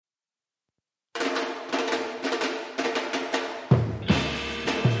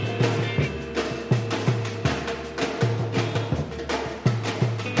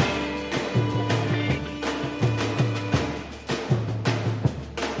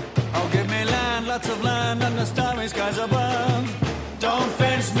lots of land under starry skies above. Don't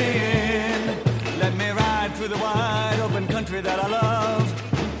fence me in. Let me ride through the wide open country that I love.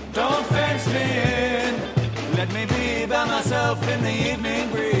 Don't fence me in. Let me be by myself in the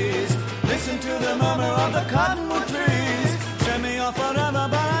evening breeze. Listen to the murmur of the cottonwood trees. Send me off forever,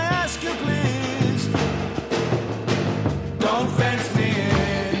 but I ask you please. Don't fence me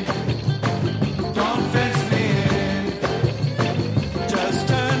in. Don't fence me in. Just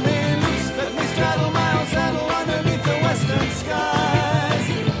turn me loose. Let me straddle my own saddle underneath the western skies.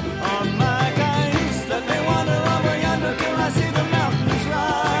 On my cayuse, let me wander over yonder till I see the mountains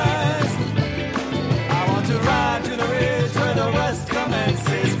rise. I want to ride to the ridge where the west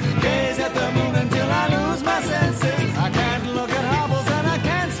commences. Gaze at the moon until I lose my senses. I can't look at hobbles and I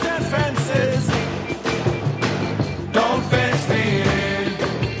can't stand fences. Don't fence me in.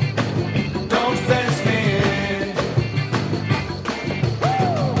 Don't fence me in.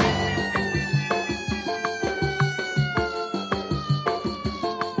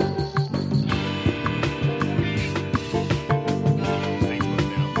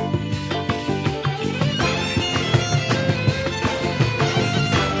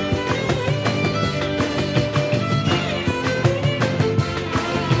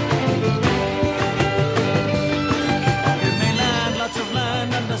 Give me land, lots of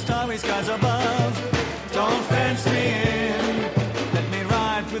land under starry skies above. Don't fence me in. Let me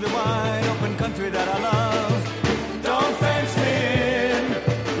ride through the wide open country that I love. Don't fence me in.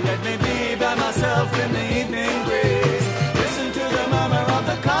 Let me be by myself in the evening breeze. Listen to the murmur of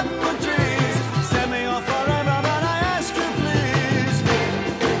the cottonwood trees. Send me off forever, but I ask you please.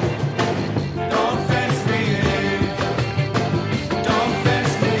 Don't fence me in. Don't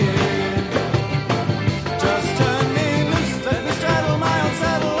fence me in. Just turn me loose, let me straddle my own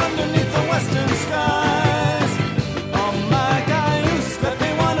saddle underneath the western skies. On my cayuse, let me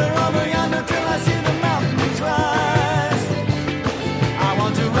wander over yonder till I see the mountains rise. I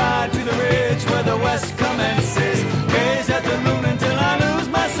want to ride to the ridge where the west commences. Gaze at the moon until I lose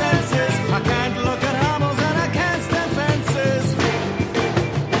my senses. I can't look at hobbles and I can't stand fences.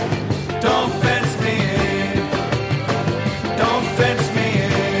 Don't fence me in. Don't fence me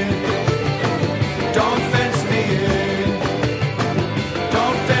in. Don't fence me in.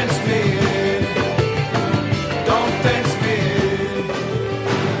 Don't fence me in. Don't fence me in.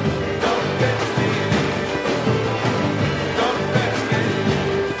 Don't fence me in. Don't fence me in.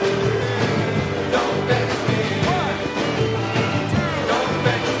 Don't fence me in. Don't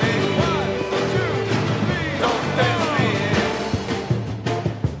fence me in. Don't fence me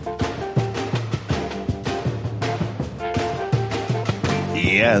in.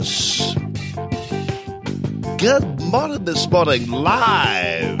 Yes. Good morning this morning,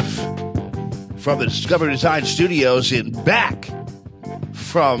 live from the Discover Design Studios in back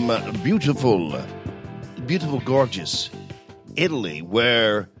from beautiful, gorgeous Italy,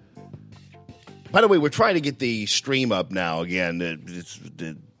 where, by the way, we're trying to get the stream up now again. It's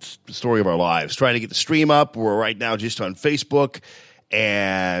the story of our lives. Trying to get the stream up. We're right now just on Facebook.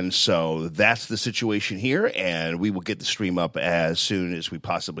 And so that's the situation here, and we will get the stream up as soon as we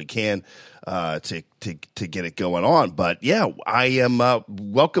possibly can to get it going on. But yeah, I am.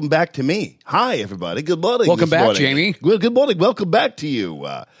 Welcome back to me. Hi, everybody. Good morning. Welcome this back, morning. Jamie. Well, good morning. Welcome back to you.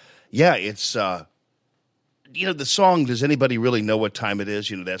 Yeah, it's the song. Does anybody really know what time it is?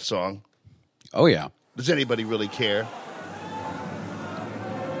 You know that song. Oh, yeah. Does anybody really care?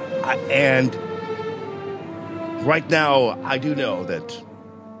 And right now, I do know that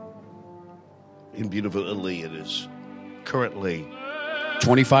in beautiful Italy, it is currently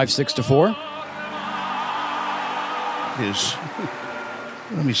 25-6-4. is.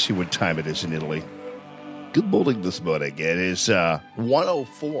 Let me see what time it is in Italy. Good morning this morning. It is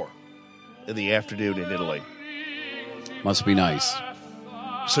 1:04 in the afternoon in Italy. Must be nice.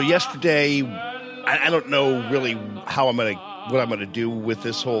 So yesterday, I don't know really what I'm gonna do with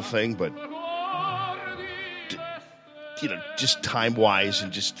this whole thing, but just time wise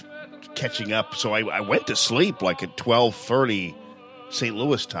and just catching up. So I went to sleep like at 12:30 St.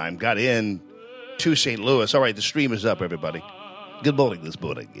 Louis time. Got in to St. Louis. All right, the stream is up, everybody. Good morning this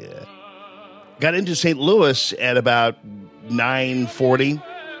morning. Yeah, got into St. Louis at about 9:40.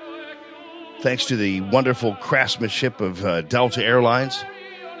 Thanks to the wonderful craftsmanship of Delta Airlines,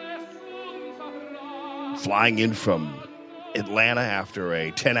 flying in from Atlanta after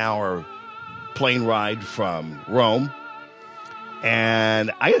a 10-hour plane ride from Rome.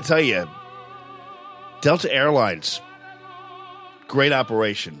 And I got to tell you, Delta Airlines, great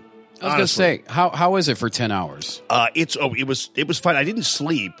operation. I was going to say, how is it for 10 hours? It was fine. I didn't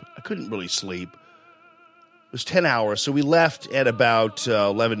sleep. I couldn't really sleep. was 10 hours. So we left at about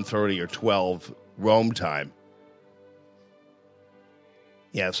 11:30 or 12 Rome time.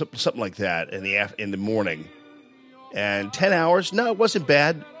 Yeah, something like that in the morning. And 10 hours, no, it wasn't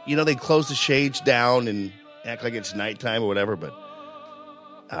bad. You know, they close the shades down and act like it's nighttime or whatever, but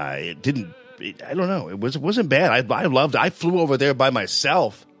it didn't, I don't know. It wasn't bad. I loved it. I flew over there by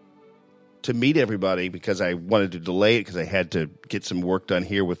myself to meet everybody because I wanted to delay it because I had to get some work done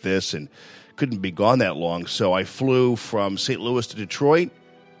here with this and couldn't be gone that long. So I flew from St. Louis to Detroit,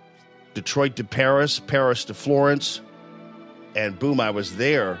 Detroit to Paris, Paris to Florence, and boom, I was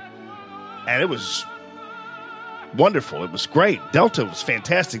there. And it was wonderful. It was great. Delta was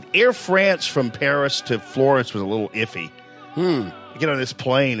fantastic. Air France from Paris to Florence was a little iffy. You get on this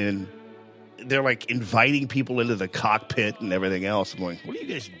plane and they're like inviting people into the cockpit and everything else. I'm going, what are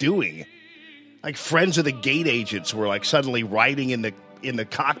you guys doing? Like friends of the gate agents were like suddenly riding in the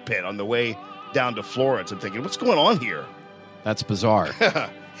cockpit on the way down to Florence. I'm thinking, what's going on here? That's bizarre.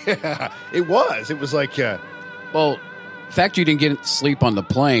 Yeah, it was. It was like, Well, the fact you didn't get sleep on the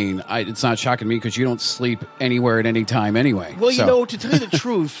plane, it's not shocking to me because you don't sleep anywhere at any time anyway. well, So- you know, to tell you the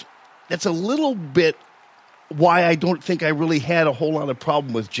truth, that's a little bit why I don't think I really had a whole lot of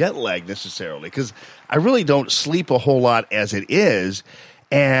problem with jet lag necessarily, because I really don't sleep a whole lot as it is.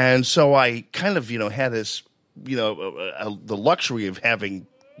 And so I kind of, had this, the luxury of having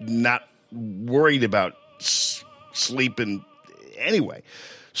not worried about sleeping anyway.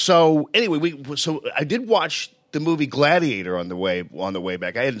 So anyway, so I did watch the movie Gladiator on the way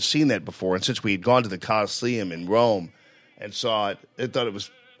back. I hadn't seen that before, and since we had gone to the Colosseum in Rome and saw it, I thought it was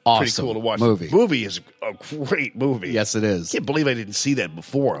pretty Awesome cool to watch. movie. The movie is a great movie. Yes, it is. I can't believe I didn't see that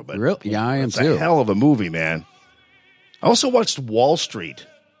before. But Really? Yeah, I am it's too. a hell of a movie, man. I also watched Wall Street.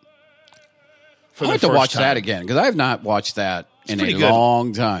 I'd like to watch that again because I have not watched that in a pretty good.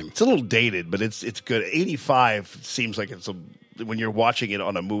 long time. It's a little dated, but it's good. 85 seems like when you're watching it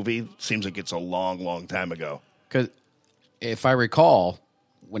on a movie, it seems like it's a long, long time ago. Because if I recall,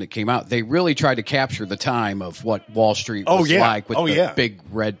 when it came out, they really tried to capture the time of what Wall Street was like with the big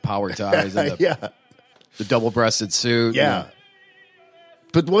red power ties and the double-breasted suit. Yeah.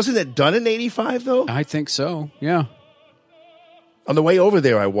 But wasn't it done in 85, though? I think so, yeah. On the way over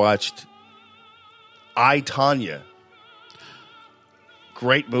there, I watched I, Tonya.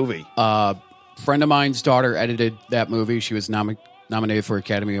 Great movie. Friend of mine's daughter edited that movie. She was nominated for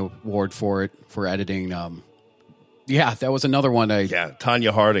Academy Award for it, for editing. That was another one. Tonya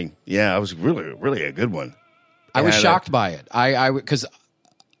Harding. Yeah, it was really, really a good one. I was shocked by it. Because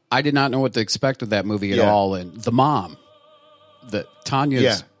I did not know what to expect with that movie at all. And the mom,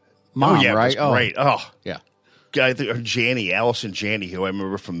 Tanya's mom, oh, yeah, right? It was great. Oh, yeah. I think Allison Janney, who I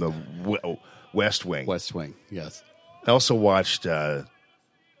remember from the West Wing. West Wing, yes. I also watched the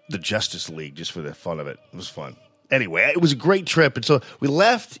Justice League just for the fun of it. It was fun. Anyway, it was a great trip. And so we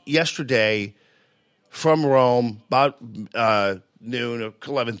left yesterday from Rome about noon,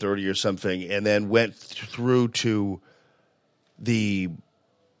 11:30 or something, and then went through to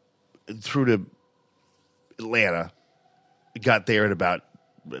Atlanta. Got there at about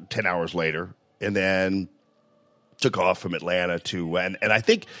 10 hours later, and then took off from Atlanta to and I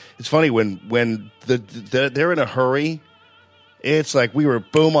think it's funny when they're in a hurry. It's like we were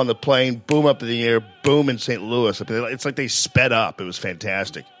boom on the plane, boom up in the air, boom in St. Louis. It's like they sped up. It was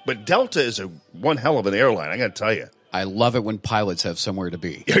fantastic. But Delta is one hell of an airline, I got to tell you. I love it when pilots have somewhere to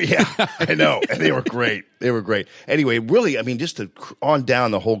be. Yeah, I know. And they were great. They were great. Anyway, really, I mean, just on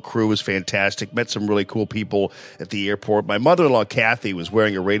down, the whole crew was fantastic. Met some really cool people at the airport. My mother-in-law, Kathy, was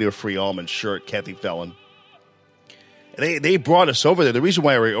wearing a Radio Free Almond shirt, Kathy Fellon. They brought us over there. The reason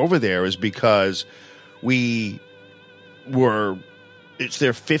why we're over there is because it's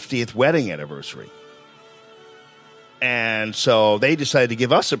their 50th wedding anniversary. And so they decided to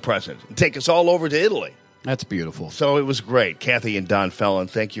give us a present and take us all over to Italy. That's beautiful. So it was great. Kathy and Don Fellon,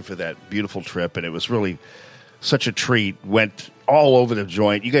 thank you for that beautiful trip. And it was really such a treat. Went all over the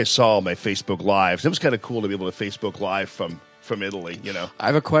joint. You guys saw my Facebook Lives. It was kind of cool to be able to Facebook Live from Italy, I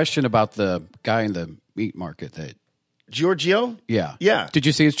have a question about the guy in the meat market that... Giorgio? Yeah. Yeah. Did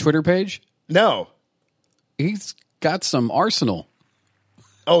you see his Twitter page? No. He's got some arsenal.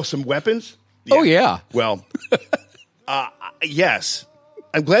 Oh, some weapons? Oh, yeah. Well, yes.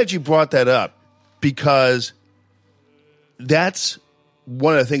 I'm glad you brought that up because that's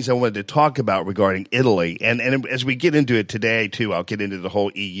one of the things I wanted to talk about regarding Italy. And as we get into it today, too, I'll get into the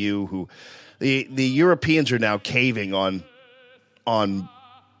whole EU. The Europeans are now caving on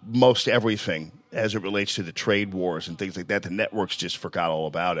most everything as it relates to the trade wars and things like that. The networks just forgot all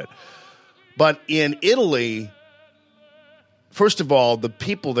about it. But in Italy, First of all, the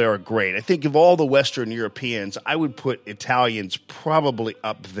people there are great. I think of all the Western Europeans, I would put Italians probably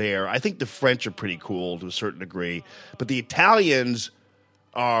up there. I think the French are pretty cool to a certain degree. But the Italians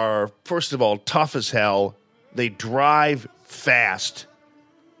are, first of all, tough as hell. They drive fast.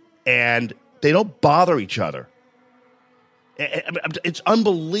 And they don't bother each other. It's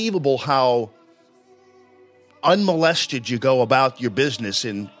unbelievable how unmolested you go about your business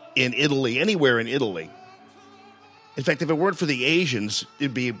in Italy, anywhere in Italy. In fact, if it weren't for the Asians,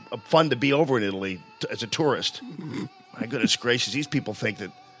 it'd be fun to be over in Italy as a tourist. My goodness gracious, these people think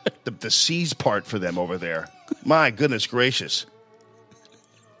that the sea's part for them over there. My goodness gracious.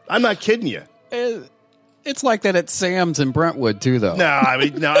 I'm not kidding you. It's like that at Sam's in Brentwood too, though.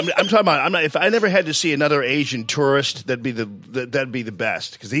 I'm talking about. If I never had to see another Asian tourist, that'd be the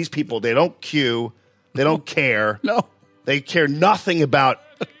best. Because these people, they don't queue, they don't care. No, they care nothing about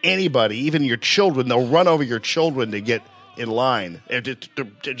anybody, even your children. They'll run over your children to get in line. They're just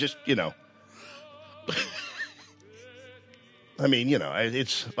I mean,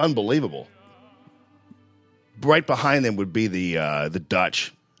 it's unbelievable. Right behind them would be the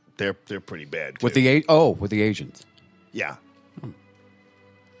Dutch. They're pretty bad too. With the Asians. Yeah.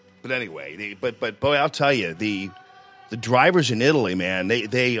 But anyway, but boy, I'll tell you, the drivers in Italy, man,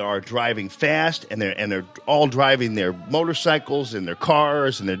 they are driving fast, and they're all driving their motorcycles and their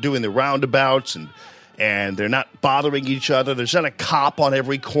cars, and they're doing the roundabouts, and they're not bothering each other. There's not a cop on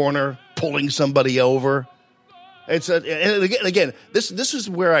every corner pulling somebody over. And again, this is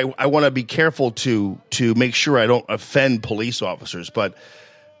where I want to be careful to make sure I don't offend police officers. But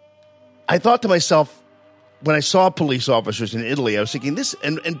I thought to myself, when I saw police officers in Italy, I was thinking this,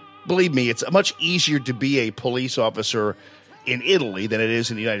 and believe me, it's much easier to be a police officer in Italy than it is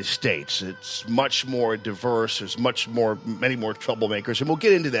in the United States. It's much more diverse. There's many more troublemakers, and we'll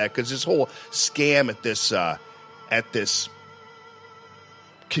get into that because this whole scam at this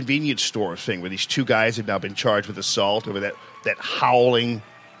convenience store thing where these two guys have now been charged with assault over that howling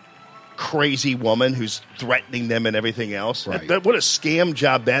crazy woman who's threatening them and everything else. Right. What a scam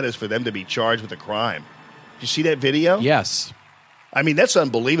job that is for them to be charged with a crime. Did you see that video? Yes. I mean, that's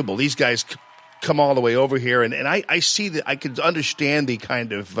unbelievable. These guys come all the way over here, and I see that. I could understand the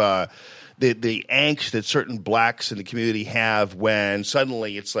kind of the angst that certain blacks in the community have when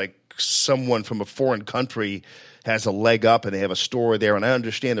suddenly it's like someone from a foreign country has a leg up and they have a store there, and I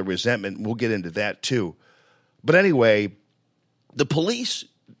understand the resentment. We'll get into that too. But anyway, the police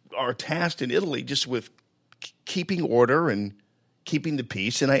are tasked in Italy just with keeping order and keeping the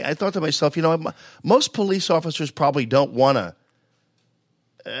peace. And I thought to myself, most police officers probably don't want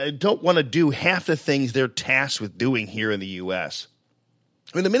to do half the things they're tasked with doing here in the U.S.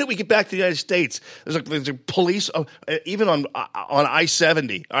 I mean, the minute we get back to the United States, there's a police, even on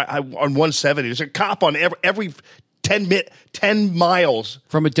I-70, on 170, there's a cop on every 10 miles.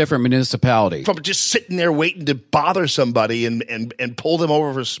 From a different municipality. From just sitting there waiting to bother somebody and pull them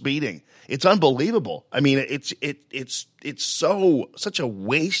over for speeding. It's unbelievable. I mean, it's such a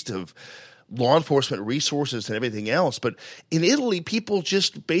waste of law enforcement resources and everything else. But in Italy, people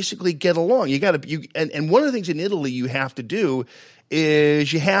just basically get along. And one of the things in Italy you have to do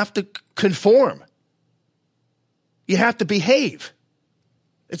is you have to conform. You have to behave.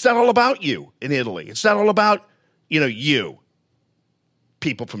 It's not all about you in Italy. It's not all about, you,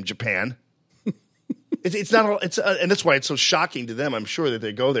 people from Japan. It's not all, and that's why it's so shocking to them. I'm sure that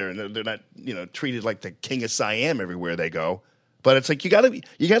they go there and they're not, treated like the king of Siam everywhere they go. But it's like you got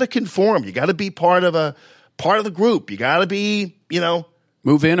to conform. You got to be part of the group. You got to be,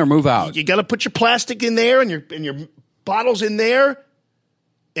 move in or move out. You got to put your plastic in there and your bottles in there,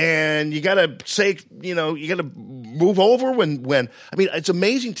 and you got to say, you got to move over when. I mean, it's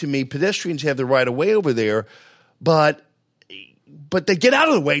amazing to me. Pedestrians have the right of way over there, but they get out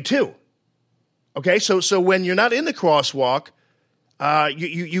of the way too. Okay, so when you're not in the crosswalk,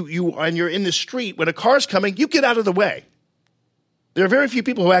 you and you're in the street when a car's coming, you get out of the way. There are very few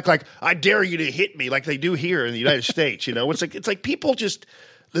people who act like, I dare you to hit me, like they do here in the United States. It's like people just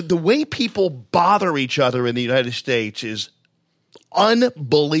the way people bother each other in the United States is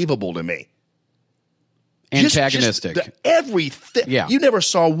unbelievable to me. Antagonistic. Everything. Yeah. You never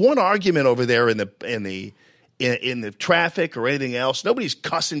saw one argument over there in the traffic or anything else. Nobody's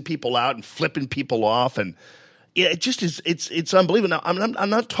cussing people out and flipping people off, and it just is. It's unbelievable. Now, I'm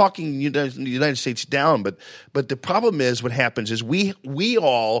not talking the United States down, but the problem is what happens is we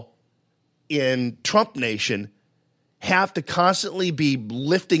all in Trump Nation have to constantly be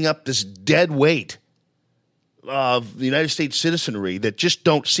lifting up this dead weight of the United States citizenry that just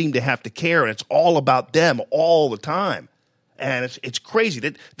don't seem to have to care, and it's all about them all the time. And it's crazy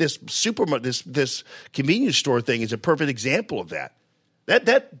that this convenience store thing is a perfect example of that.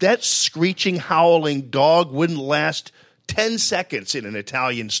 That screeching, howling dog wouldn't last 10 seconds in an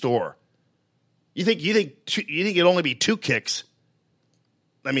Italian store. You think it'd only be 2 kicks?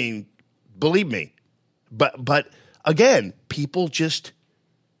 I mean, believe me. But again, people just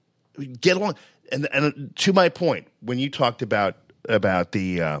get along. And to my point, when you talked about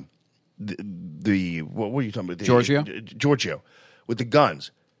the what were you talking about? Giorgio with the guns.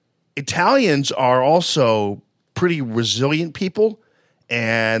 Italians are also pretty resilient people,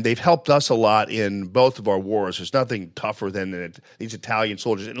 and they've helped us a lot in both of our wars. There's nothing tougher than these Italian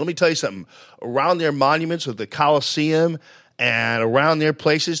soldiers. And let me tell you something. Around their monuments of the Colosseum and around their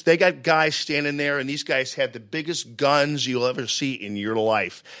places, they got guys standing there, and these guys have the biggest guns you'll ever see in your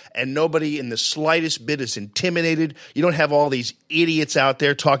life. And nobody in the slightest bit is intimidated. You don't have all these idiots out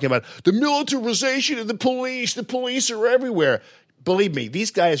there talking about the militarization of the police. The police are everywhere. Believe me, these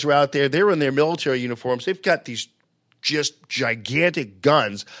guys are out there. They're in their military uniforms. They've got these just gigantic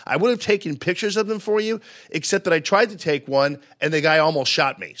guns. I would have taken pictures of them for you, except that I tried to take one, and the guy almost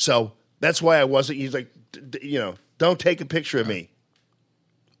shot me. So that's why I wasn't. He's like, don't take a picture of me.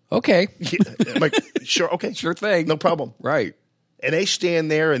 Okay. I'm like, sure, okay. Sure thing. No problem. Right. And they stand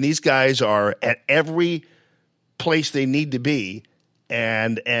there, and these guys are at every place they need to be,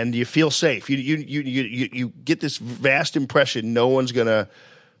 and you feel safe. You get this vast impression no one's going to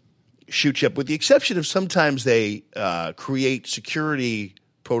shoot you up, with the exception of sometimes they create security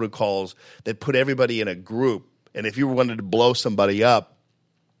protocols that put everybody in a group, and if you wanted to blow somebody up,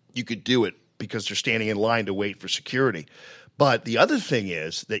 you could do it, because they're standing in line to wait for security. But the other thing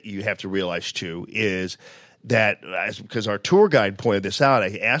is that you have to realize, too, is that, because our tour guide pointed this out,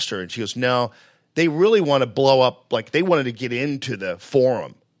 I asked her, and she goes, no, they really want to blow up, like they wanted to get into the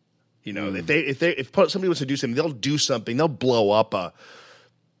forum. If somebody wants to do something, they'll do something. They'll blow up a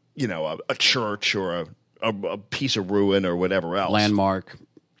church or a piece of ruin or whatever else. Landmark,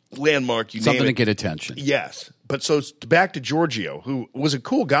 you name it. Something to get attention. Yes. But so back to Giorgio, who was a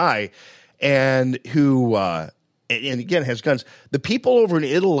cool guy, and who, and again, has guns. The people over in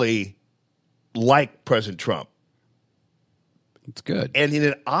Italy like President Trump. It's good. And in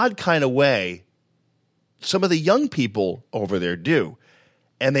an odd kind of way, some of the young people over there do.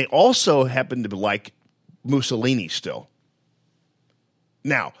 And they also happen to like Mussolini still.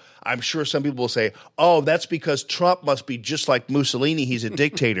 Now, I'm sure some people will say, oh, that's because Trump must be just like Mussolini. He's a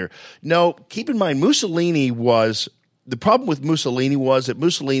dictator. No, keep in mind, the problem with Mussolini was that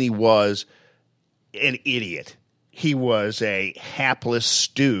Mussolini was an idiot. He was a hapless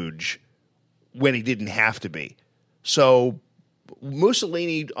stooge when he didn't have to be. So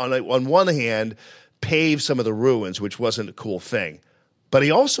Mussolini, on one hand, paved some of the ruins, which wasn't a cool thing. But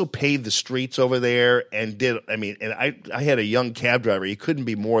he also paved the streets over there and I had a young cab driver. He couldn't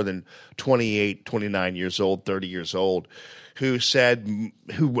be more than 28, 29 years old, 30 years old, who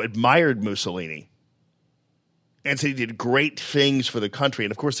admired Mussolini. And so he did great things for the country.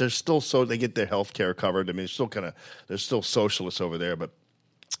 And of course, they get their health care covered. I mean, they're still socialists over there. But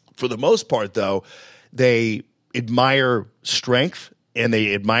for the most part, though, they admire strength and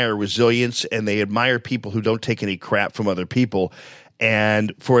they admire resilience and they admire people who don't take any crap from other people.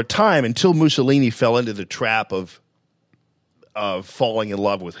 And for a time, until Mussolini fell into the trap of falling in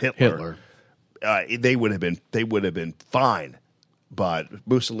love with Hitler. They would have been fine. But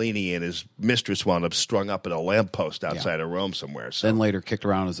Mussolini and his mistress wound up strung up in a lamppost outside of Rome somewhere. So. Then later kicked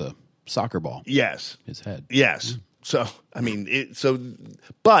around as a soccer ball. Yes. His head. Yes. So, I mean,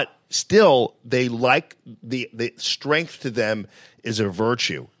 but still, they like the strength to them is a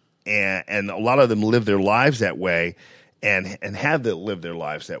virtue. And a lot of them live their lives that way and have lived their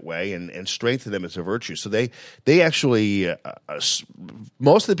lives that way. And strength to them is a virtue. So they actually,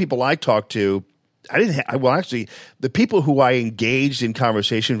 most of the people I talk to, the people who I engaged in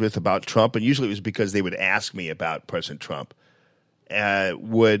conversations with about Trump, and usually it was because they would ask me about President Trump,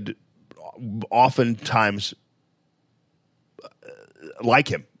 would oftentimes like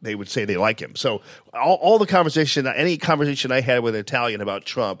him. They would say they like him. So all the conversation, any conversation I had with an Italian about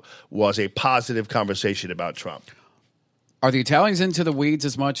Trump was a positive conversation about Trump. Are the Italians into the weeds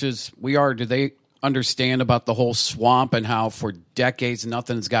as much as we are? Do they understand about the whole swamp and how for decades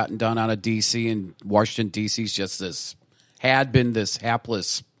nothing's gotten done out of D.C. and Washington, D.C.'s just this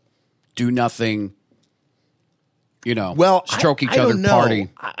hapless, do nothing, stroke each other party?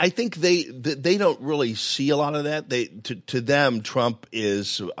 I think they don't really see a lot of that. To them, Trump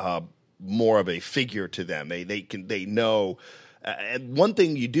is more of a figure to them. They know. And one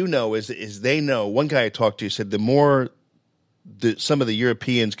thing you do know is they know. One guy I talked to said the more some of the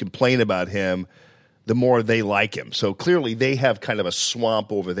Europeans complain about him, the more they like him. So clearly they have kind of a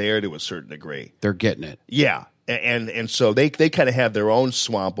swamp over there to a certain degree. They're getting it. Yeah. And so they kind of have their own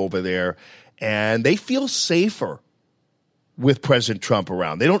swamp over there, and they feel safer with President Trump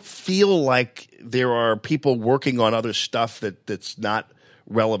around. They don't feel like there are people working on other stuff that's not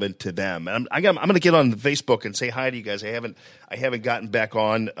relevant to them. And I'm going to get on Facebook and say hi to you guys. I haven't gotten back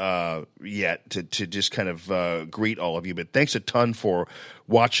on yet to just kind of greet all of you. But thanks a ton for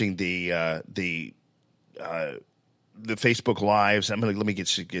watching the Facebook lives. Let me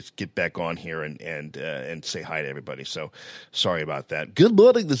get back on here and say hi to everybody. So sorry about that. Good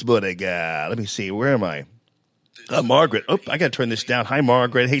morning this morning. Let me see. Where am I? Margaret. Oh, I got to turn this down. Hi,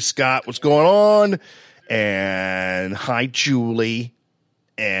 Margaret. Hey, Scott. What's going on? And hi, Julie.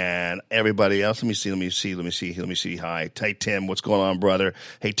 And everybody else. Let me see. Hi. Hey, Tim. What's going on, brother?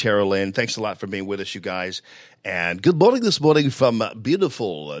 Hey, Tara Lynn. Thanks a lot for being with us, you guys. And good morning this morning from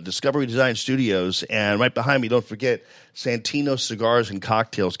beautiful Discovery Design Studios. And right behind me, don't forget, Santino Cigars and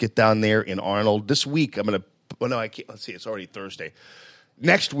Cocktails. Get down there in Arnold. This week, I'm going to, I can't, let's see, it's already Thursday.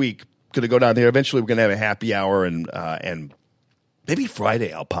 Next week, going to go down there. Eventually, we're going to have a happy hour, and maybe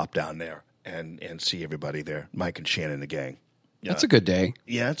Friday I'll pop down there and see everybody there, Mike and Shannon and the gang. Yeah. That's a good day.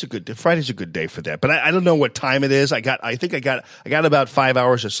 Yeah, it's a good day. Friday's a good day for that. But I don't know what time it is. I think I got about 5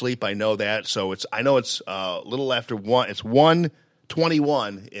 hours of sleep. I know that. So I know it's a little after 1. It's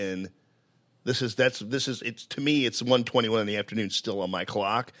 1:21 in it's to me it's 1:21 in the afternoon still on my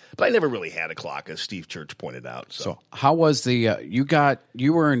clock. But I never really had a clock, as Steve Church pointed out. So how was the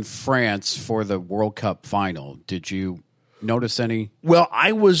you were in France for the World Cup final. Did you notice any? Well,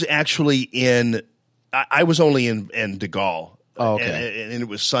 I was actually I was only in De Gaulle. Oh, okay. And it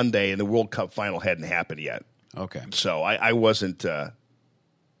was Sunday, and the World Cup final hadn't happened yet. Okay. So I wasn't.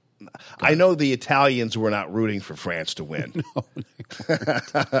 I know the Italians were not rooting for France to win. No.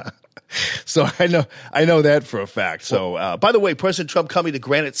 So I know that for a fact. So by the way, President Trump coming to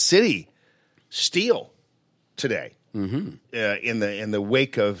Granite City Steel today in the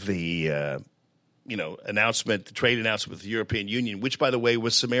wake of the announcement, the trade announcement with the European Union, which, by the way,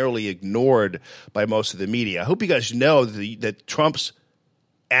 was summarily ignored by most of the media. I hope you guys know that Trump's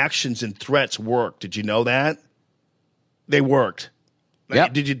actions and threats worked. Did you know that? They worked.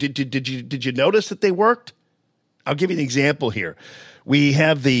 Yep. Did you notice that they worked? I'll give you an example here. We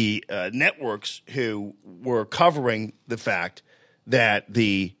have the networks who were covering the fact that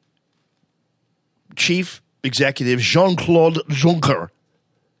the chief executive, Jean-Claude Juncker,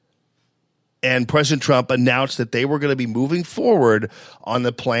 and President Trump announced that they were going to be moving forward on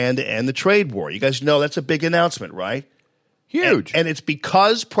the plan to end the trade war. You guys know that's a big announcement, right? Huge. And it's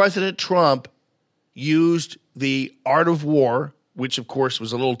because President Trump used the art of war, which, of course,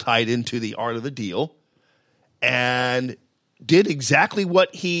 was a little tied into the art of the deal, and did exactly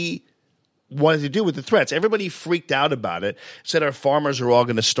what he wanted to do with the threats. Everybody freaked out about it, said our farmers are all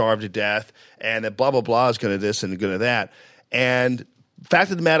going to starve to death, and that blah, blah, blah is going to this and going to that. And the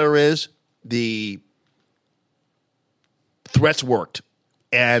fact of the matter is, the threats worked,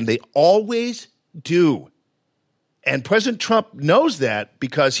 and they always do. And President Trump knows that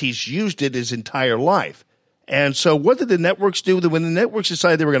because he's used it his entire life. And so what did the networks do? When the networks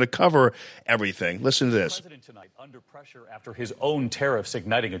decided they were going to cover everything, listen to this. President tonight under pressure after his own tariffs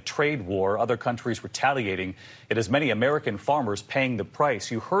igniting a trade war, other countries retaliating. It has many American farmers paying the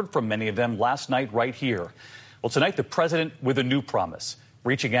price. You heard from many of them last night right here. Well, tonight the president with a new promise.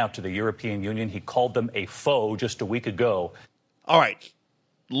 Reaching out to the European Union, he called them a foe just a week ago. All right.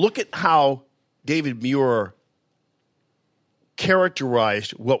 Look at how David Muir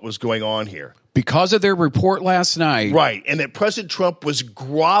characterized what was going on here. Because of their report last night. Right. And that President Trump was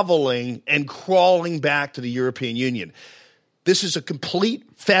groveling and crawling back to the European Union. This is a complete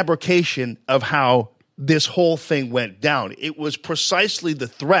fabrication of how this whole thing went down. It was precisely the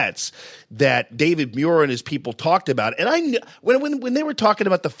threats that David Muir and his people talked about. And I knew, when they were talking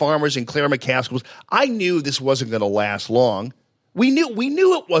about the farmers and Claire McCaskill's, I knew this wasn't going to last long. We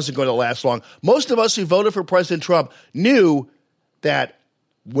knew it wasn't going to last long. Most of us who voted for President Trump knew that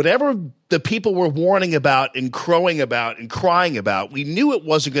whatever the people were warning about and crowing about and crying about, we knew it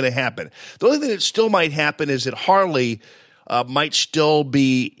wasn't going to happen. The only thing that still might happen is that Harley might still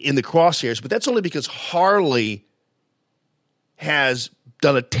be in the crosshairs, but that's only because Harley has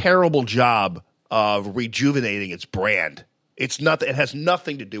done a terrible job of rejuvenating its brand. It has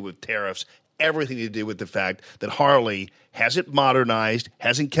nothing to do with tariffs, everything to do with the fact that Harley hasn't modernized,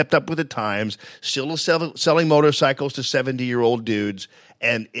 hasn't kept up with the times, still is selling motorcycles to 70-year-old dudes,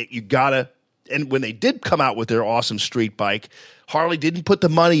 and and when they did come out with their awesome street bike, Harley didn't put the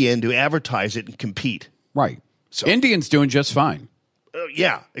money in to advertise it and compete. Right. So, Indian's doing just fine.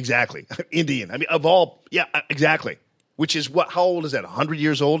 Yeah, exactly. Indian. I mean, of all, yeah, exactly. Which is what? How old is that? 100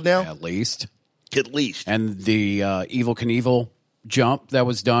 years old now? At least. At least. And the Evel Knievel jump that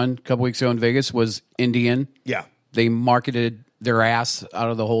was done a couple weeks ago in Vegas was Indian. Yeah. They marketed their ass out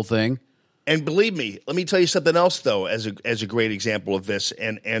of the whole thing. And believe me, let me tell you something else, though, as a great example of this,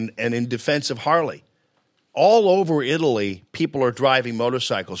 and in defense of Harley. All over Italy, people are driving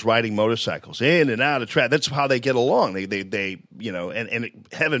motorcycles, riding motorcycles, in and out of traffic. That's how they get along. They you know, and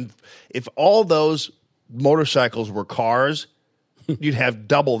heaven, if all those motorcycles were cars, you'd have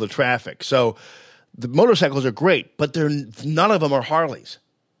double the traffic. So the motorcycles are great, but none of them are Harleys.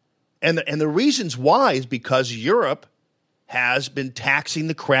 And the reasons why is because Europe has been taxing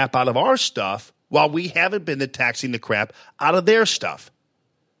the crap out of our stuff while we haven't been taxing the crap out of their stuff.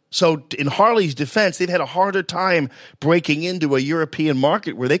 So in Harley's defense, they've had a harder time breaking into a European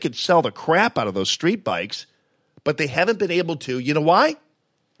market where they could sell the crap out of those street bikes, but they haven't been able to. You know why?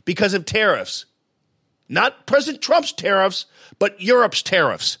 Because of tariffs. Not President Trump's tariffs, but Europe's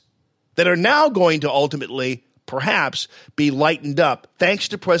tariffs that are now going to ultimately perhaps be lightened up thanks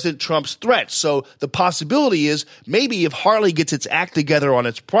to President Trump's threats. So the possibility is maybe if Harley gets its act together on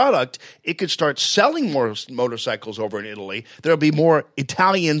its product, it could start selling more motorcycles over in Italy. There'll be more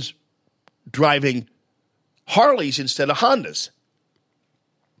Italians driving Harleys instead of Hondas.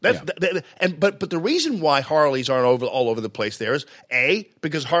 But the reason why Harleys aren't all over the place there is A,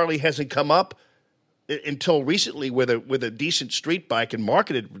 because Harley hasn't come up until recently with a decent street bike and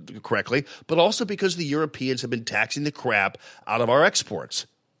marketed correctly, but also because the Europeans have been taxing the crap out of our exports.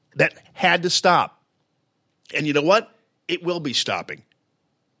 That had to stop. And you know what? It will be stopping.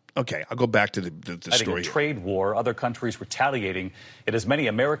 Okay, I'll go back to the story. A trade war, other countries retaliating. It has many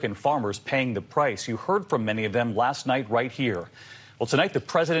American farmers paying the price. You heard from many of them last night right here. Well, tonight, the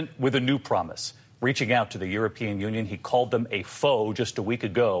president with a new promise. Reaching out to the European Union, he called them a foe just a week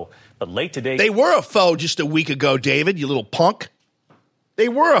ago. But late today... They were a foe just a week ago, David, you little punk. They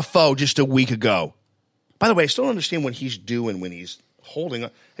were a foe just a week ago. By the way, I still don't understand what he's doing when he's holding on.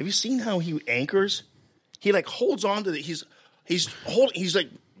 Have you seen how he anchors? He like holds on to the... He's like,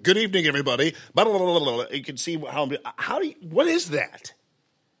 good evening, everybody. Blah, blah, blah, blah, blah. You can see what is that?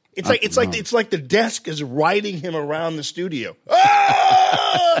 It's like the desk is riding him around the studio.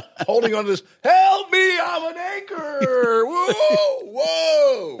 Ah! Holding on to this. Help me! I'm an anchor.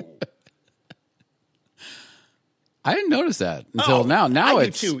 Whoa! I didn't notice that until now. Now I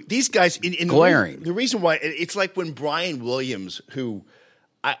it's do too. These guys in glaring. The reason why it's like when Brian Williams, who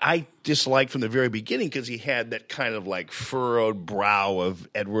I disliked from the very beginning because he had that kind of like furrowed brow of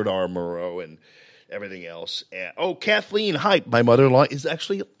Edward R. Murrow and everything else. Kathleen Hype, my mother-in-law, is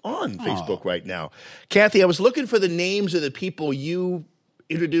actually on Facebook right now. Kathy, I was looking for the names of the people you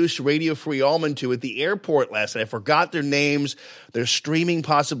introduced Radio Free Allman to at the airport last night. I forgot their names. They're streaming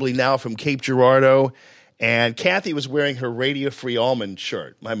possibly now from Cape Girardeau. And Kathy was wearing her Radio Free Allman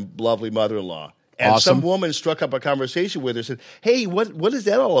shirt, my lovely mother-in-law. And awesome. Some woman struck up a conversation with her, said, hey, what is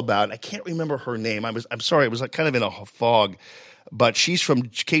that all about? I can't remember her name. I'm sorry. It was like kind of in a fog. But she's from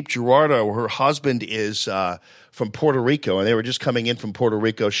Cape Girardeau. Her husband is from Puerto Rico, and they were just coming in from Puerto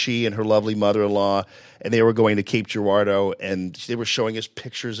Rico, she and her lovely mother-in-law, and they were going to Cape Girardeau, and they were showing us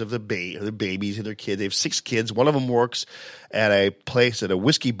pictures of the babies and their kids. They have 6 kids. One of them works at a place, at a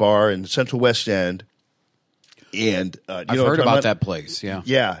whiskey bar in Central West End. And I've heard about that place, yeah.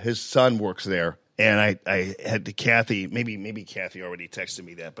 Yeah, his son works there. And I had to Kathy, maybe Kathy already texted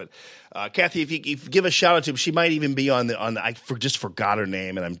me that, but Kathy, if you give a shout out to him, she might even be on the I just forgot her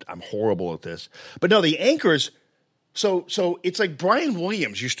name, and I'm horrible at this. But no, the anchors. So it's like Brian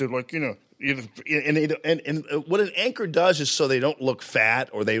Williams used to like and what an anchor does is so they don't look fat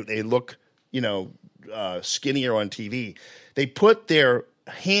or they look skinnier on TV. They put their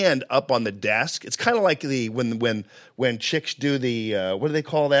hand up on the desk. It's kind of like when chicks do the what do they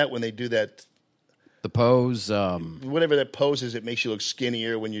call that when they do that. The pose. Whatever that pose is, it makes you look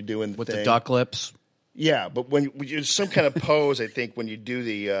skinnier when you're doing with the duck lips. Yeah, but when you some kind of pose, I think when you do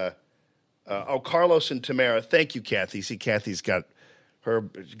the Carlos and Tamara. Thank you, Kathy. See, Kathy's got her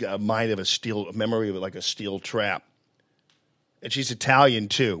mind of a memory of like a steel trap, and she's Italian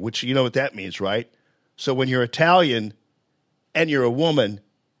too, which you know what that means, right? So when you're Italian and you're a woman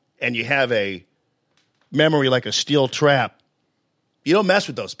and you have a memory like a steel trap, you don't mess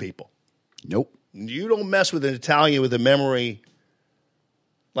with those people. Nope. You don't mess with an Italian with a memory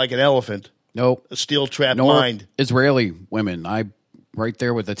like an elephant. Nope. A steel trap mind. Israeli women. Right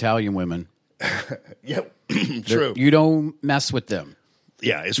there with Italian women. Yeah, true. You don't mess with them.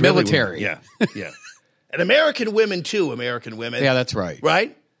 Yeah, Israeli military. Women. Yeah. And American women too. American women. Yeah, that's right.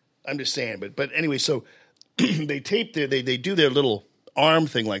 Right. I'm just saying, but anyway, so they tape they do their little arm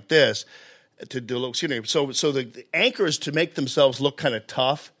thing like this to do a little scenery. So the anchors, to make themselves look kind of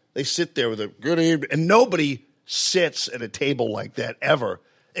tough, they sit there with a good evening, and nobody sits at a table like that ever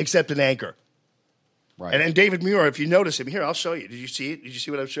except an anchor. Right. And then David Muir, if you notice him, here, I'll show you. Did you see it? Did you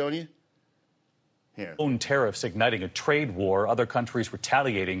see what I'm showing you? Here. Own tariffs igniting a trade war, other countries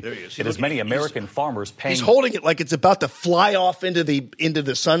retaliating. There he is. It has many American farmers paying. He's holding it like it's about to fly off into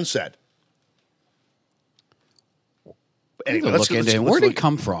the sunset. Anyway, look into him. Where did he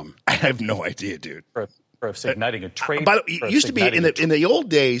come from? I have no idea, dude. Tariffs igniting a trade. But it used to be in the old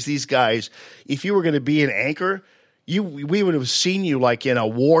days. These guys, if you were going to be an anchor, we would have seen you like in a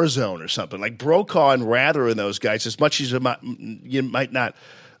war zone or something. Like Brokaw and Rather and those guys, as much as you might not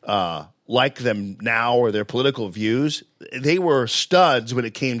like them now or their political views, they were studs when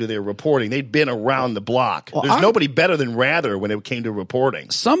it came to their reporting. They'd been around the block. Well, There's nobody better than Rather when it came to reporting.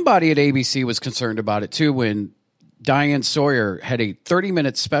 Somebody at ABC was concerned about it too when Diane Sawyer had a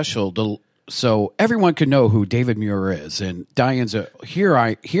 30-minute special so everyone could know who David Muir is. And Diane's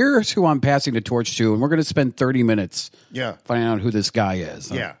here's who I'm passing the torch to, and we're going to spend 30 minutes finding out who this guy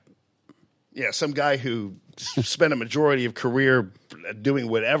is. Yeah. Yeah, some guy who spent a majority of career doing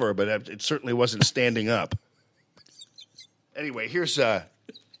whatever, but it certainly wasn't standing up. Anyway, here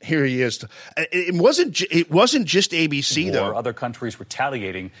he is. It wasn't just ABC, though. Other countries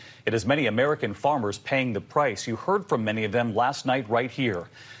retaliating. It has many American farmers paying the price. You heard from many of them last night right here.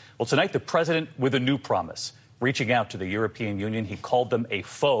 Well, tonight, the president with a new promise. Reaching out to the European Union, he called them a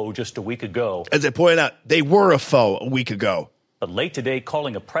foe just a week ago. As I pointed out, they were a foe a week ago. But late today,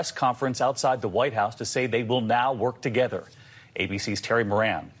 calling a press conference outside the White House to say they will now work together. ABC's Terry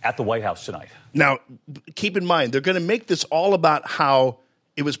Moran at the White House tonight. Now, keep in mind, they're going to make this all about how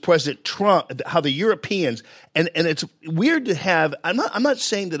it was President Trump, how the Europeans, and it's weird to have, I'm not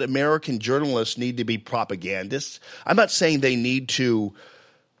saying that American journalists need to be propagandists. I'm not saying they need to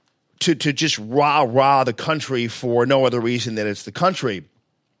just rah the country for no other reason than it's the country.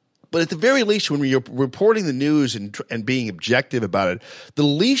 But at the very least, when you're reporting the news and being objective about it, the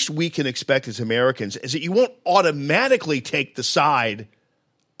least we can expect as Americans is that you won't automatically take the side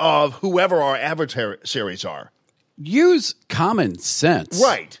of whoever our adversaries are. Use common sense.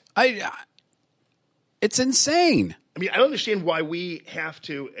 Right. It's insane. I mean, I don't understand why we have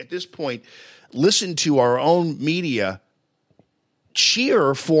to, at this point, listen to our own media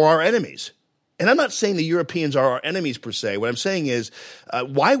cheer for our enemies. And I'm not saying the Europeans are our enemies per se. What I'm saying is,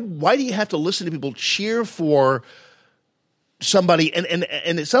 why do you have to listen to people cheer for somebody? And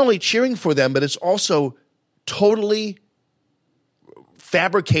it's not only cheering for them, but it's also totally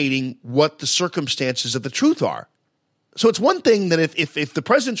fabricating what the circumstances of the truth are. So it's one thing that if the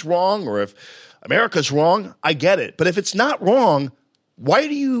president's wrong or if America's wrong, I get it. But if it's not wrong, why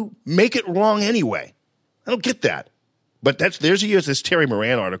do you make it wrong anyway? I don't get that. But this Terry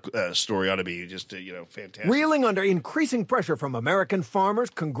Moran story ought to be just fantastic. Reeling under increasing pressure from American farmers,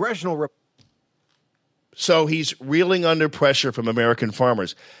 So he's reeling under pressure from American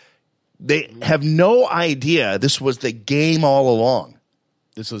farmers. They have no idea this was the game all along.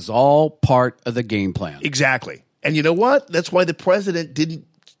 This was all part of the game plan. Exactly. And you know what? That's why the president didn't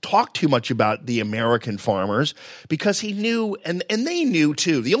talk too much about the American farmers, because he knew, and they knew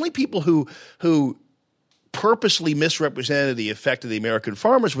too. The only people who purposely misrepresented the effect of the American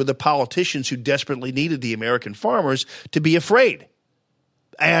farmers were the politicians who desperately needed the American farmers to be afraid.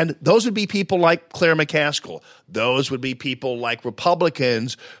 And those would be people like Claire McCaskill. Those would be people like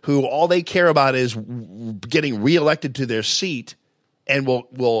Republicans who all they care about is getting reelected to their seat and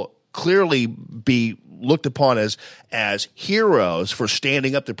will clearly be looked upon as heroes for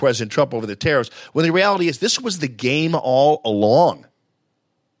standing up to President Trump over the tariffs, when the reality is this was the game all along.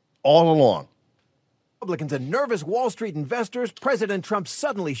 All along. Republicans and nervous Wall Street investors, President Trump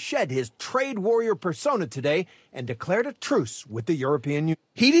suddenly shed his trade warrior persona today and declared a truce with the European Union.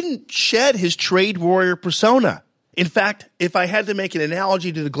 He didn't shed his trade warrior persona. In fact, if I had to make an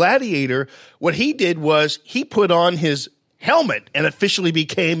analogy to the gladiator, what he did was he put on his helmet and officially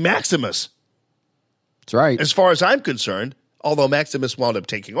became Maximus. That's right. As far as I'm concerned, although Maximus wound up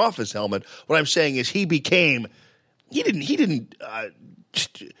taking off his helmet, what I'm saying is he didn't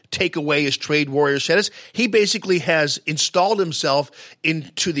take away his trade warrior status. He basically has installed himself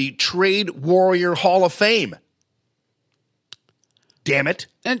into the Trade Warrior Hall of Fame. Damn it.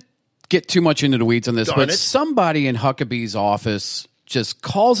 And get too much into the weeds on this, Darn but it. somebody in Huckabee's office just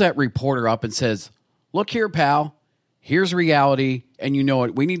calls that reporter up and says, look here, pal, here's reality, and you know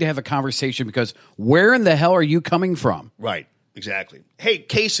what? We need to have a conversation because where in the hell are you coming from? Right, exactly. Hey,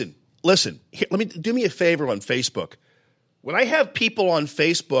 Kaysen, listen, do me a favor on Facebook. When I have people on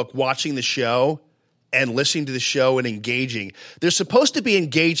Facebook watching the show and listening to the show and engaging, they're supposed to be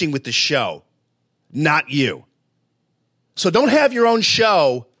engaging with the show, not you. So don't have your own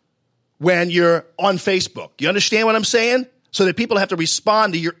show when you're on Facebook. You understand what I'm saying? So that people have to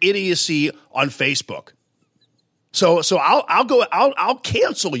respond to your idiocy on Facebook. So I'll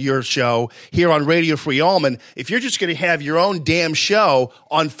cancel your show here on Radio Free Allman if you're just going to have your own damn show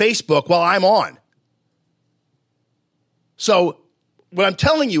on Facebook while I'm on. So what I'm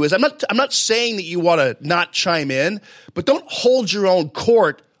telling you is I'm not saying that you want to not chime in, but don't hold your own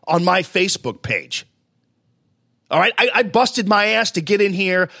court on my Facebook page. All right, I busted my ass to get in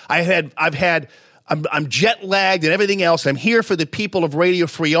here. I'm jet lagged and everything else. I'm here for the people of Radio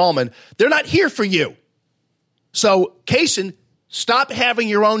Free Allman. They're not here for you. So, Kaysen, stop having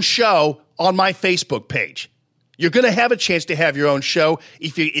your own show on my Facebook page. You're going to have a chance to have your own show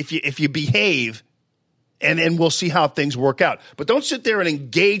if you behave, and we'll see how things work out. But don't sit there and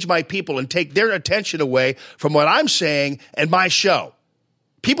engage my people and take their attention away from what I'm saying and my show.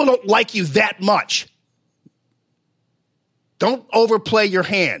 People don't like you that much. Don't overplay your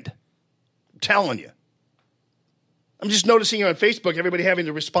hand. I'm telling you. I'm just noticing here on Facebook, everybody having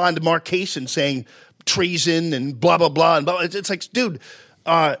to respond to Mark Kaysen saying treason and blah, blah, blah. And blah. It's like, dude,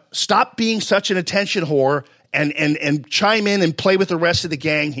 stop being such an attention whore and chime in and play with the rest of the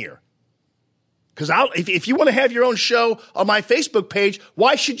gang here. Because if you want to have your own show on my Facebook page,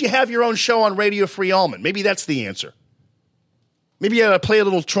 why should you have your own show on Radio Free Allman? Maybe that's the answer. Maybe you ought to play a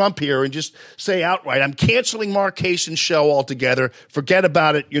little Trump here and just say outright, I'm canceling Mark Kaysen's show altogether. Forget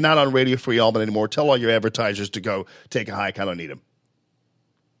about it. You're not on Radio Free Allman anymore. Tell all your advertisers to go take a hike. I don't need them.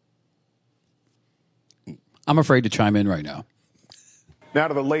 I'm afraid to chime in right now. Now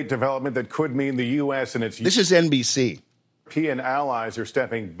to the late development that could mean the U.S. and its This is NBC. European allies are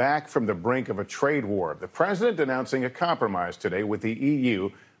stepping back from the brink of a trade war. The president announcing a compromise today with the EU,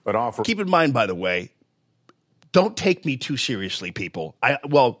 but offering... Keep in mind, by the way, don't take me too seriously, people.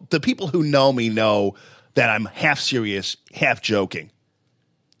 The people who know me know that I'm half serious, half joking.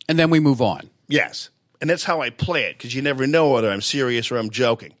 And then we move on. Yes. And that's how I play it, because you never know whether I'm serious or I'm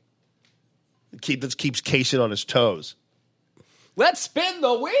joking. This keeps Kaysen on his toes. Let's spin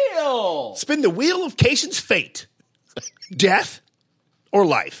the wheel. Spin the wheel of Kaysen's fate. Death or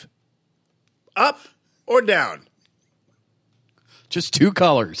life. Up or down. Just two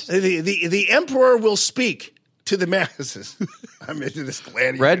colors. The emperor will speak to the masses. I'm into this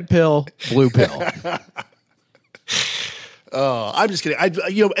gladiator. Red pill, blue pill. Oh, I'm just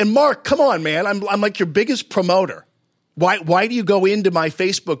kidding. And Mark, come on, man. I'm like your biggest promoter. Why do you go into my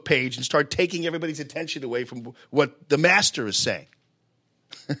Facebook page and start taking everybody's attention away from what the master is saying?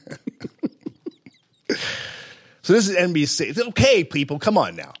 So this is NBC. It's okay, people. Come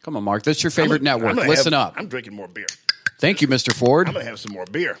on now. Come on, Mark. That's your favorite network. Listen up. I'm drinking more beer. Thank you, Mr. Ford. I'm going to have some more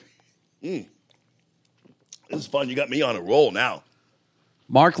beer. This is fun. You got me on a roll now.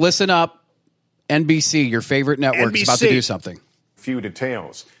 Mark, listen up. NBC, your favorite network, is about to do something. Few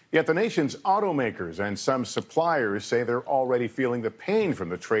details. Yet the nation's automakers and some suppliers say they're already feeling the pain from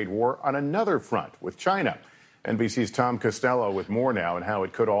the trade war on another front with China. NBC's Tom Costello with more now and how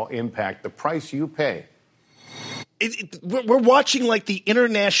it could all impact the price you pay. We're watching like the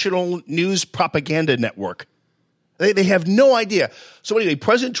international news propaganda network. They have no idea. So anyway,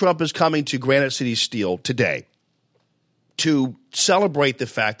 President Trump is coming to Granite City Steel today to celebrate the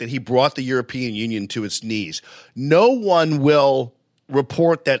fact that he brought the European Union to its knees. No one will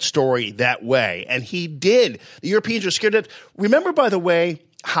report that story that way, and he did. The Europeans are scared. Remember, by the way,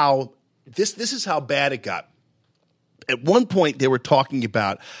 how this is how bad it got. At one point, they were talking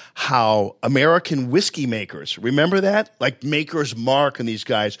about how American whiskey makers, remember that? Like Maker's Mark and these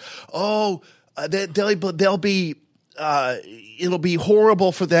guys. Oh, they'll be, it'll be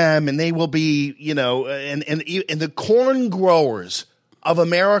horrible for them, and they will be, and the corn growers of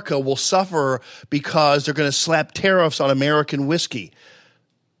America will suffer because they're going to slap tariffs on American whiskey.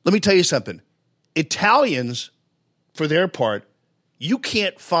 Let me tell you something. Italians, for their part, you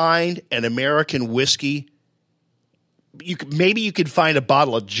can't find an American whiskey. Maybe you could find a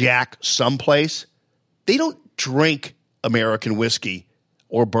bottle of Jack someplace. They don't drink American whiskey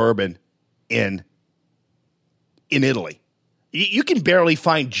or bourbon in Italy. You can barely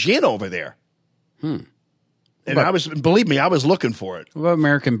find gin over there. And believe me, I was looking for it. What about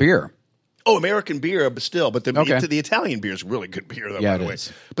American beer? Oh, American beer, but still, the Italian beer is really good beer, though. Yeah, by the way.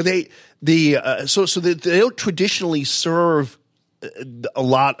 is. But they don't traditionally serve a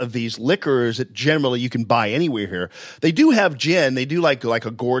lot of these liquors that generally you can buy anywhere here. They do have gin. They do like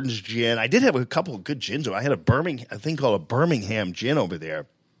a Gordon's gin. I did have a couple of good gins. I had a thing called a Birmingham gin over there.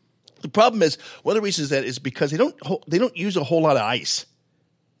 The problem is one of the reasons that is because they don't use a whole lot of ice.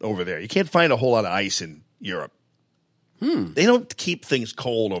 over there. You can't find a whole lot of ice in Europe. They don't keep things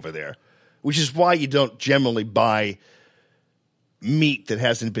cold over there, which is why you don't generally buy meat that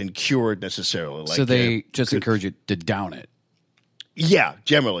hasn't been cured necessarily. Like, So they just encourage you to down it. yeah,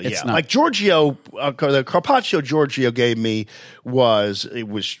 generally, It's yeah. not- Like Giorgio, the carpaccio Giorgio gave me was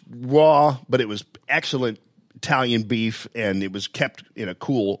raw, but it was excellent Italian beef, and it was kept in a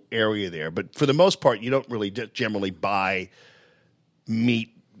cool area there. But for the most part, you don't really generally buy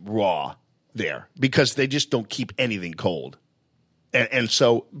meat raw there because they just don't keep anything cold. And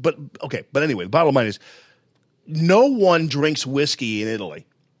so, but anyway, the bottom line is no one drinks whiskey in Italy.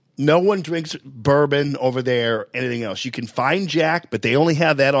 No one drinks bourbon over there, anything else. You can find Jack, but they only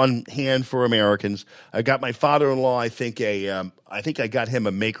have that on hand for Americans. I got my father-in-law, I think I got him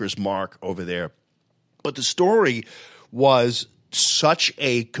a Maker's Mark over there. But the story was such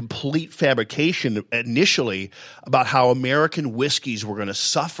a complete fabrication initially about how American whiskeys were going to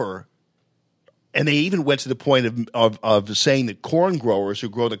suffer. And they even went to the point of saying that corn growers who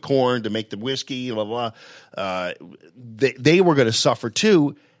grow the corn to make the whiskey, blah, blah, blah, they were going to suffer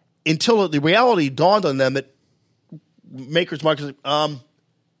too, until the reality dawned on them that Maker's Mark is like,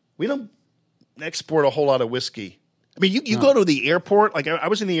 we don't export a whole lot of whiskey. I mean, you go to the airport. Like I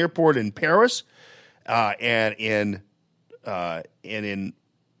was in the airport in Paris, and in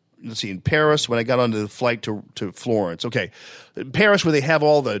Paris when I got onto the flight to Florence. Okay, in Paris where they have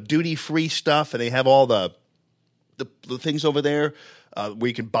all the duty free stuff and they have all the things over there where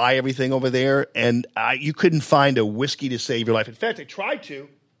you can buy everything over there, and you couldn't find a whiskey to save your life. In fact, I tried to,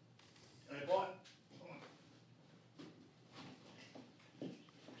 and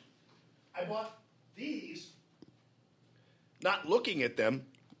I bought these, not looking at them.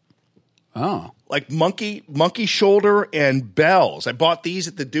 Oh. Like monkey shoulder and bells. I bought these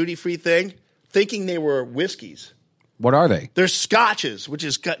at the duty-free thing, thinking they were whiskeys. What are they? They're scotches, which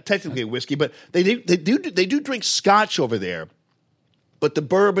is technically a whiskey, but they do drink scotch over there. But the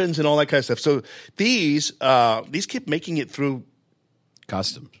bourbons and all that kind of stuff. So these keep making it through.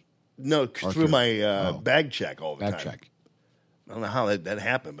 Customs. No, through my bag check all the time. Bag check. I don't know how that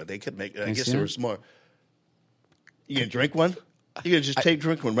happened, but they kept making. I you guess see there them? was more. You gonna drink one? You gonna just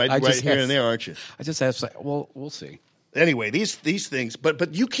drink one right just here asked- and there, aren't you? I just asked, well, we'll see. Anyway, these things,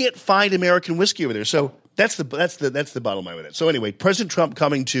 but you can't find American whiskey over there. So that's the bottom line with it. So anyway, President Trump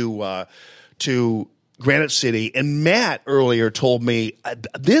coming to Granite City, and Matt earlier told me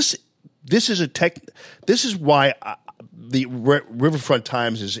this is why the Riverfront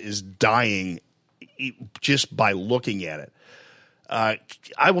Times is dying just by looking at it.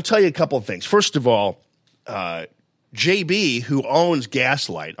 I will tell you a couple of things. First of all, JB, who owns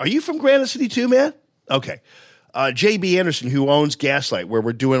Gaslight. Are you from Granite City too, man? Okay. JB Anderson, who owns Gaslight, where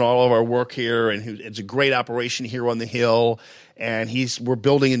we're doing all of our work here, and it's a great operation here on the Hill, and we're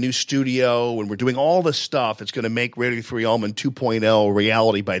building a new studio, and we're doing all this stuff that's going to make Radio 3 Allman 2.0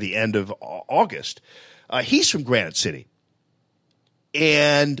 reality by the end of August. He's from Granite City.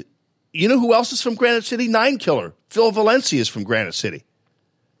 And you know who else is from Granite City? Nine Killer. Phil Valencia is from Granite City.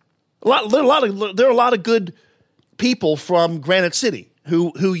 There are a lot of good people from Granite City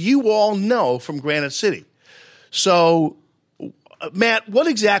who you all know from Granite City. So, Matt, what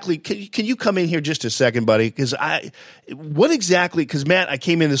exactly can you come in here just a second, buddy? Because Matt, I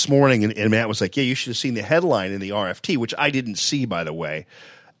came in this morning and Matt was like, "Yeah, you should have seen the headline in the RFT," which I didn't see, by the way.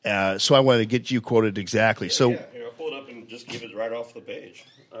 So I wanted to get you quoted exactly. So I'll pull it up and just give it right off the page.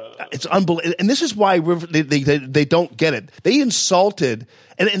 it's unbelievable, and this is why they don't get it. They insulted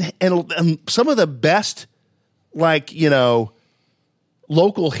and some of the best, local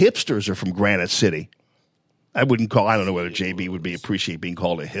hipsters are from Granite City. I don't know whether JB would appreciate being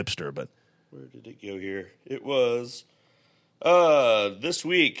called a hipster, but Where did it go here? It was this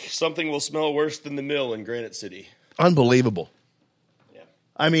week. Something will smell worse than the mill in Granite City. unbelievable. Yeah.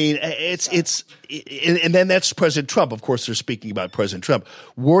 I mean, and then that's President Trump. Of course, they're speaking about President Trump.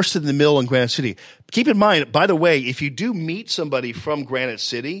 Worse than the mill in Granite City. Keep in mind, by the way, if you do meet somebody from Granite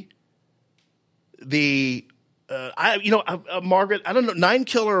City, Margaret, I don't know, Nine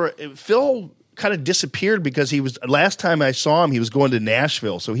Killer, Phil kind of disappeared because last time I saw him, he was going to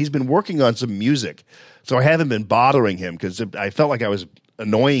Nashville. So he's been working on some music. So I haven't been bothering him because I felt like I was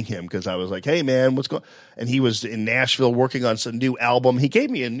annoying him because I was like, "Hey man, what's going?" And he was in Nashville working on some new album. He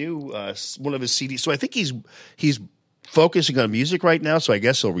gave me a new one of his CDs. So I think he's focusing on music right now. So I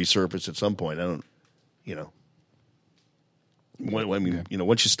guess he'll resurface at some point. I don't,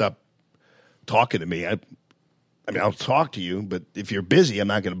 once you stop talking to me, I mean, I'll talk to you, but if you're busy, I'm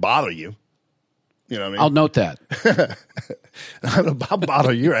not going to bother you. You know what I mean? I'll note that. I'll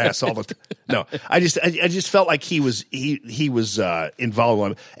bother your ass all the time. No, I just felt like he was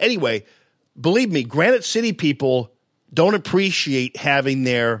involved. Anyway, believe me, Granite City people don't appreciate having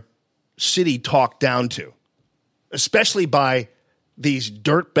their city talked down to, especially by these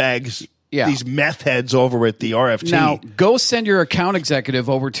dirtbags, these meth heads over at the RFT. Now, go send your account executive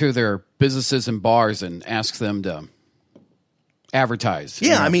over to their businesses and bars and ask them to advertise.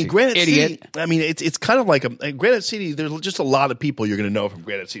 Yeah, I mean, Granite Idiot. City. I mean, it's kind of like Granite City. There's just a lot of people you're going to know from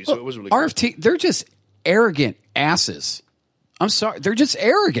Granite City, so it was really cool. RFT. They're just arrogant asses. I'm sorry, they're just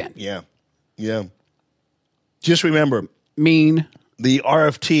arrogant. Yeah. Just remember, Mean. the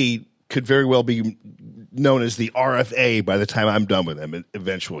RFT could very well be known as the RFA by the time I'm done with them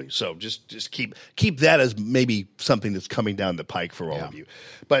eventually. So just keep that as maybe something that's coming down the pike for all of you.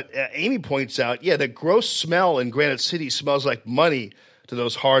 But Amy points out, the gross smell in Granite City smells like money to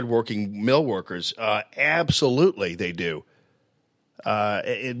those hardworking mill workers. Absolutely, they do.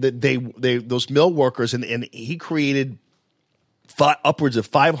 Those mill workers, and he created upwards of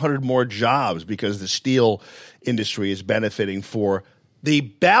 500 more jobs because the steel industry is benefiting for the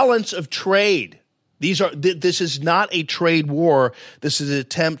balance of trade. This is not a trade war. This is an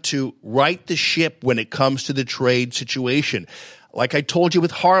attempt to right the ship when it comes to the trade situation. Like I told you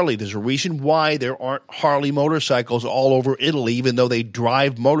with Harley, there's a reason why there aren't Harley motorcycles all over Italy, even though they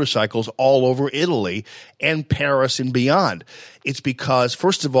drive motorcycles all over Italy and Paris and beyond. It's because,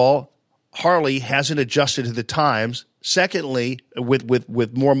 first of all, Harley hasn't adjusted to the times. Secondly,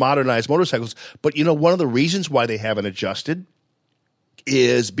 with more modernized motorcycles. But one of the reasons why they haven't adjusted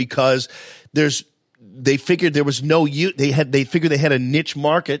is because they figured there was no use. They figured they had a niche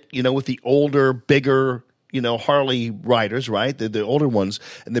market, with the older, bigger, Harley riders, right? The older ones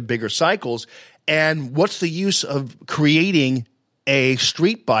and the bigger cycles. And what's the use of creating a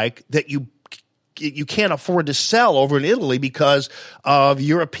street bike that you can't afford to sell over in Italy because of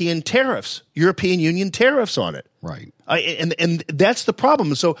European Union tariffs on it? Right. And that's the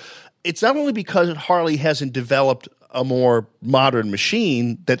problem. So it's not only because Harley hasn't developed a more modern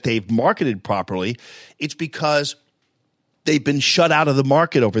machine that they've marketed properly, it's because they've been shut out of the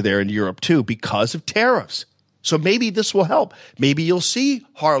market over there in Europe too because of tariffs. So maybe this will help. Maybe you'll see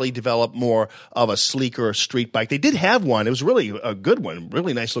Harley develop more of a sleeker street bike. They did have one. It was really a good one,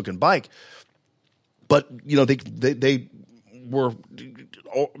 really nice looking bike. But, they were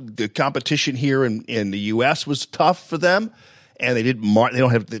the competition here in the U.S. was tough for them. And they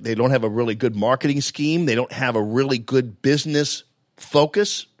don't have a really good marketing scheme. They don't have a really good business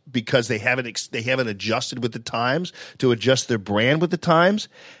focus because they haven't adjusted with the times to adjust their brand with the times,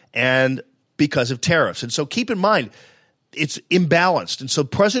 and because of tariffs. And so keep in mind, it's imbalanced. And so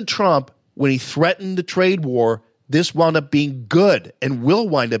President Trump, when he threatened the trade war, this wound up being good and will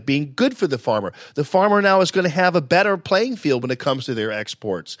wind up being good for the farmer. The farmer now is going to have a better playing field when it comes to their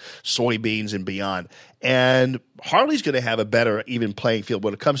exports, soybeans and beyond. And Harley's going to have a better even playing field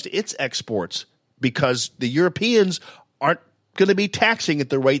when it comes to its exports because the Europeans aren't going to be taxing at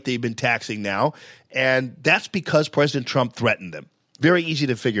the rate they've been taxing now. And that's because President Trump threatened them. Very easy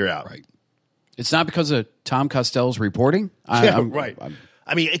to figure out. Right. It's not because of Tom Costello's reporting? Right.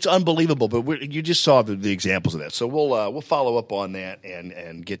 I mean, it's unbelievable, but you just saw the examples of that. So we'll follow up on that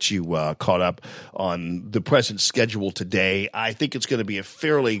and get you caught up on the president's schedule today. I think it's going to be a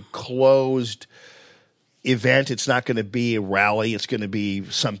fairly closed event. It's not going to be a rally. It's going to be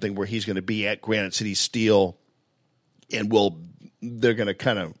something where he's going to be at Granite City Steel, and he's going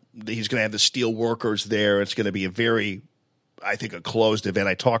to have the steel workers there. It's going to be I think a closed event.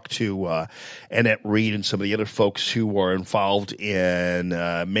 I talked to Annette Reed and some of the other folks who are involved in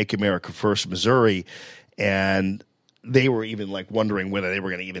Make America First Missouri, and they were even wondering whether they were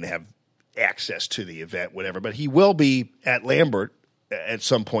going to even have access to the event, whatever. But he will be at Lambert at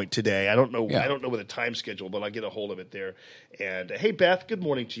some point today. I don't know. Yeah. I don't know with a time schedule, but I'll get a hold of it there. And hey, Beth, good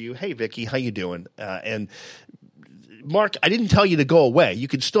morning to you. Hey, Vicky, how you doing? And Mark, I didn't tell you to go away. You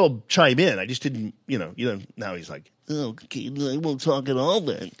can still chime in. I just didn't, now he's like, oh, okay, I won't talk at all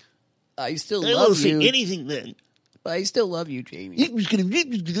then. I still I love won't you. say anything then. I still love you, Jamie. I'm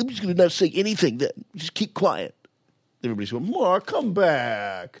just gonna not say anything then. Just keep quiet. Everybody's going, Mark, come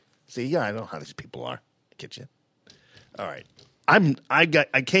back. See, yeah, I know how these people are. I get you. All right.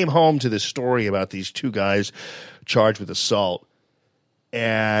 I came home to this story about these two guys charged with assault.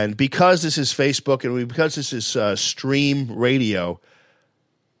 And because this is Facebook and because this is stream radio,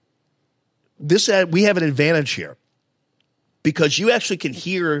 we have an advantage here because you actually can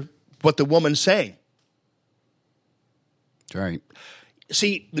hear what the woman's saying. That's right.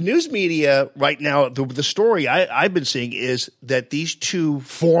 See, the news media right now, the story I've been seeing is that these two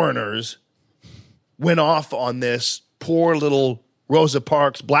foreigners went off on this poor little Rosa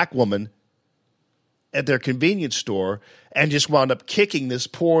Parks black woman at their convenience store and just wound up kicking this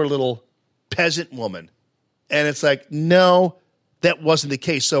poor little peasant woman. And it's like, no, that wasn't the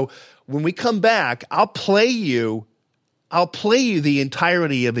case. So when we come back, I'll play you the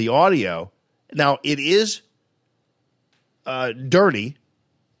entirety of the audio. Now, it is dirty.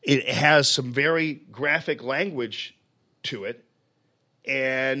 It has some very graphic language to it.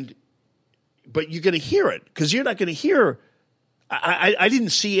 But you're going to hear it because you're not going to hear. I didn't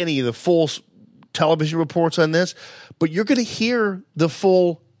see any of the full television reports on this, but you're going to hear the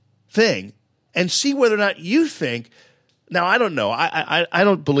full thing and see whether or not you think. Now, I don't know. I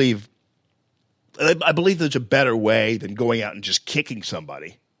don't believe. I believe there's a better way than going out and just kicking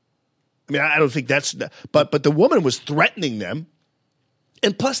somebody. I mean, I don't think that's. But the woman was threatening them,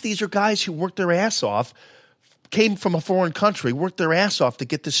 and plus, these are guys who worked their ass off, came from a foreign country, worked their ass off to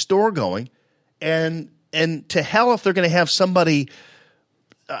get this store going, and to hell if they're going to have somebody,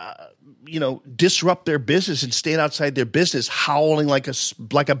 disrupt their business and stand outside their business howling like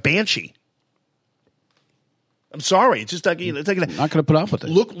a banshee. I'm sorry, it's just not going to put up with it.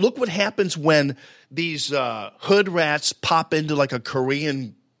 Look what happens when these hood rats pop into like a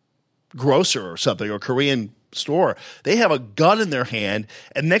Korean grocer or something, or Korean store. They have a gun in their hand,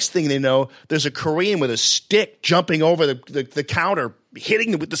 and next thing they know, there's a Korean with a stick jumping over the counter,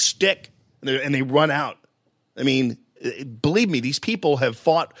 hitting them with the stick, and they run out. I mean, believe me, these people have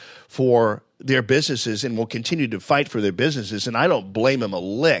fought for their businesses and will continue to fight for their businesses, and I don't blame them a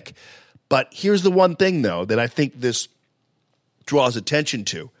lick. But here's the one thing, though, that I think this draws attention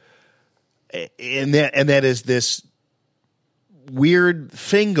to, and that is this weird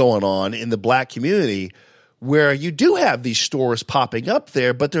thing going on in the black community where you do have these stores popping up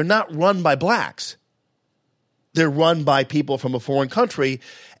there, but they're not run by blacks. They're run by people from a foreign country.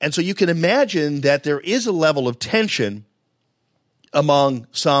 And so you can imagine that there is a level of tension among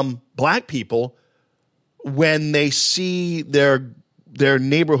some black people when they see their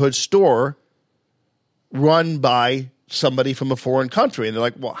neighborhood store run by somebody from a foreign country. And they're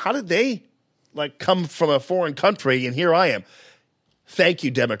like, well, how did they come from a foreign country and here I am? Thank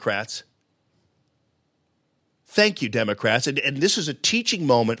you, Democrats. Thank you, Democrats. And this is a teaching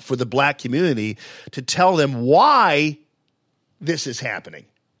moment for the black community to tell them why this is happening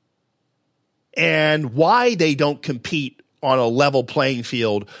and why they don't compete on a level playing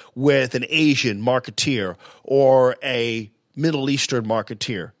field with an Asian marketeer or a Middle Eastern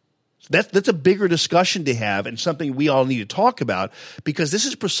marketeer. That's a bigger discussion to have and something we all need to talk about, because this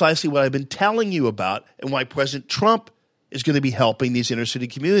is precisely what I've been telling you about and why President Trump is going to be helping these inner city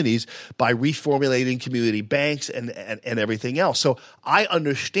communities by reformulating community banks and everything else. So I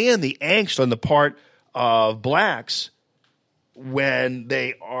understand the angst on the part of blacks when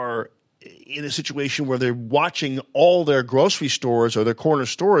they are in a situation where they're watching all their grocery stores or their corner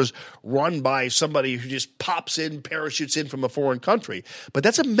stores run by somebody who just pops in, parachutes in from a foreign country. But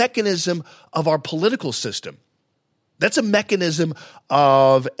that's a mechanism of our political system. That's a mechanism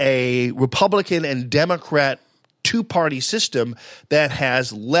of a Republican and Democrat two-party system that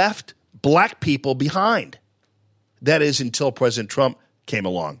has left black people behind. That is until President Trump came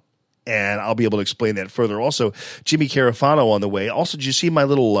along. And I'll be able to explain that further. Also, Jimmy Carafano on the way. Also, did you see my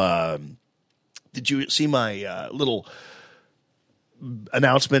little little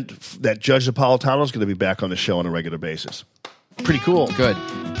announcement that Judge Napolitano is going to be back on the show on a regular basis? Pretty cool. Good.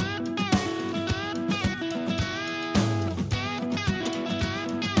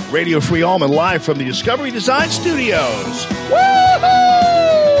 Radio Free Allman live from the Discovery Design Studios. Woo-hoo!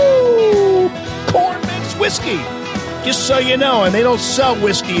 Corn mixed whiskey. Just so you know, and they don't sell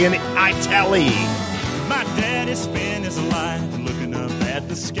whiskey in Italy. My daddy spent his life looking up at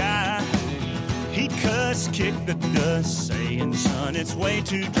the sky. He cussed, kicked the dust, saying, son, it's way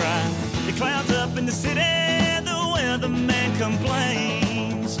too dry. The clouds up in the city, the weatherman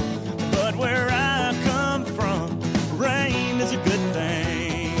complains. But where I come from, rain is a good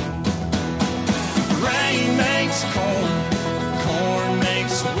thing. Rain makes corn, corn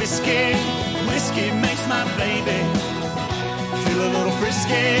makes whiskey, whiskey makes my baby feel a little frisky.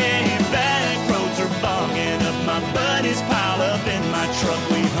 Back roads are bogging up, my buddies pile up in my truck.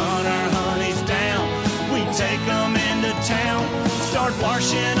 We hunt our honeys down, we take them into town, start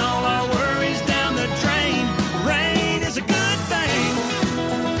washing all our worries down the drain. Rain is a good thing.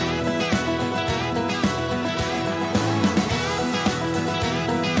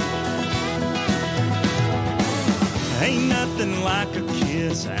 Ain't nothing like a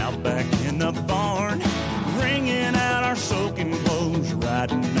kiss out back in the barn, wringing out our soaking clothes,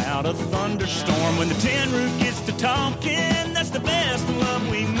 riding out a thunderstorm. When the tin roof gets to talking, that's the best love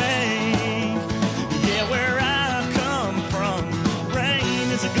we make.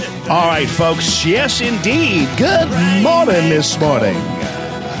 All right, folks. Yes, indeed. Good morning this morning.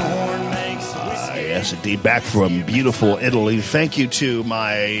 Yes, indeed. Back from beautiful Italy. Thank you to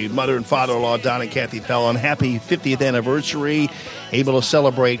my mother and father-in-law, Don and Kathy Fellon. Happy 50th anniversary. Able to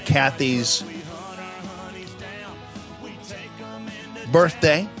celebrate Kathy's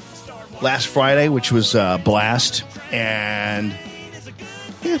birthday last Friday, which was a blast. And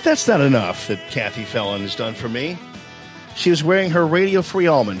if that's not enough that Kathy Fellon has done for me, she was wearing her Radio Free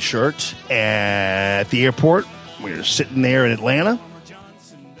Almond shirt at the airport. We were sitting there in Atlanta.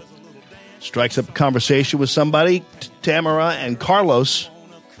 Strikes up a conversation with somebody. Tamara and Carlos,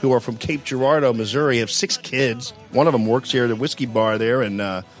 who are from Cape Girardeau, Missouri, have 6 kids. One of them works here at a whiskey bar there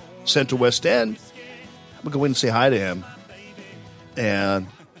in Central West End. I'm going to go in and say hi to him. And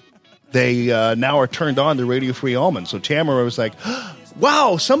they now are turned on to Radio Free Almond. So Tamara was like,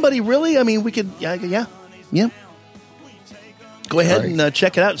 wow, somebody really? I mean, we could, yeah. Go ahead and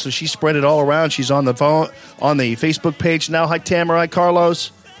check it out. So she spread it all around. She's on the phone, on the Facebook page now. Hi, Tamara. Hi,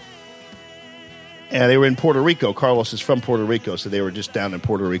 Carlos. And they were in Puerto Rico. Carlos is from Puerto Rico, so they were just down in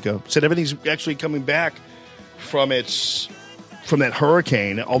Puerto Rico. Said everything's actually coming back from that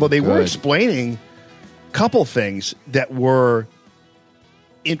hurricane, although they were explaining a couple things that were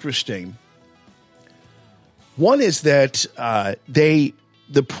interesting. One is that the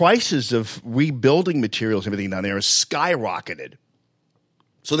prices of rebuilding materials and everything down there is skyrocketed.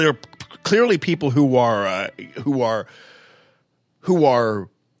 So there are clearly people who are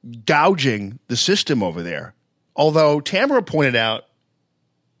gouging the system over there. Although Tamara pointed out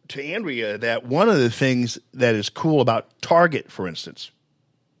to Andrea that one of the things that is cool about Target, for instance,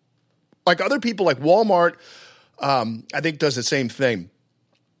 like other people like Walmart, I think does the same thing.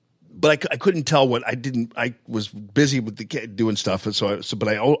 But I couldn't tell what I was busy with doing stuff, and but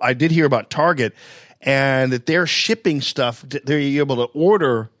I did hear about Target and that they're shipping stuff. They're able to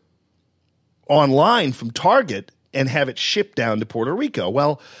order online from Target and have it shipped down to Puerto Rico.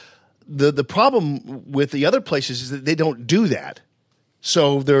 Well, the problem with the other places is that they don't do that.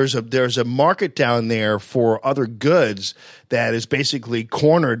 So there's a market down there for other goods that is basically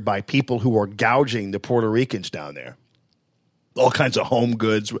cornered by people who are gouging the Puerto Ricans down there. All kinds of home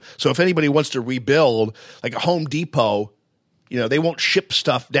goods. So if anybody wants to rebuild, like a Home Depot, they won't ship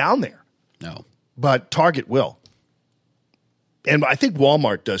stuff down there. No. But Target will. And I think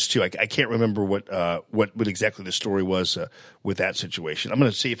Walmart does too. I can't remember what exactly the story was with that situation. I'm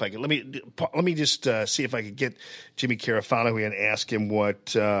going to see if I can. Let me just see if I can get Jimmy Carafano here and ask him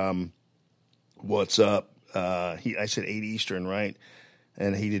what's up. I said 8 Eastern, right?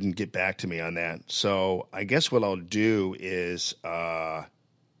 And he didn't get back to me on that. So I guess what I'll do is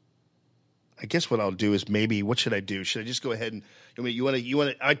maybe what should I do? Should I just go ahead and you want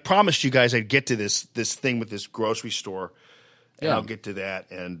to? I promised you guys I'd get to this thing with this grocery store. And I'll get to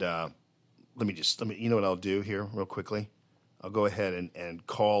that, and let me you know what I'll do here real quickly? I'll go ahead and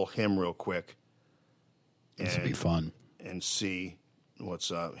call him real quick. This will be fun. And see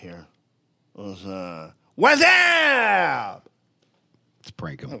what's up here. What's up? Let's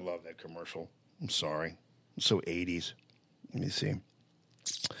prank him. I love that commercial. I'm sorry. It's so 80s. Let me see.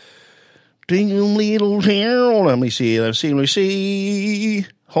 Ding little town. Let me see.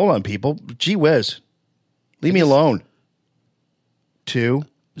 Hold on, people. Gee whiz. Leave me alone. I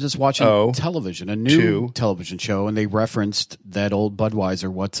was just watching television, a new television show, and they referenced that old Budweiser,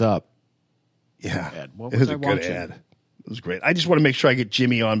 What's Up? Yeah. Ad. What was was a I good watching? ad. It was great. I just want to make sure I get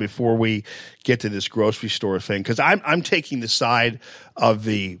Jimmy on before we get to this grocery store thing, because I'm taking the side of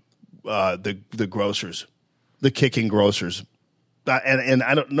the grocers, the kicking grocers. And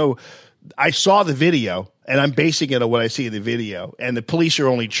I don't know. I saw the video, and I'm basing it on what I see in the video, and the police are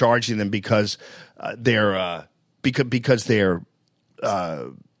only charging them because they're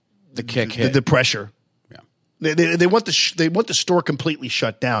the kick hit. The pressure. Yeah. They want the store completely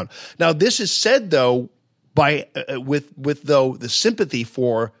shut down. Now this is said though by with the sympathy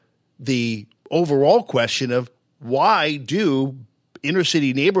for the overall question of why do inner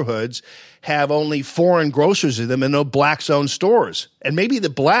city neighborhoods have only foreign grocers in them and no blacks-owned stores? And maybe the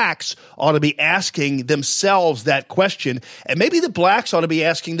blacks ought to be asking themselves that question, and maybe the blacks ought to be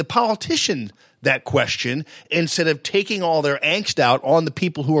asking the politician that question instead of taking all their angst out on the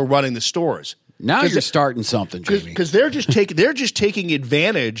people who are running the stores. Now you're starting something, Jamie. Because they're just taking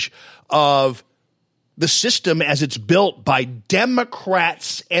advantage of the system as it's built by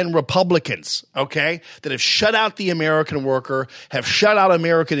Democrats and Republicans, okay, that have shut out the American worker, have shut out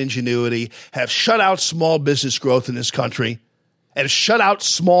American ingenuity, have shut out small business growth in this country, and have shut out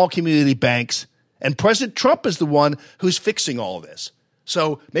small community banks. And President Trump is the one who's fixing all of this.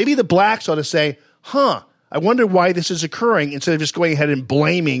 So maybe the blacks ought to say, I wonder why this is occurring instead of just going ahead and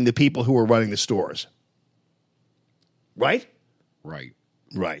blaming the people who are running the stores. Right? Right.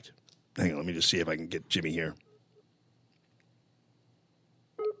 Right. Hang on, let me just see if I can get Jimmy here.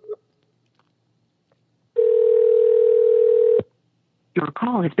 Your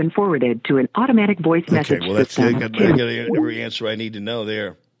call has been forwarded to an automatic voice message Okay, well, that's I system. got every answer I need to know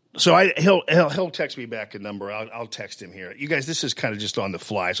there. So he'll text me back a number. I'll text him here. You guys, this is kind of just on the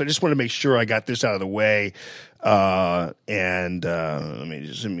fly, so I just want to make sure I got this out of the way. Let me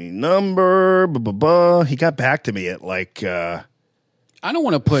just send me number. He got back to me at like I don't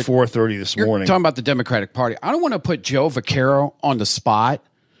want to put 4:30 this you're morning. talking about the Democratic Party. I don't want to put Joe Vaccaro on the spot,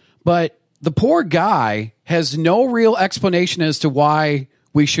 but the poor guy has no real explanation as to why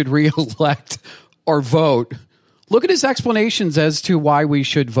we should reelect or vote. Look at his explanations as to why we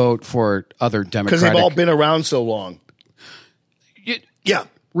should vote for other Democratic. Because they've all been around so long. Yeah.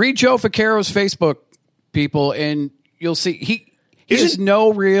 Read Joe Vaccaro's Facebook, people, and you'll see he has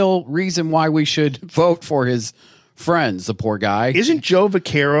no real reason why we should vote for his friends, the poor guy. Isn't Joe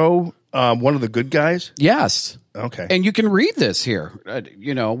Vaccaro one of the good guys? Yes. Okay. And you can read this here.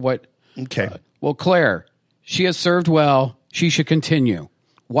 You know what? Okay. Well, Claire, she has served well. She should continue.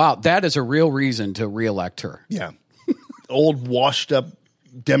 Wow, that is a real reason to reelect her. Yeah. Old washed up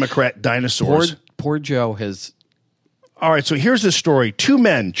Democrat dinosaurs. Poor Joe has. All right, so here's the story. 2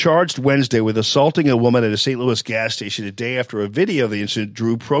 men charged Wednesday with assaulting a woman at a St. Louis gas station a day after a video of the incident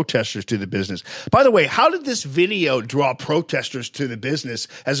drew protesters to the business. By the way, how did this video draw protesters to the business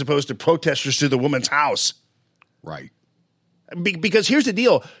as opposed to protesters to the woman's house? Right. Because here's the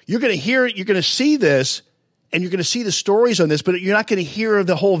deal. You're going to see this, and you're going to see the stories on this, but you're not going to hear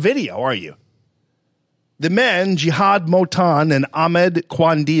the whole video, are you? The men, Jihad Motan and Ahmed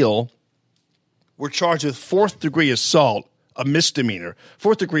Quandil, were charged with 4th-degree assault, a misdemeanor.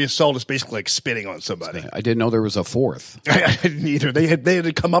 4th-degree assault is basically like spitting on somebody. I didn't know there was a 4th. I didn't either. They had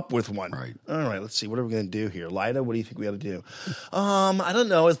to come up with one. Right. All right, let's see. What are we going to do here? Lida, what do you think we ought to do? I don't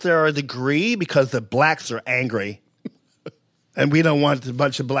know. Is there a degree? Because the blacks are angry. And we don't want a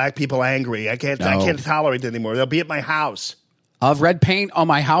bunch of black people angry. I can't tolerate it anymore. They'll be at my house. I'll have red paint on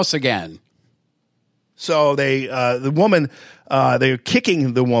my house again. So they're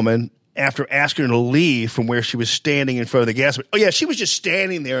kicking the woman after asking her to leave from where she was standing in front of the gas mart. Oh yeah, she was just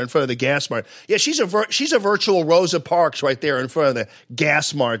standing there in front of the gas mart. Yeah, she's a virtual Rosa Parks right there in front of the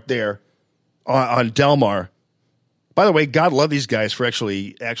gas mart there on Delmar. By the way, God love these guys for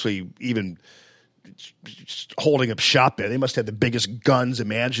actually even holding up shop there. They must have the biggest guns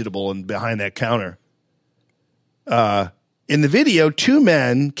imaginable and behind that counter. In the video, 2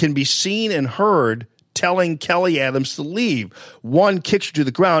 men can be seen and heard telling Kelly Adams to leave. One kicks her to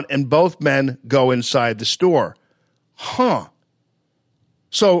the ground, and both men go inside the store. Huh.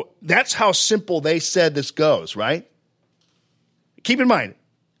 So that's how simple they said this goes, right? Keep in mind,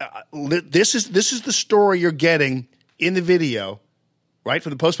 this is the story you're getting in the video, right, from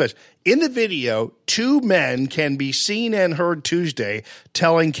the Post-Dispatch. In the video, 2 men can be seen and heard Tuesday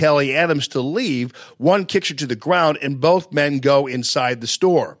telling Kelly Adams to leave. One kicks her to the ground, and both men go inside the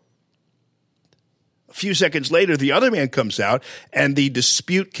store. A few seconds later, the other man comes out, and the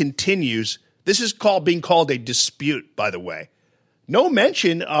dispute continues. This is being called a dispute, by the way. No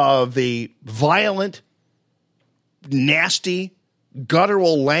mention of the violent, nasty,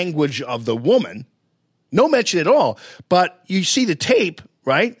 guttural language of the woman. No mention at all. But you see the tape,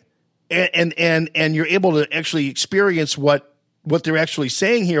 right? And you're able to actually experience what they're actually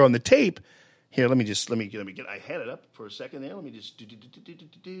saying here on the tape. Here, let me get. I had it up for a second there. Let me just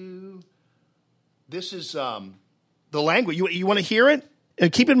do. This is the language. You want to hear it?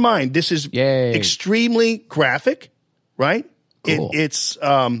 And keep in mind, this is extremely graphic, right? Cool. It's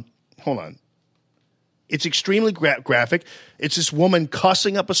hold on. It's extremely graphic. It's this woman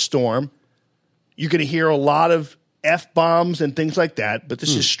cussing up a storm. You're going to hear a lot of F-bombs and things like that, but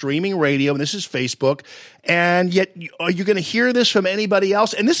this is streaming radio and this is Facebook. And yet, are you going to hear this from anybody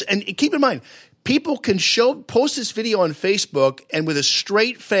else? And keep in mind, people can post this video on Facebook and with a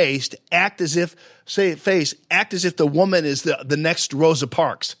straight face act as if the woman is the next Rosa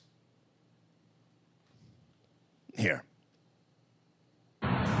Parks. Here.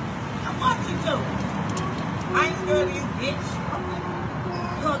 I want you to. I ain't scared of you, bitch.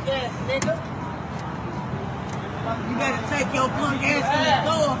 Punk ass nigga. You better take your punk ass to the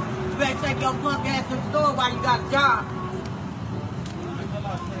store. You better take your punk ass to the store while you got a job.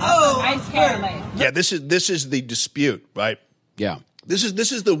 Oh, I'm scared. Yeah, this is the dispute, right? Yeah. This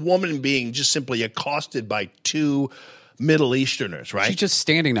is the woman being just simply accosted by 2 Middle Easterners, right? She's just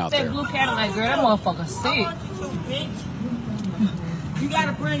standing out That there. blue Cadillac girl, that motherfucker sick.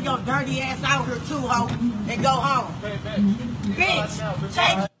 gotta bring your dirty ass out here too, ho, and go home. Bitch,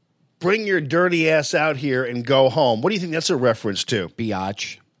 take. Bring your dirty ass out here and go home. What do you think that's a reference to?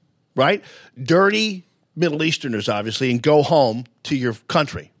 Biatch. Right? Dirty Middle Easterners, obviously, and go home to your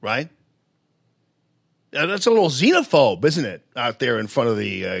country, right? That's a little xenophobe, isn't it, out there in front of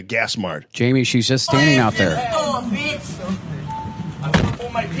the gas mart? Jamie, she's just standing out there. Oh, bitch.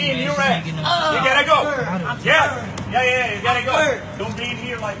 Put my pee in your ass. You gotta go. Yeah, you gotta go. Don't be in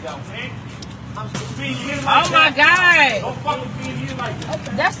here like that, okay? Oh my God. Don't fucking be in here like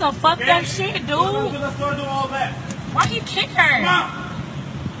that. That's some fucked up shit, dude. Go to the store, do all that. Why you kick her?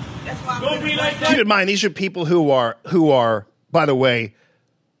 Don't be like that. Keep in mind, these are people who are, by the way,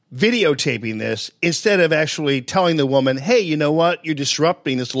 videotaping this instead of actually telling the woman, hey, you know what? You're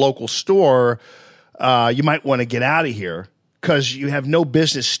disrupting this local store. You might want to get out of here because you have no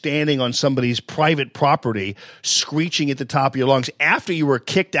business standing on somebody's private property, screeching at the top of your lungs. After you were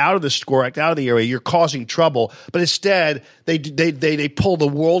kicked out of the store, out of the area, you're causing trouble. But instead, they pull the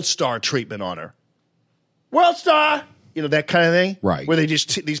World Star treatment on her. World Star! You know, that kind of thing? Right. Where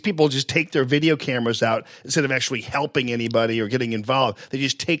these people just take their video cameras out instead of actually helping anybody or getting involved. They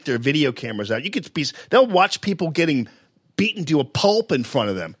just take their video cameras out. They'll watch people getting beaten to a pulp in front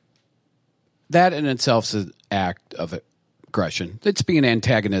of them. That in itself is an act of aggression. It's being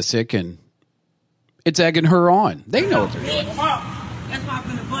antagonistic and it's egging her on. They know what they're doing. That's why I'm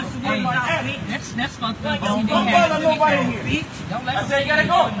gonna bust your windows out, bitch. That's fucked up. Don't bother nobody here. bitch. Don't let I said you gotta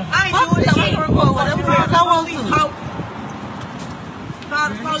go. I ain't doing shit. Whatever I want to. Call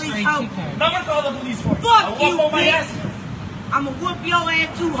the police, ho. Never call the police for you. Fuck I'll you, whoop on my bitch. ass. I'ma whoop your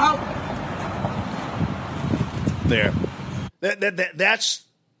ass too, ho. There. That's.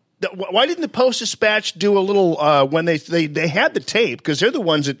 Why didn't the Post-Dispatch do a little when they had the tape? Because they're the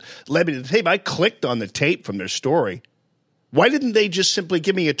ones that led me to the tape. I clicked on the tape from their story. Why didn't they just simply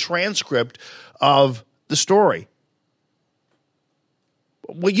give me a transcript of the story?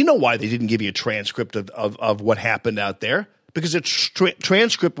 Well, you know why they didn't give you a transcript of what happened out there. Because a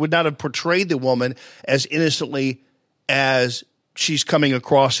transcript would not have portrayed the woman as innocently as she's coming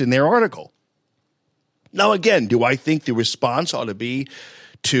across in their article. Now, again, do I think the response ought to be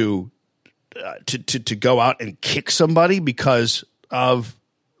to go out and kick somebody because of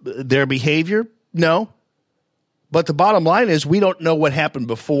their behavior? No. But the bottom line is we don't know what happened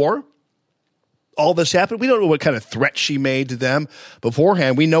before all this happened. We don't know what kind of threat she made to them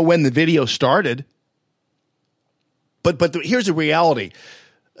beforehand. We know when the video started. But here's the reality.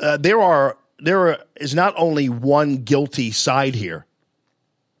 There is not only one guilty side here.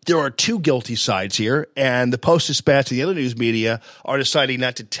 There are two guilty sides here, and the Post-Dispatch and the other news media are deciding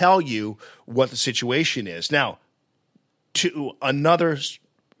not to tell you what the situation is. Now, to another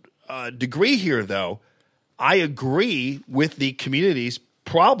degree here, though, I agree with the community's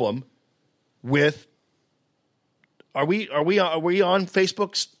problem with. Are we on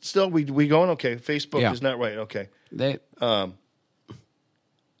Facebook still? We going? Okay, Facebook is not right. Okay. On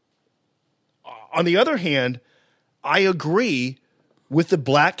the other hand, I agree with the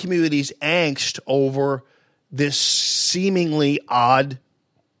black community's angst over this seemingly odd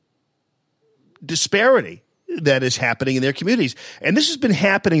disparity that is happening in their communities. And this has been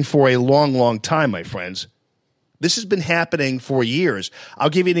happening for a long, long time, my friends. This has been happening for years. I'll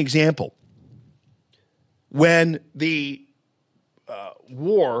give you an example. When the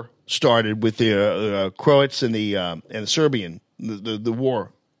war started with the Croats and the Serbian, the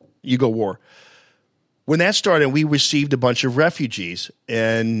war, Yugo war. When that started, we received a bunch of refugees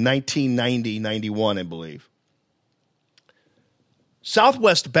in 1990, 91, I believe.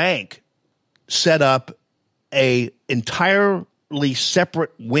 Southwest Bank set up a entirely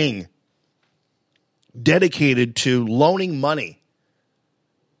separate wing dedicated to loaning money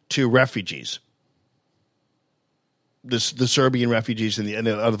to refugees. The Serbian refugees and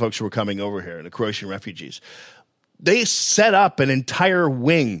the other folks who were coming over here, the Croatian refugees. They set up an entire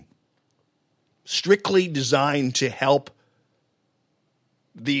wing strictly designed to help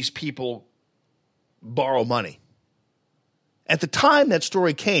these people borrow money. At the time that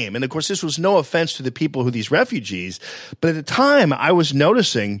story came, and of course this was no offense to the people who these refugees, but at the time I was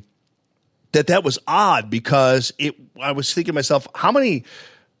noticing that was odd because I was thinking to myself, how many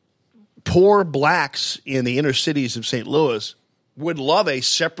poor blacks in the inner cities of St. Louis would love a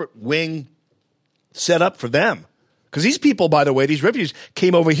separate wing set up for them? Because these people, by the way, these refugees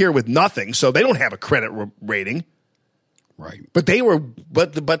came over here with nothing, so they don't have a credit rating. Right. But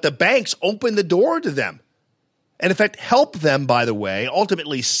the banks opened the door to them. And in fact, helped them, by the way,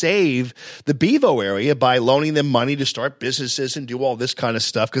 ultimately save the Bevo area by loaning them money to start businesses and do all this kind of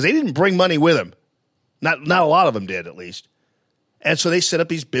stuff because they didn't bring money with them. Not a lot of them did, at least. And so they set up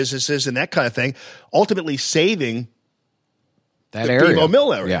these businesses and that kind of thing, ultimately saving that the area. Bevo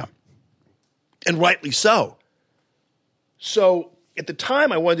Mill area. Yeah. And rightly so. So at the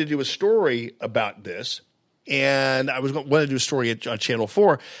time, I wanted to do a story about this, and I wanted to do a story on Channel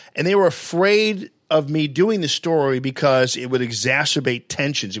 4, and they were afraid of me doing the story because it would exacerbate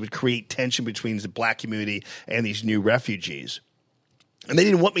tensions. It would create tension between the black community and these new refugees. And they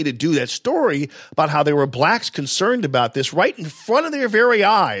didn't want me to do that story about how there were blacks concerned about this right in front of their very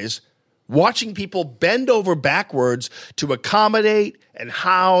eyes, watching people bend over backwards to accommodate and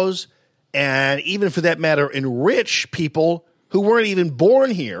house and even, for that matter, enrich people who weren't even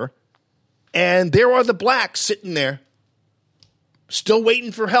born here. And there are the blacks sitting there still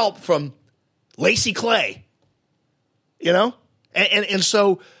waiting for help from Lacey Clay, you know? And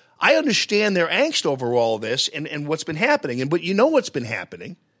so I understand their angst over all of this and what's been happening. But you know what's been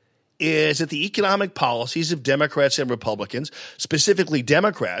happening is that the economic policies of Democrats and Republicans, specifically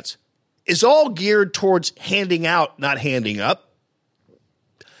Democrats, is all geared towards handing out, not handing up.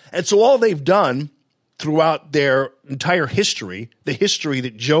 And so all they've done throughout their entire history, the history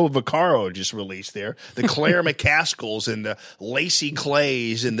that Joe Vaccaro just released there, the Claire McCaskills and the Lacey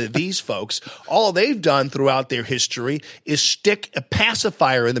Clays and these folks, all they've done throughout their history is stick a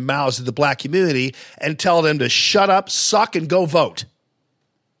pacifier in the mouths of the black community and tell them to shut up, suck, and go vote.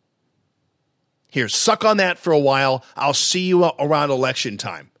 Here, suck on that for a while. I'll see you around election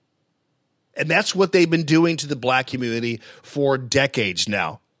time. And that's what they've been doing to the black community for decades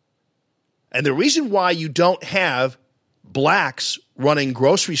now. And the reason why you don't have blacks running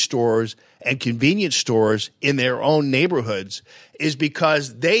grocery stores and convenience stores in their own neighborhoods is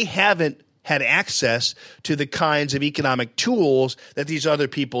because they haven't had access to the kinds of economic tools that these other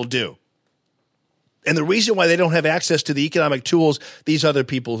people do. And the reason why they don't have access to the economic tools these other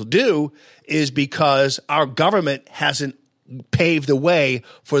people do is because our government hasn't paved the way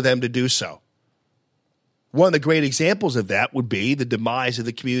for them to do so. One of the great examples of that would be the demise of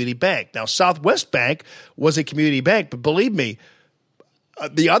the community bank. Now, Southwest Bank was a community bank, but believe me,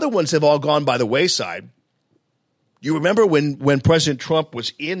 the other ones have all gone by the wayside. You remember when President Trump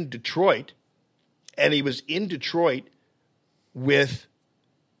was in Detroit, and he was in Detroit with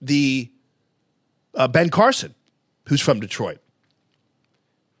the Ben Carson, who's from Detroit.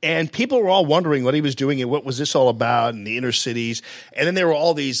 And people were all wondering what he was doing and what was this all about in the inner cities. And then there were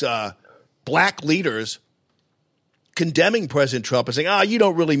all these black leaders condemning President Trump and saying, you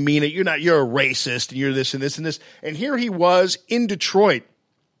don't really mean it. You're a racist and you're this and this and this. And here he was in Detroit.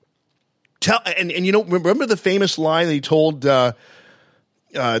 And you know, remember the famous line that he told the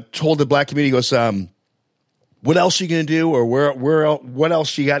black community, he goes, what else are you going to do? Or what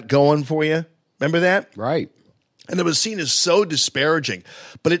else you got going for you? Remember that? Right. And it was seen as so disparaging,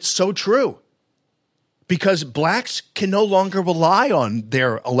 but it's so true. Because blacks can no longer rely on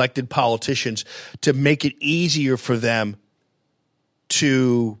their elected politicians to make it easier for them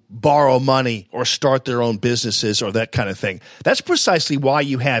to borrow money or start their own businesses or that kind of thing. That's precisely why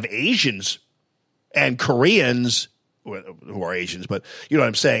you have Asians and Koreans, who are Asians, but you know what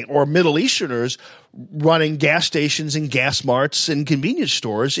I'm saying, or Middle Easterners running gas stations and gas marts and convenience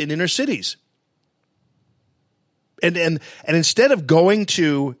stores in inner cities. And instead of going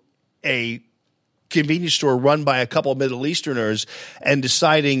to a convenience store run by a couple of Middle Easterners and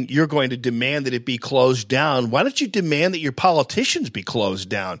deciding you're going to demand that it be closed down, why don't you demand that your politicians be closed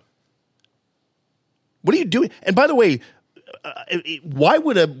down? What are you doing? And by the way, why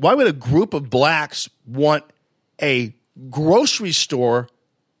would a group of blacks want a grocery store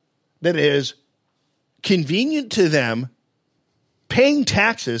that is convenient to them, paying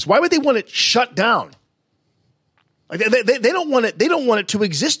taxes? Why would they want it shut down? Like they don't want it. They don't want it to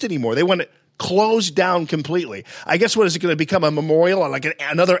exist anymore. They want it closed down completely. I guess what is it going to become, a memorial, like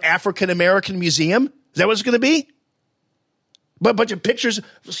another African American museum? Is that what it's going to be? But a bunch of pictures,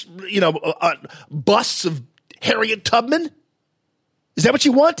 you know, busts of Harriet Tubman? Is that what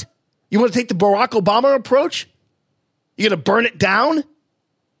you want? You want to take the Barack Obama approach? You're going to burn it down?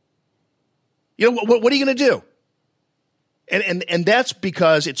 You know, what are you going to do? And that's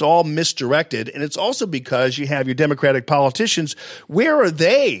because it's all misdirected, and it's also because you have your Democratic politicians. Where are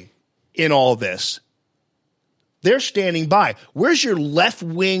they in all this? They're standing by. Where's your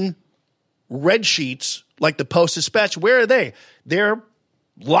left-wing red sheets like the Post-Dispatch? Where are they? They're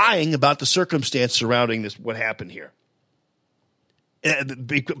lying about the circumstance surrounding this, what happened here.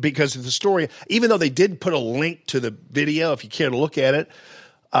 Because of the story, even though they did put a link to the video, if you care to look at it,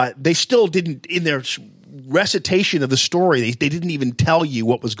 they still didn't, in their recitation of the story, they didn't even tell you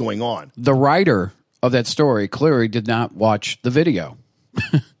what was going on. The writer of that story clearly did not watch the video.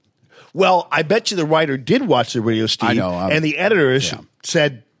 Well, I bet you the writer did watch the video, Steve. I know. And the editors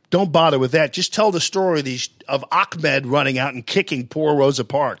said, don't bother with that. Just tell the story of Ahmed running out and kicking poor Rosa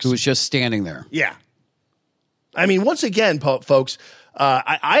Parks. Who was just standing there. Yeah. I mean, once again, folks,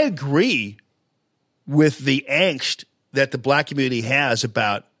 I agree with the angst that the black community has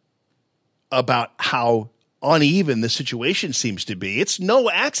about how uneven the situation seems to be. It's no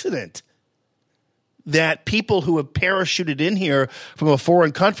accident that people who have parachuted in here from a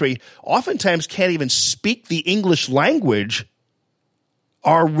foreign country oftentimes can't even speak the English language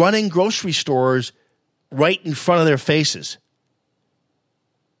are running grocery stores right in front of their faces.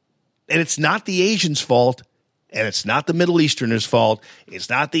 And it's not the Asians' fault, and it's not the Middle Easterners' fault. It's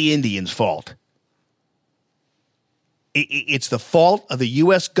not the Indians' fault. It's the fault of the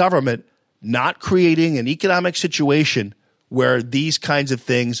U.S. government not creating an economic situation where these kinds of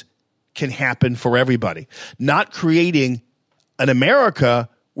things can happen for everybody. Not creating an America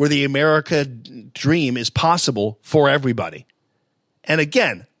where the America dream is possible for everybody. And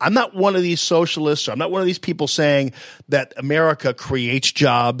again, I'm not one of these socialists. I'm not one of these people saying that America creates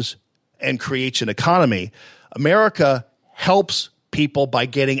jobs and creates an economy. America helps people by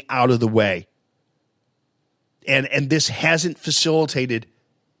getting out of the way. And this hasn't facilitated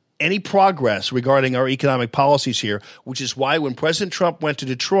any progress regarding our economic policies here, which is why when President Trump went to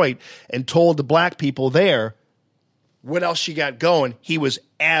Detroit and told the black people there what else you got going, he was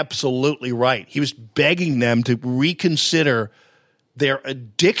absolutely right. He was begging them to reconsider their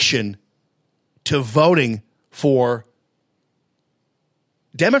addiction to voting for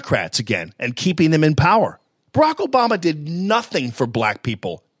Democrats again and keeping them in power. Barack Obama did nothing for black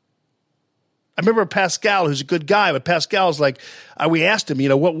people. I remember Pascal, who's a good guy, but Pascal's like, we asked him,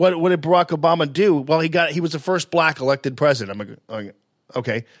 what did Barack Obama do? Well, he was the first black elected president. I'm like,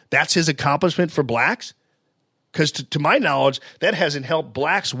 okay, that's his accomplishment for blacks? Because to my knowledge, that hasn't helped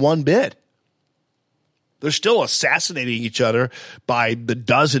blacks one bit. They're still assassinating each other by the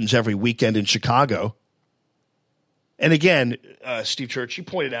dozens every weekend in Chicago. And again, Steve Church, you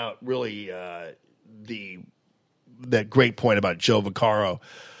pointed out really that great point about Joe Vaccaro.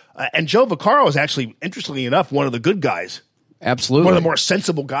 And Joe Vaccaro is actually, interestingly enough, one of the good guys. Absolutely. One of the more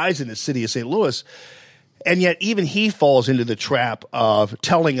sensible guys in the city of St. Louis. And yet even he falls into the trap of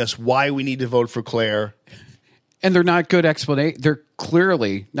telling us why we need to vote for Claire. And they're not good explanation. They're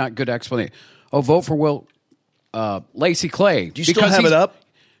clearly not good explanation. Oh, vote for Lacey Clay. Do you still have it up?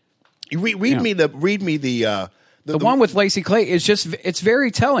 Read me the one with Lacey Clay is it's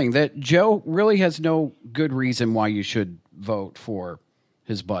very telling that Joe really has no good reason why you should vote for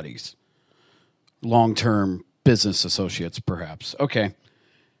his buddies, long-term business associates, perhaps. Okay.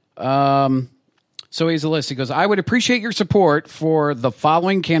 So he's a list. He goes, I would appreciate your support for the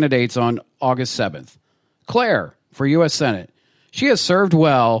following candidates on August 7th. Claire for U.S. Senate. She has served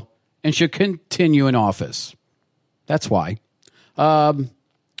well and should continue in office. That's why. By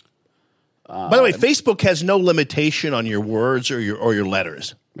the way, Facebook has no limitation on your words or your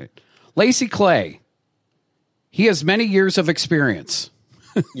letters. Lacey Clay. He has many years of experience.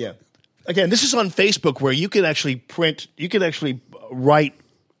 Yeah. Again, this is on Facebook where you can actually write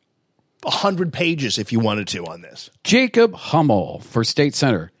 100 pages if you wanted to on this. Jacob Hummel for state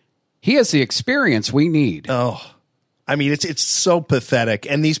senator. He has the experience we need. Oh, I mean, it's so pathetic.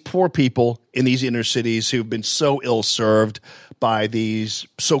 And these poor people in these inner cities who've been so ill-served by these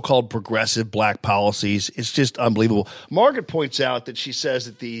so-called progressive black policies, it's just unbelievable. Margaret points out that she says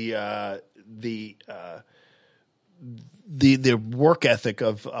that the work ethic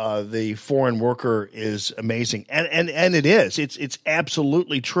of the foreign worker is amazing. And it is. It's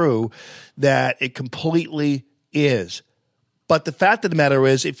absolutely true that it completely is. But the fact of the matter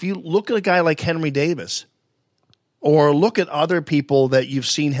is, if you look at a guy like Henry Davis, or look at other people that you've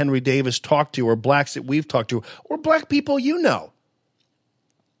seen Henry Davis talk to, or blacks that we've talked to, or black people you know,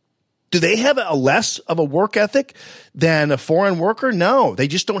 do they have a less of a work ethic than a foreign worker? No, they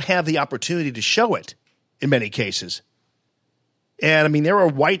just don't have the opportunity to show it in many cases. And I mean, there are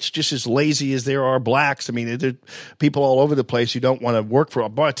whites just as lazy as there are blacks. I mean, there are people all over the place who don't want to work for.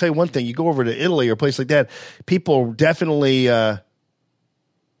 But I'll tell you one thing: you go over to Italy or a place like that, people are definitely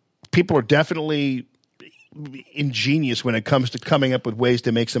ingenious when it comes to coming up with ways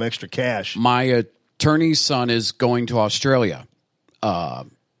to make some extra cash. My attorney's son is going to Australia.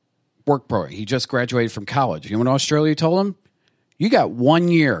 Work program. He just graduated from college. You know what Australia told him? You got 1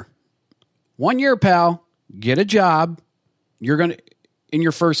 year. 1 year, pal. Get a job. You're going to, in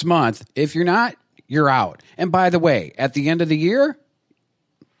your first month. If you're not, you're out. And by the way, at the end of the year,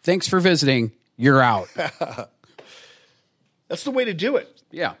 thanks for visiting. You're out. That's the way to do it.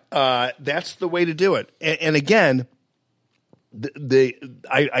 Yeah. That's the way to do it. And again,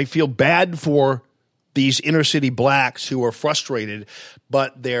 I feel bad for these inner city blacks who are frustrated,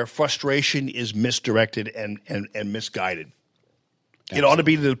 but their frustration is misdirected and misguided. Absolutely. It ought to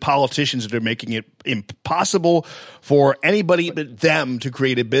be the politicians that are making it impossible for anybody but them to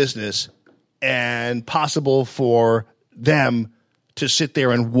create a business and possible for them to sit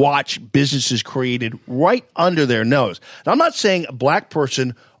there and watch businesses created right under their nose. Now, I'm not saying a black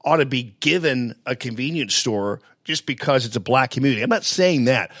person ought to be given a convenience store just because it's a black community. I'm not saying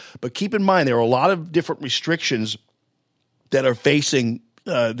that. But keep in mind, there are a lot of different restrictions that are facing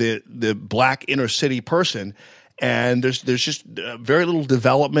the black inner city person. And there's just very little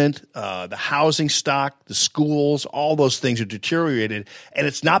development. The housing stock, the schools, all those things are deteriorated. And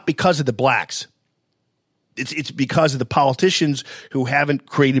it's not because of the blacks. It's because of the politicians who haven't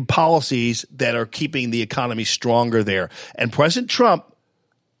created policies that are keeping the economy stronger there. And President Trump,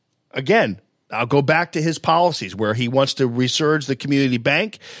 again, I'll go back to his policies where he wants to resurge the community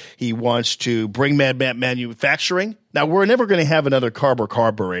bank. He wants to bring manufacturing. Now, we're never going to have another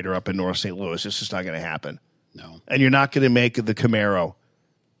carburetor up in North St. Louis. This is not going to happen. No. And you're not going to make the Camaro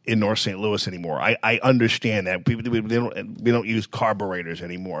in North St. Louis anymore. I understand that. We don't use carburetors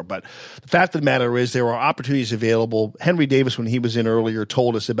anymore. But the fact of the matter is there are opportunities available. Henry Davis, when he was in earlier,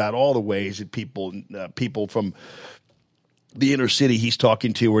 told us about all the ways that people from the inner city he's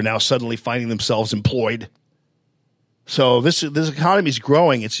talking to are now suddenly finding themselves employed. So this economy is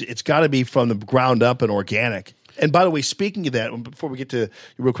growing. It's got to be from the ground up and organic. And by the way, speaking of that, before we get to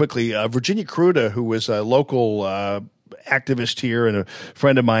real quickly, Virginia Kruta, who was a local activist here and a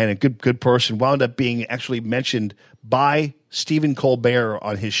friend of mine, a good person, wound up being actually mentioned by Stephen Colbert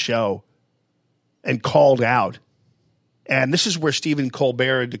on his show and called out. And this is where Stephen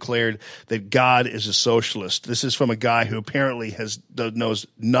Colbert declared that God is a socialist. This is from a guy who apparently knows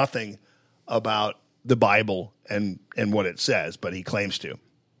nothing about the Bible and what it says, but he claims to.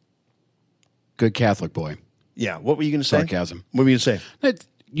 Good Catholic boy. Yeah. What were you going to say? Sarcasm. What were you going to say?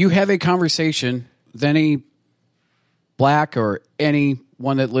 You have a conversation with any black or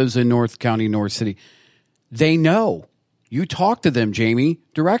anyone that lives in North County, North City. They know. You talk to them, Jamie,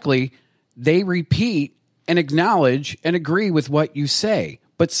 directly. They repeat and acknowledge and agree with what you say.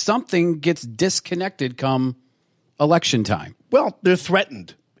 But something gets disconnected come election time. Well, they're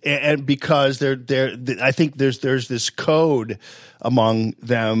threatened. And because I think there's this code among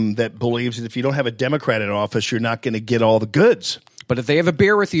them that believes that if you don't have a Democrat in office, you're not going to get all the goods. But if they have a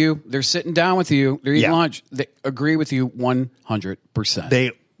beer with you, they're sitting down with you, they're eating lunch, they agree with you 100%.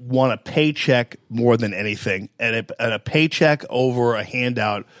 They want a paycheck more than anything. And a paycheck over a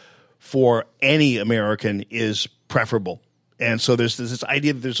handout for any American is preferable. And so there's this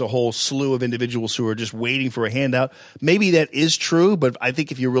idea that there's a whole slew of individuals who are just waiting for a handout. Maybe that is true, but I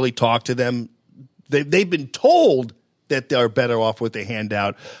think if you really talk to them, they've been told that they're better off with a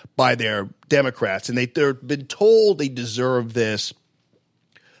handout by their Democrats. And they've been told they deserve this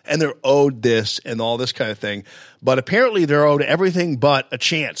and they're owed this and all this kind of thing. But apparently they're owed everything but a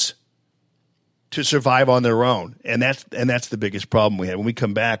chance to survive on their own. And that's the biggest problem we have. When we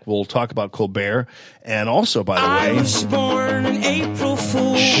come back, we'll talk about Colbert and also, by the way,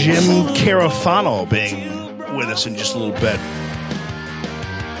 Jim Carafano being with us in just a little bit.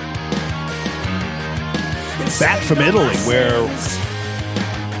 Back from Italy, where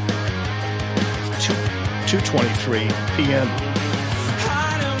 2:23 p.m.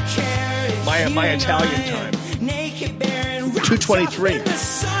 My Italian time.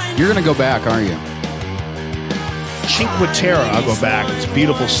 2:23. You're going to go back, aren't you? Cinque Terre, I'll go back. It's a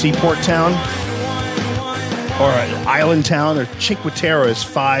beautiful seaport town or an island town. Or Cinque Terre is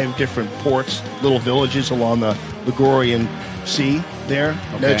 5 different ports, little villages along the Ligurian Sea there,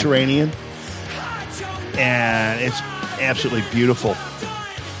 okay. Mediterranean. And it's absolutely beautiful.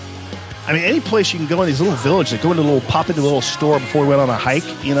 I mean, any place you can go in these little villages, like pop into a little store before we went on a hike,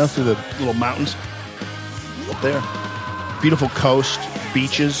 through the little mountains up there. Beautiful coast,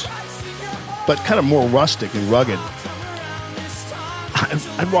 beaches, but kind of more rustic and rugged.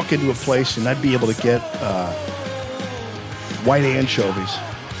 I'd walk into a place and I'd be able to get white anchovies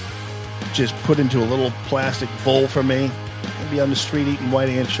just put into a little plastic bowl for me. I'd be on the street eating white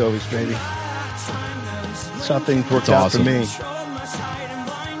anchovies, baby. Something worked out for me.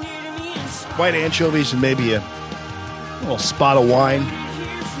 White anchovies and maybe a little spot of wine,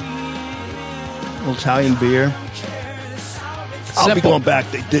 a little Italian beer. I'll be going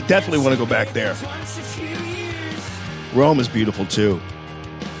back. They definitely want to go back there. Rome is beautiful too.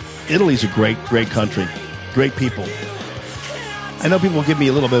 Italy's a great country. Great people. I know people give me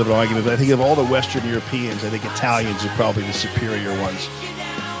a little bit of an argument, but I think of all the Western Europeans, I think Italians are probably the superior ones.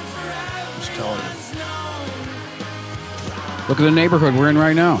 Just telling you. Look at the neighborhood we're in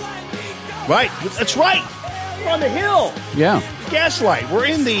right now. Right. That's right. We're on the hill. Yeah. Gaslight. We're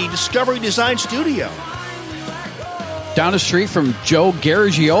in the Discovery Design Studio. Down the street from Joe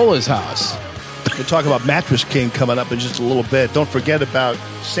Garagiola's house. We'll talk about Mattress King coming up in just a little bit. Don't forget about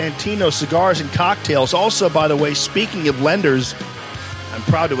Santino Cigars and Cocktails. Also, by the way, speaking of lenders, I'm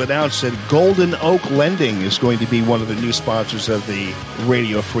proud to announce that Golden Oak Lending is going to be one of the new sponsors of the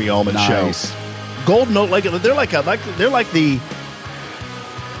Radio Free Allman Show. Golden Oak, they're like the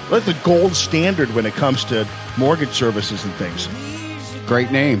gold standard when it comes to mortgage services and things.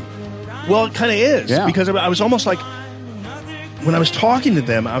 Great name. Well, it kind of is. Yeah. Because I was almost like, when I was talking to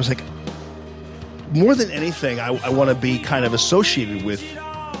them, I was like, more than anything, I want to be kind of associated with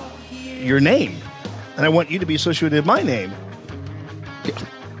your name. And I want you to be associated with my name.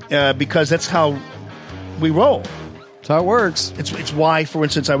 Because that's how we roll. That's how it works. It's why, for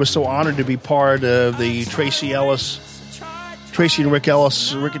instance, I was so honored to be part of the Tracy and Rick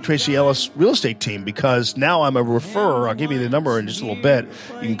and Tracy Ellis real estate team, because now I'm a referrer. I'll give you the number in just a little bit.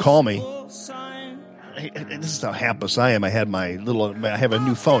 You can call me. This is how hapless I am. I have a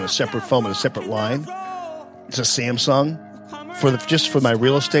new phone, a separate phone with a separate line. It's a Samsung just for my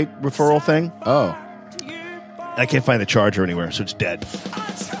real estate referral thing. Oh. I can't find the charger anywhere, so it's dead.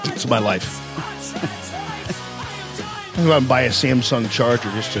 It's my life. I'm going to buy a Samsung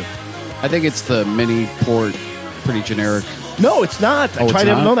charger just to... I think it's the mini port, pretty generic. No, it's not. I tried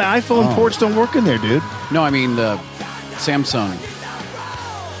to know that iPhone ports don't work in there, dude. No, I mean the Samsung.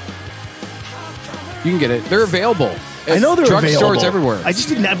 You can get it. They're available. I know they're available. Drugstores everywhere. I just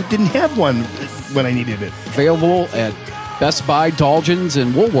didn't have one when I needed it. Available at Best Buy, Dolgens,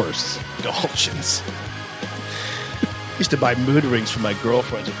 and Woolworths. Dolgens. Used to buy mood rings for my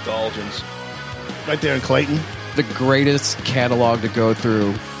girlfriends at Dolgens. Right there in Clayton. The greatest catalog to go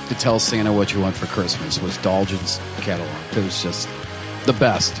through to tell Santa what you want for Christmas was Dolgens catalog. It was just the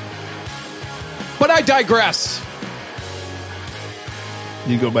best. But I digress.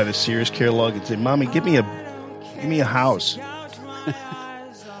 You go by the Sears catalog and say, "Mommy, give me a house."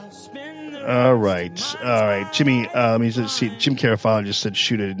 All right, Jimmy. Jim Carafano just said,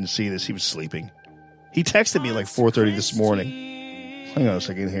 "Shoot, I didn't see this." He was sleeping. He texted me at like 4:30 this morning. Hang on a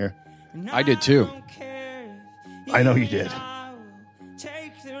second here. I did too. I know you did.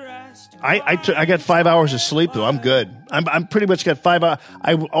 I got 5 hours of sleep though. I'm good. I'm pretty much got 5 hours.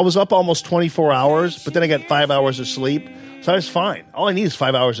 I was up almost 24 hours, but then I got 5 hours of sleep, so I was fine. All I need is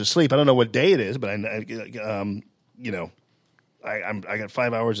 5 hours of sleep. I don't know what day it is, but I got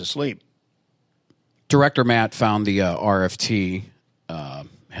 5 hours of sleep. Director Matt found the RFT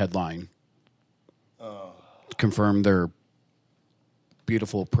headline. Confirmed their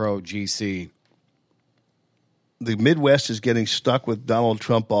beautiful pro GC. The Midwest is getting stuck with Donald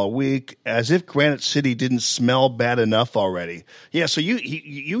Trump all week, as if Granite City didn't smell bad enough already. Yeah, so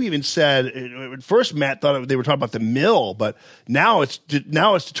you even said at first Matt thought they were talking about the mill, but now it's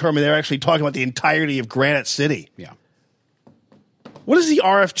determined they're actually talking about the entirety of Granite City. Yeah. What does the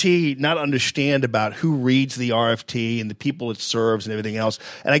RFT not understand about who reads the RFT and the people it serves and everything else?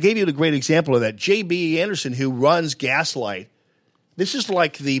 And I gave you a great example of that. J.B. Anderson, who runs Gaslight, this is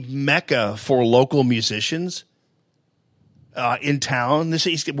like the mecca for local musicians in town.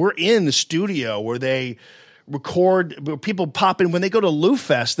 We're in the studio where they record, where people pop in. When they go to Lou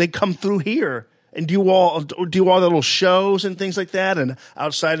Fest, they come through here and do all the little shows and things like that. And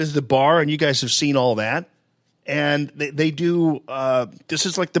outside is the bar, and you guys have seen all that. And they do. This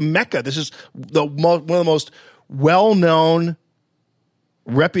is like the mecca. This is one of the most well-known,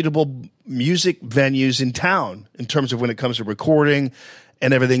 reputable music venues in town in terms of when it comes to recording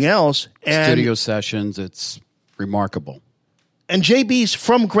and everything else. And studio sessions. It's remarkable. And JB's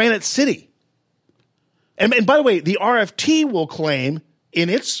from Granite City. And by the way, the RFT will claim in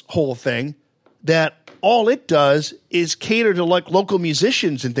its whole thing that all it does is cater to like local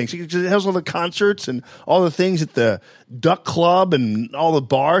musicians and things. It has all the concerts and all the things at the Duck Club and all the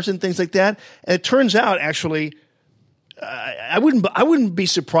bars and things like that. And it turns out, actually, I wouldn't be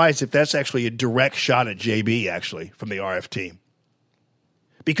surprised if that's actually a direct shot at JB, actually, from the RFT.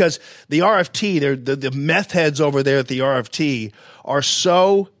 Because the RFT, the meth heads over there at the RFT are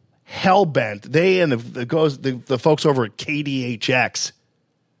so hell-bent. They and the folks over at KDHX,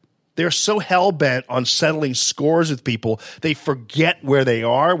 they're so hell-bent on settling scores with people, they forget where they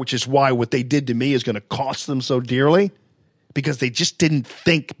are, which is why what they did to me is going to cost them so dearly, because they just didn't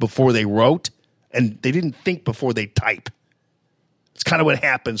think before they wrote, and they didn't think before they type. It's kind of what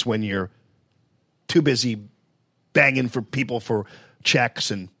happens when you're too busy banging for people for checks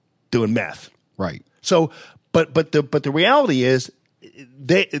and doing meth. Right. So, but the reality is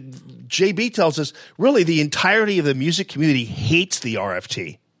JB tells us really the entirety of the music community hates the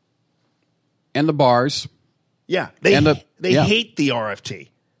RFT and the bars. Yeah, they hate the RFT.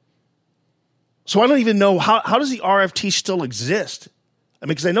 So I don't even know how does the RFT still exist? I mean,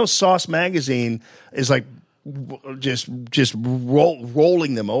 because I know Sauce Magazine is like just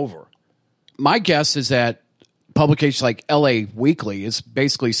rolling them over. My guess is that publications like LA Weekly is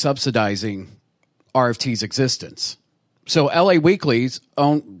basically subsidizing RFT's existence. So LA Weekly's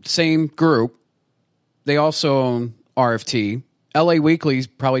own same group. They also own RFT. LA Weekly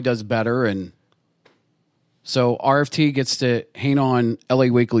probably does better, and so RFT gets to hang on LA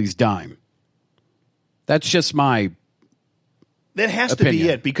Weekly's dime. That's just my that has opinion. to be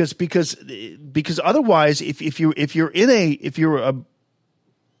it because otherwise, if you're a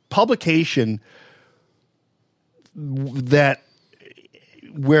publication that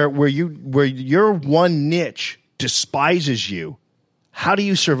where your one niche despises you, how do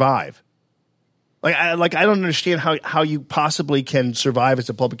you survive? I don't understand how you possibly can survive as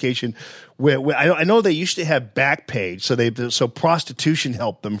a publication. Where I know they used to have Backpage, so prostitution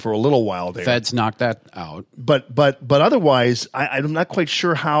helped them for a little while there. Feds knocked that out, but otherwise, I'm not quite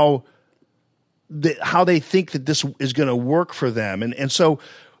sure how they think that this is going to work for them, and so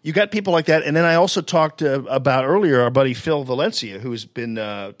you got people like that. And then I also talked about earlier our buddy Phil Valencia, who's been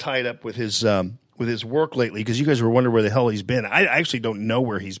tied up with his work lately, because you guys were wondering where the hell he's been. I actually don't know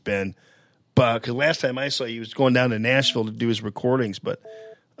where he's been. But because last time I saw he was going down to Nashville to do his recordings, but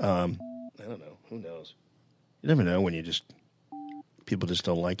I don't know. Who knows? You never know when people just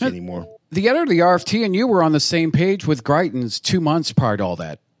don't like you anymore. The editor of the RFT and you were on the same page with Greitens 2 months prior to all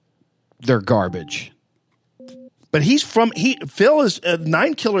that. They're garbage. But Phil is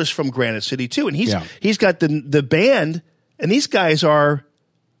Nine Killers from Granite City too, and he's got the band, and these guys are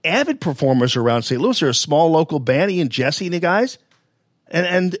avid performers around St. Louis. They're a small local band, he and Jesse and the guys.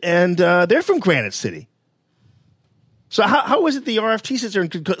 And they're from Granite City. So how is it the RFT sits there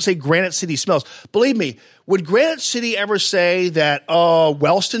and could say Granite City smells? Believe me, would Granite City ever say that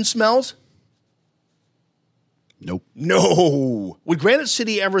Wellston smells? Nope. No. Would Granite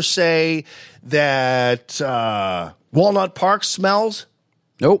City ever say that Walnut Park smells?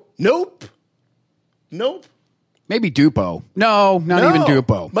 Nope. Nope. Maybe Dupo. No, not even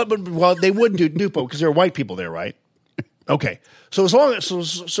Dupo. But they wouldn't do Dupo because there are white people there, right? Okay, so as long as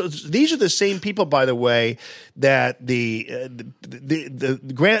so these are the same people, by the way, that the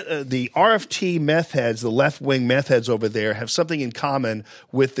RFT meth heads, the left wing meth heads over there, have something in common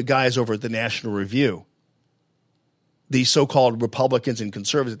with the guys over at the National Review, the so-called Republicans and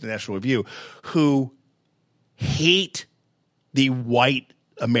conservatives at the National Review, who hate the white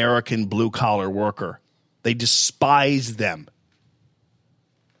American blue collar worker. They despise them.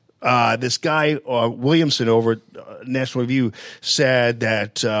 This guy, Williamson over at National Review, said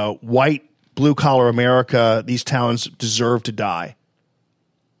that white, blue-collar America, these towns deserve to die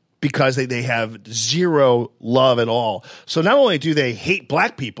because they have zero love at all. So not only do they hate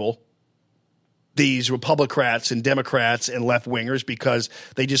black people, these Republicrats and Democrats and left-wingers, because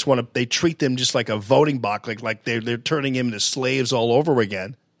they just they treat them just like a voting block, like they're turning them into slaves all over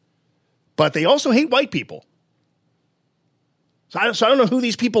again. But they also hate white people. So I don't know who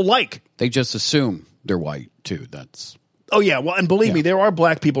these people like. They just assume they're white too. Oh yeah, well, and believe me, there are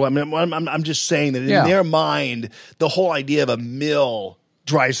black people. I mean, I'm just saying that in their mind, the whole idea of a mill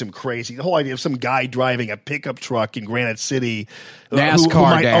drives them crazy. The whole idea of some guy driving a pickup truck in Granite City, who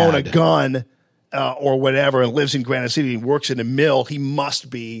might own a gun or whatever, and lives in Granite City and works in a mill, he must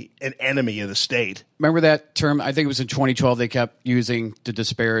be an enemy of the state. Remember that term? I think it was in 2012 they kept using to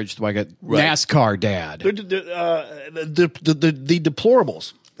disparage NASCAR dad. The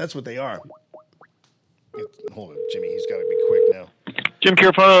deplorables. That's what they are. Hold on, Jimmy. He's got to be quick now. Jim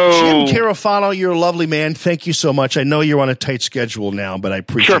Carafano. Jim Carafano, you're a lovely man. Thank you so much. I know you're on a tight schedule now, but I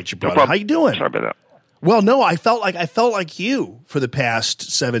appreciate you, brother. No, how you doing? Sorry about that. Well, no, I felt like you for the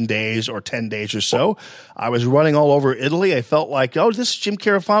past 7 days or 10 days or so. I was running all over Italy. I felt like, this is Jim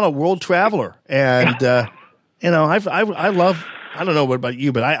Carafano, world traveler. And, I love, I don't know what about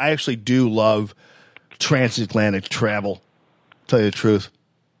you, but I actually do love transatlantic travel, to tell you the truth.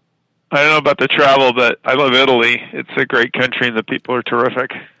 I don't know about the travel, but I love Italy. It's a great country and the people are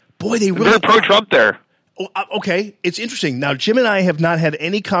terrific. Boy, they really They're pro-Trump there. Okay, it's interesting. Now, Jim and I have not had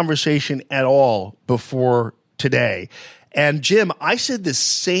any conversation at all before today. And, Jim, I said the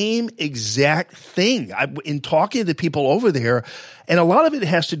same exact thing in talking to people over there. And a lot of it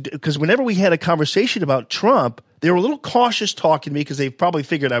has to do – because whenever we had a conversation about Trump, They were a little cautious talking to me because they probably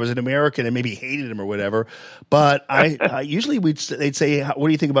figured I was an American and maybe hated him or whatever. But I usually they'd say, "What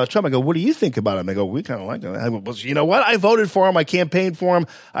do you think about Trump?" I go, "What do you think about him?" They go, "We kind of like him." I go, "Well, you know what? I voted for him. I campaigned for him.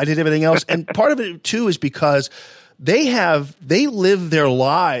 I did everything else." And part of it too is because they live their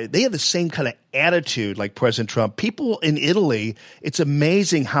lives. They have the same kind of attitude like President Trump. People in Italy, it's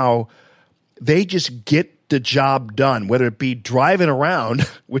amazing how they just get the job done, whether it be driving around,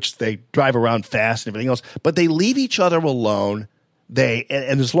 which they drive around fast and everything else, but they leave each other alone.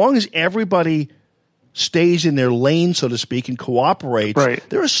 And as long as everybody stays in their lane, so to speak, and cooperates,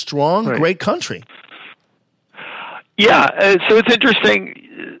 they're a strong, great country. Yeah, so it's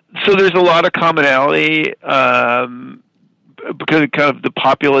interesting. So there's a lot of commonality because of kind of the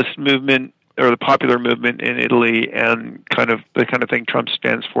populist movement or the popular movement in Italy and kind of the kind of thing Trump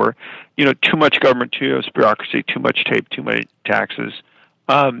stands for. You know, too much government, too much bureaucracy, too much tape, too many taxes,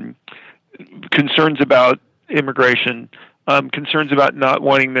 concerns about immigration, concerns about not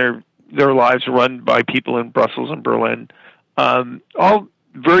wanting their lives run by people in Brussels and Berlin, all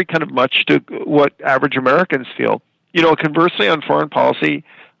very kind of much to what average Americans feel. You know, conversely, on foreign policy,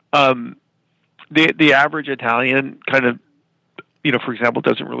 the average Italian kind of, you know, for example,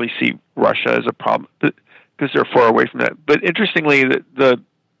 doesn't really see Russia as a problem because they're far away from that. But interestingly,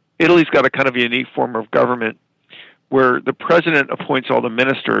 Italy's got a kind of unique form of government where the president appoints all the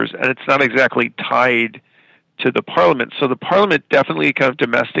ministers, and it's not exactly tied to the parliament. So the parliament definitely kind of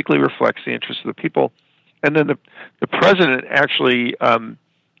domestically reflects the interests of the people, and then the president actually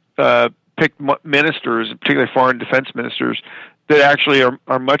picked ministers, particularly foreign defense ministers, that actually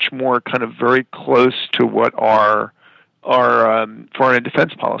are much more kind of very close to what our foreign and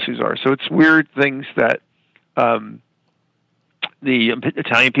defense policies are. So it's weird things that the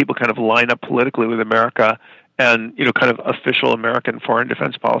Italian people kind of line up politically with America, and, you know, kind of official American foreign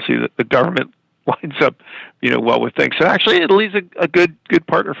defense policy that the government lines up, you know, well with things. So actually, Italy's a good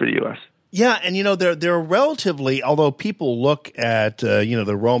partner for the U.S. Yeah, and you know they're relatively, although people look at you know,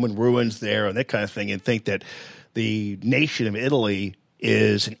 the Roman ruins there and that kind of thing and think that the nation of Italy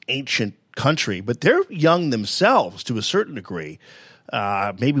is an ancient country, but they're young themselves to a certain degree.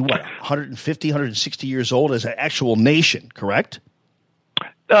 Maybe 150, 160 years old as an actual nation, correct?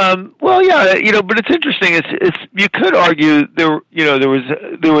 Well, yeah, you know, but it's interesting. It's you could argue there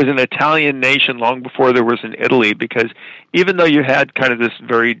was an Italian nation long before there was an Italy, because even though you had kind of this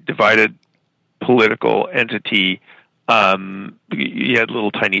very divided political entity, you had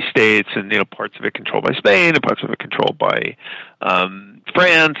little tiny states, and, you know, parts of it controlled by Spain and parts of it controlled by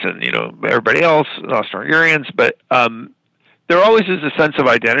France, and, you know, everybody else, Austro-Hungarians. But there always is a sense of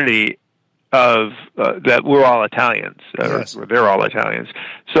identity of that we're all Italians, or they're all Italians.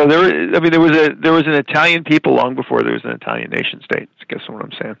 So there was an Italian people long before there was an Italian nation state. I guess what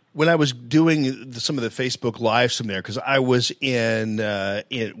I'm saying. When I was doing some of the Facebook lives from there, because I was I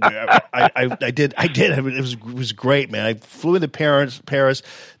did. It was great, man. I flew into Paris,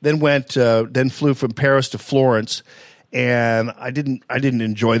 then flew from Paris to Florence, and I didn't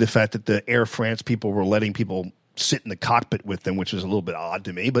enjoy the fact that the Air France people were letting people sit in the cockpit with them, which was a little bit odd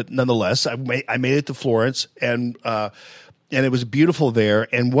to me, but nonetheless, I made it to Florence, and it was beautiful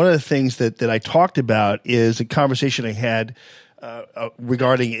there. And one of the things that I talked about is a conversation I had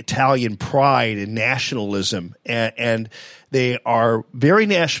regarding Italian pride and nationalism, and they are very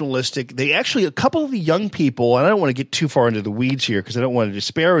nationalistic. They actually, a couple of the young people, and I don't want to get too far into the weeds here because I don't want to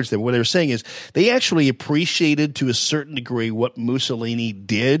disparage them. What they were saying is they actually appreciated to a certain degree what Mussolini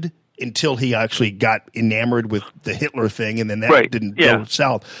did until he actually got enamored with the Hitler thing, and then that didn't go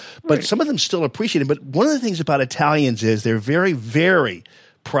south. But some of them still appreciate it. But one of the things about Italians is they're very, very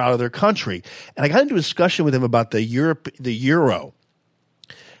proud of their country. And I got into a discussion with him about the euro.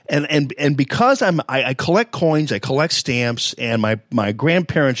 And because I collect coins, I collect stamps, and my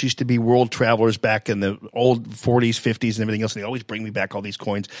grandparents used to be world travelers back in the old 40s, 50s, and everything else, and they always bring me back all these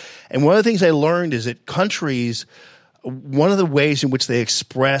coins. And one of the things I learned is that countries, one of the ways in which they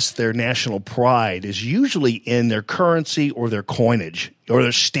express their national pride is usually in their currency or their coinage or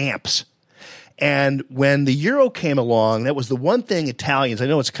their stamps. And when the euro came along, that was the one thing Italians, I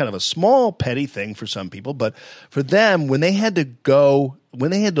know it's kind of a small, petty thing for some people, but for them, when they had to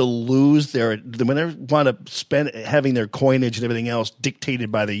lose when they want to spend having their coinage and everything else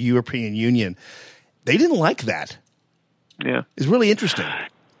dictated by the European Union, they didn't like that. Yeah. It's really interesting.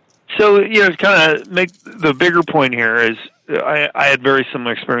 So, you know, kind of make the bigger point here is I had very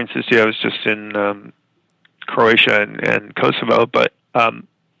similar experiences to you. I was just in Croatia and Kosovo, but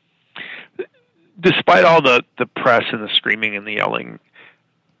despite all the press and the screaming and the yelling,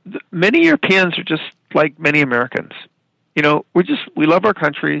 many Europeans are just like many Americans. You know, we love our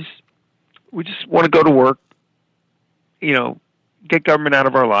countries. We just want to go to work, get government out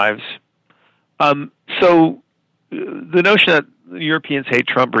of our lives. So the notion that Europeans hate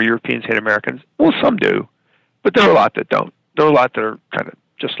Trump or Europeans hate Americans, well, some do, but there are a lot that don't. There are a lot that are kind of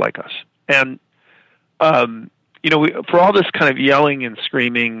just like us. And, for all this kind of yelling and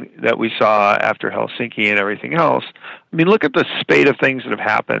screaming that we saw after Helsinki and everything else, I mean, look at the spate of things that have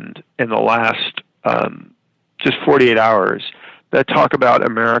happened in the last just 48 hours that talk about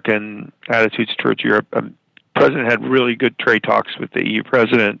American attitudes towards Europe. The president had really good trade talks with the EU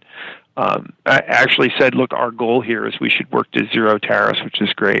president. I actually said, look, our goal here is we should work to zero tariffs, which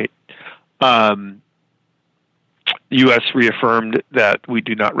is great. U.S. reaffirmed that we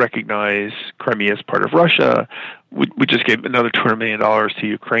do not recognize Crimea as part of Russia. We just gave another $200 million to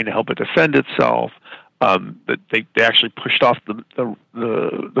Ukraine to help it defend itself. But they actually pushed off the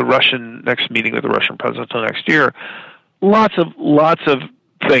Russian next meeting with the Russian president until next year. Lots of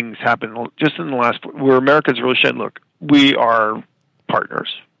things happened just in the last, where Americans really said, look, we are partners.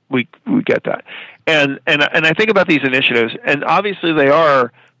 We get that. And I think about these initiatives, and obviously they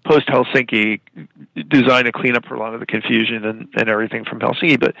are post-Helsinki designed to clean up for a lot of the confusion and everything from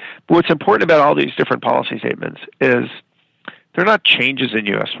Helsinki. But what's important about all these different policy statements is they're not changes in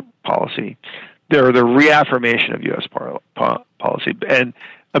U.S. policy. They're the reaffirmation of U.S. policy. And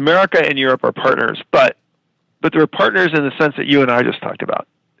America and Europe are partners, but they're partners in the sense that you and I just talked about.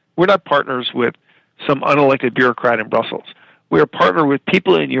 We're not partners with some unelected bureaucrat in Brussels. We're a partner with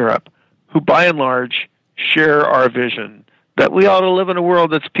people in Europe who, by and large, share our vision that we ought to live in a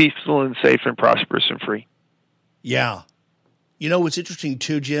world that's peaceful and safe and prosperous and free. Yeah. What's interesting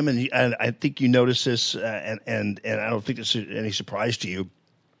too, Jim, and I think you notice this, and I don't think this is any surprise to you,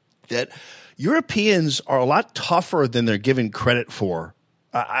 that Europeans are a lot tougher than they're given credit for.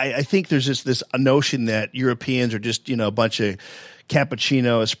 I think there's this notion that Europeans are just, a bunch of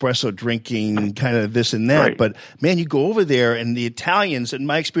cappuccino, espresso drinking, kind of this and that. Right. But man, you go over there, and the Italians, in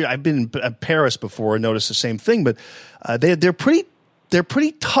my experience, I've been in Paris before and noticed the same thing, but they're pretty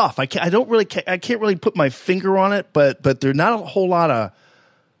tough. I can't really put my finger on it, but they're not a whole lot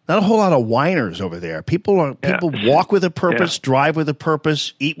of whiners over there. People walk with a purpose, drive with a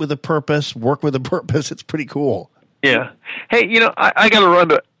purpose, eat with a purpose, work with a purpose. It's pretty cool. Yeah. Hey, I got to run,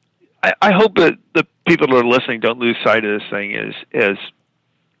 but I hope that the people that are listening don't lose sight of this thing is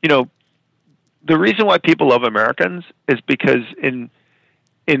the reason why people love Americans is because in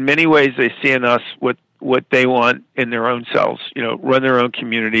many ways they see in us what they want in their own selves, run their own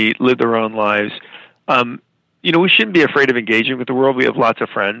community, live their own lives. We shouldn't be afraid of engaging with the world. We have lots of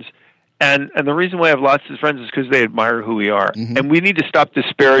friends. And the reason why I have lots of friends is because they admire who we are. Mm-hmm. And we need to stop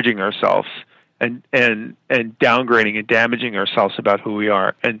disparaging ourselves and downgrading and damaging ourselves about who we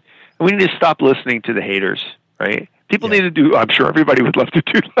are. And we need to stop listening to the haters, right? People need to do, I'm sure everybody would love to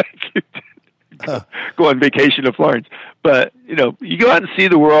do go on vacation to Florence. But, you go out and see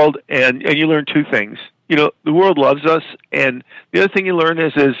the world and you learn two things. The world loves us. And the other thing you learn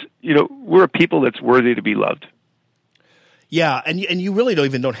is we're a people that's worthy to be loved. Yeah, and you really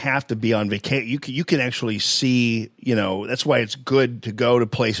don't have to be on vacation. You can actually see, that's why it's good to go to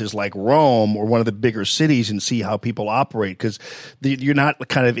places like Rome or one of the bigger cities and see how people operate, because you're not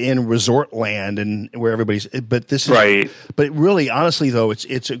kind of in resort land and where everybody's. But this is right. But really, honestly, though,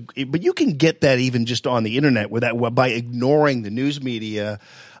 but you can get that even just on the internet by ignoring the news media.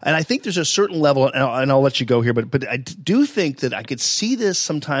 And I think there's a certain level, and I'll let you go here, but I do think that I could see this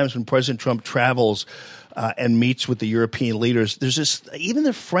sometimes when President Trump travels and meets with the European leaders. There's even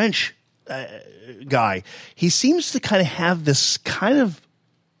the French guy, he seems to kind of have this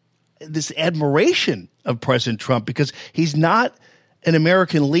admiration of President Trump because he's not an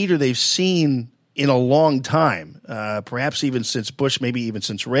American leader they've seen in a long time, perhaps even since Bush, maybe even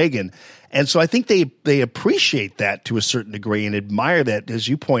since Reagan. And so I think they appreciate that to a certain degree and admire that, as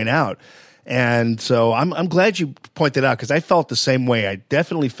you point out. And so I'm glad you pointed out, because I felt the same way. I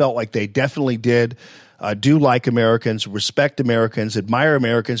definitely felt like they definitely did do like Americans, respect Americans, admire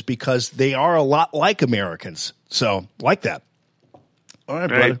Americans, because they are a lot like Americans. So like that. All right,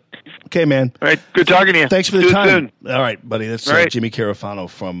 brother. Okay, man. All right. Good talking to you. Thanks for the time. Soon. All right, buddy. That's Jimmy Carafano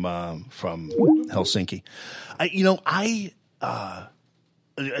from Helsinki.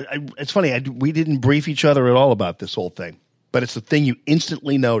 It's funny. We didn't brief each other at all about this whole thing, but it's the thing you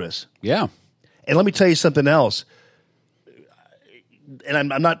instantly notice. Yeah. And let me tell you something else.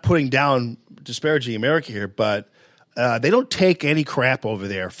 And I'm not putting down disparaging America here, but they don't take any crap over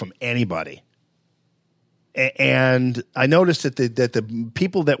there from anybody. And I noticed that the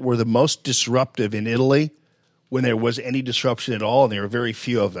people that were the most disruptive in Italy, when there was any disruption at all, and there were very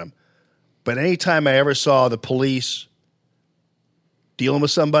few of them, but anytime I ever saw the police dealing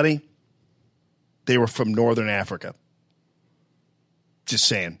with somebody, they were from Northern Africa. Just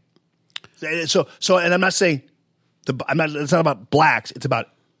saying. So, and I'm not saying it's not about blacks. It's about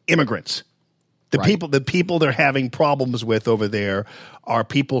immigrants. The people they're having problems with over there are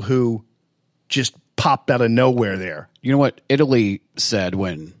people who just popped out of nowhere there. You know what Italy said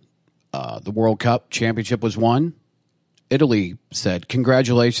when the World Cup championship was won? Italy said,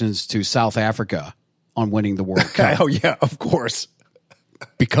 "Congratulations to South Africa on winning the World Cup." Oh yeah, of course.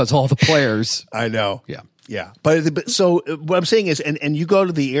 Because all the players. I know. Yeah. Yeah. But so what I'm saying is, and you go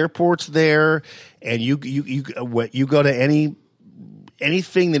to the airports there, and you go to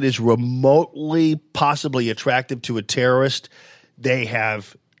anything that is remotely possibly attractive to a terrorist, they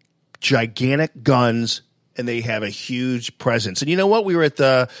have gigantic guns and they have a huge presence. And you know what? We were at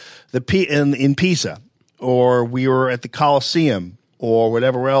in Pisa, or we were at the Colosseum, or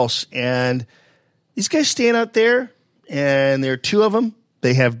whatever else, and these guys stand out there, and there are two of them.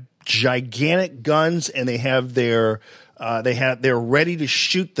 They have gigantic guns, and they have they're ready to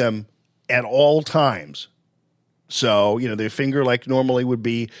shoot them at all times. So, their finger, like normally, would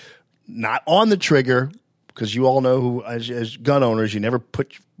be not on the trigger, because you all know who, as gun owners, you never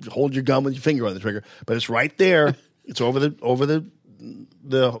hold your gun with your finger on the trigger, but it's right there. It's over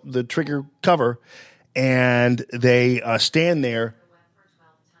the trigger cover, and they stand there.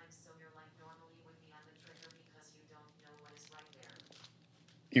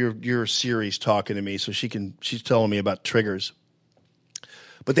 Your Siri's talking to me, so she's telling me about triggers.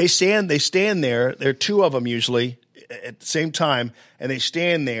 But they stand there. There are two of them usually at the same time, and they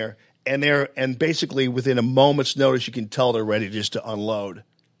stand there, and basically within a moment's notice, you can tell they're ready just to unload.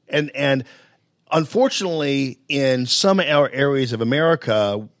 And unfortunately, in some areas of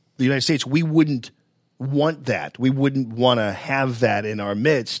America, the United States, we wouldn't want that. We wouldn't want to have that in our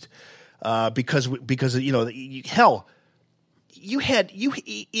midst because hell. You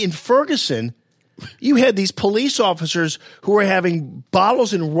in Ferguson, you had these police officers who were having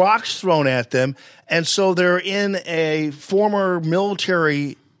bottles and rocks thrown at them, and so they're in a former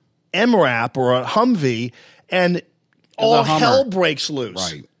military MRAP or a Humvee, and all hell breaks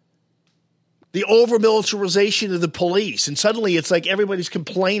loose. Right. The over-militarization of the police, and suddenly it's like everybody's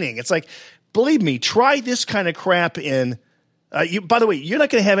complaining. It's like, believe me, try this kind of crap in. By the way, you're not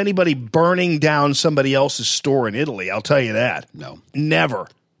going to have anybody burning down somebody else's store in Italy. I'll tell you that. No, never.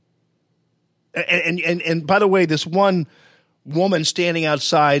 And by the way, this one woman standing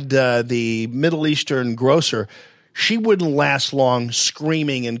outside the Middle Eastern grocer, she wouldn't last long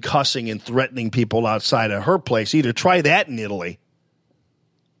screaming and cussing and threatening people outside of her place either. Try that in Italy.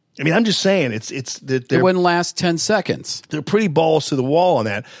 I mean, I'm just saying it wouldn't last 10 seconds. They're pretty balls to the wall on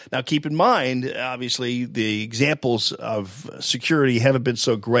that. Now, keep in mind, obviously, the examples of security haven't been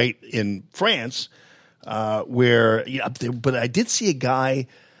so great in France, but I did see a guy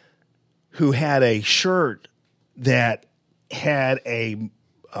who had a shirt that had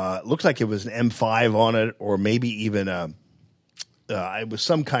looked like it was an M5 on it, or maybe even it was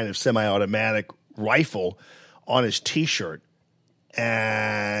some kind of semi-automatic rifle on his T-shirt.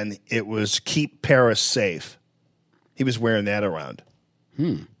 And it was "Keep Paris Safe." He was wearing that around.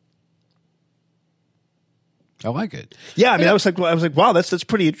 I like it. Yeah, I mean, I was like, wow, that's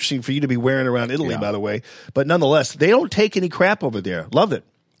pretty interesting for you to be wearing around Italy, by the way. But nonetheless, they don't take any crap over there. Loved it.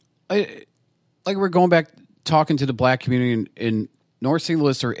 Like we're going back talking to the black community in North St.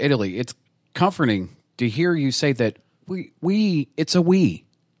 Louis or Italy. It's comforting to hear you say that we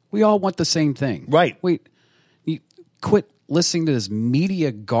all want the same thing, right? You quit listening to this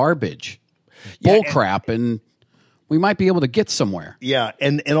media garbage, bull crap, and we might be able to get somewhere. Yeah,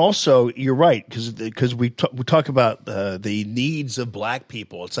 and also you're right, because we talk about the needs of black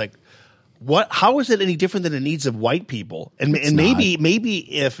people. It's like, how is it any different than the needs of white people? And maybe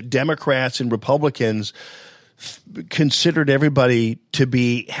if Democrats and Republicans considered everybody to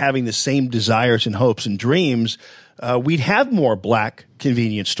be having the same desires and hopes and dreams, we'd have more black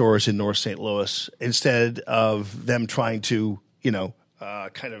convenience stores in North St. Louis instead of them trying to,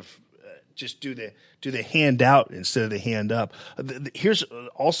 just do the handout instead of the hand up. Here's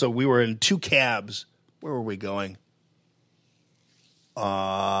also, we were in two cabs. Where were we going? We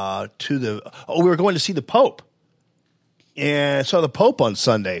were going to see the Pope, and I saw the Pope on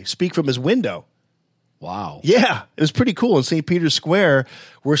Sunday speak from his window. Wow. Yeah, it was pretty cool in St. Peter's Square.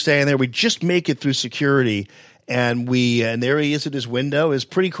 We're staying there. We just make it through security. And there he is at his window. It's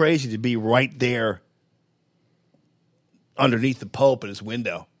pretty crazy to be right there underneath the Pope at his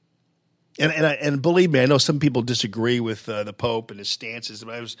window. And believe me, I know some people disagree with the Pope and his stances.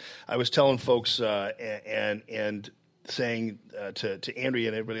 But I was telling folks and saying to Andrea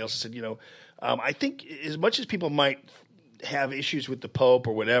and everybody else, I said, I think as much as people might have issues with the Pope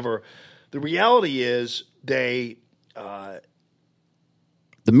or whatever, the reality is they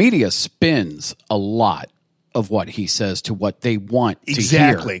the media spins a lot of what he says to what they want to hear.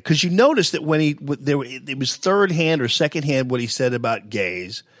 Exactly, because you notice that when it was third hand or second hand what he said about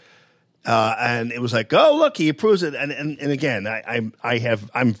gays, and it was like, oh look, he approves it. And again,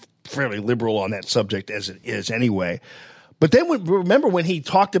 I'm fairly liberal on that subject as it is anyway. But then remember when he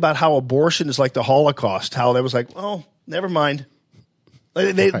talked about how abortion is like the Holocaust, how that was like, oh, never mind.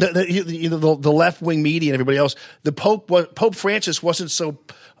 The left wing media and everybody else, Pope Francis wasn't so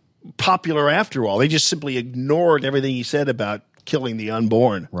popular after all. They just simply ignored everything he said about killing the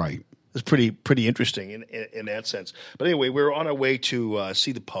unborn. Right. It's pretty interesting in that sense. But anyway, we were on our way to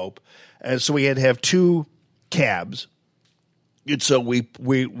see the Pope, and so we had to have 2 cabs. And so we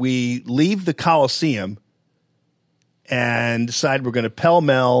leave the Coliseum and decide we're going to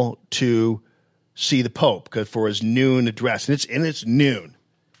pell-mell to see the Pope because for his noon address, and it's noon.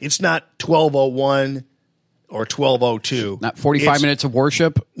 It's not 12:01 or 12:02. Not 45 minutes of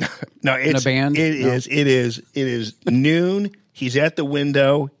worship. No, in a band. It is noon. He's at the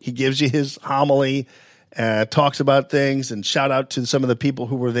window. He gives you his homily, talks about things, and shout out to some of the people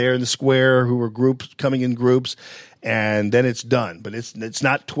who were there in the square, who were coming in groups, and then it's done. But it's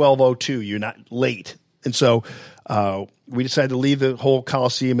not 12:02. You're not late, and so we decided to leave the whole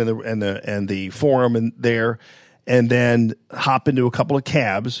Coliseum and the Forum and there, and then hop into a couple of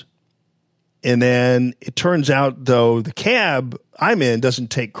cabs. And then it turns out, though, the cab I'm in doesn't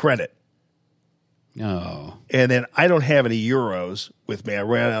take credit. No. And then I don't have any euros with me. I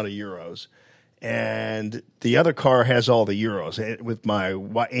ran out of euros. And the other car has all the euros with my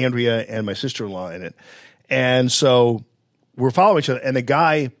Andrea and my sister-in-law in it. And so we're following each other. And the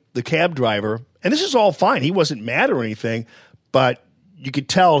cab driver, and this is all fine. He wasn't mad or anything, but you could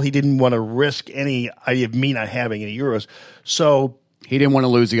tell he didn't want to risk any idea of me not having any euros. So he didn't want to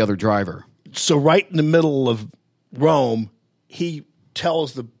lose the other driver. So right in the middle of Rome, he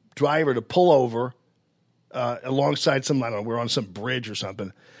tells the driver to pull over alongside I don't know, we're on some bridge or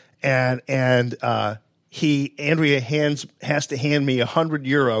something. And Andrea has to hand me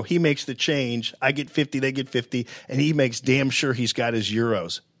 €100. He makes the change. I get 50, they get 50, and he makes damn sure he's got his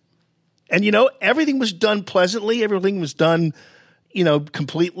euros. And, everything was done pleasantly. Everything was done,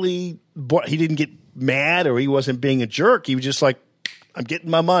 completely. He didn't get mad or he wasn't being a jerk. He was just like, I'm getting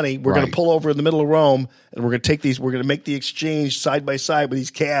my money. We're going to pull over in the middle of Rome, and we're going to take these. We're going to make the exchange side by side with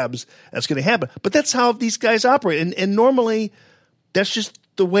these cabs. That's going to happen. But that's how these guys operate, and normally that's just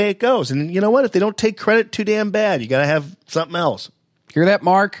the way it goes. And you know what? If they don't take credit, too damn bad. You got to have something else. Hear that,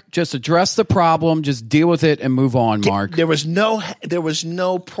 Mark? Just address the problem. Just deal with it and move on, Mark. There was no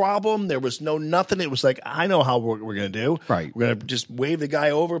problem. There was no nothing. It was like, I know how we're going to do. Right. We're going to just wave the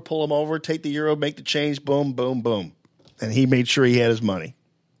guy over, pull him over, take the euro, make the change. Boom, boom, boom. And he made sure he had his money.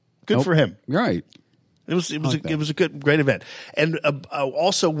 Good for him. Right. It was a great event. And I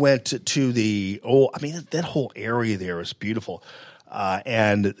also went to that whole area there is beautiful.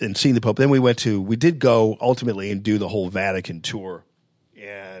 And seeing the Pope. Then we did go ultimately and do the whole Vatican tour.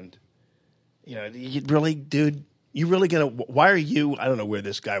 And you really, dude, why are you, I don't know where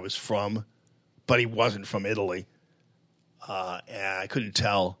this guy was from, but he wasn't from Italy. And I couldn't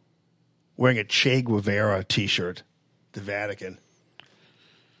tell, wearing a Che Guevara t-shirt. The Vatican.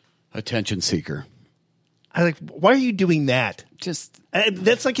 Attention seeker. I like, why are you doing that?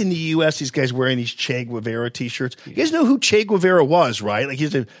 That's like in the U.S., these guys wearing these Che Guevara t-shirts. You guys know who Che Guevara was, right? Like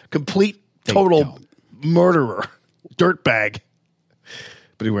he's a complete, total murderer, dirtbag.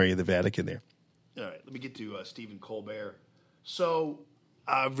 But he's wearing the Vatican there. All right, let me get to Stephen Colbert. So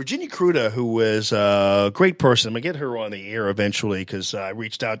Virginia Kruta, who was a great person, I'm going to get her on the air eventually because I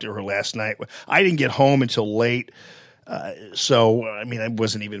reached out to her last night. I didn't get home until late. So, I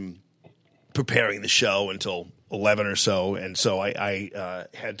wasn't even preparing the show until 11 or so. And so I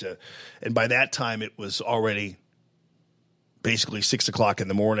had to, and by that time it was already basically 6 o'clock in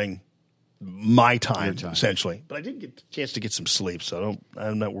the morning, my time, essentially. But I did get a chance to get some sleep, so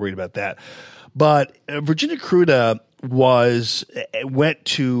I'm not worried about that. But Virginia Kruta went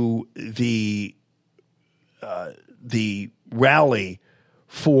to the rally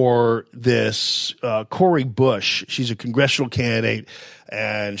for this Cori Bush. She's a congressional candidate,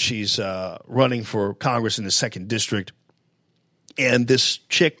 and she's running for Congress in the 2nd District. And this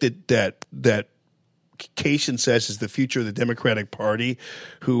chick that Cation says is the future of the Democratic Party,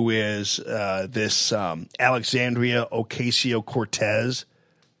 who is this Alexandria Ocasio-Cortez,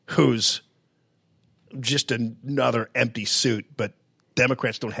 who's just another empty suit, but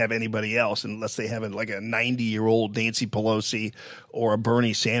Democrats don't have anybody else unless they have like a 90-year-old Nancy Pelosi or a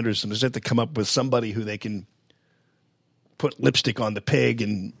Bernie Sanders. And they have to come up with somebody who they can put lipstick on the pig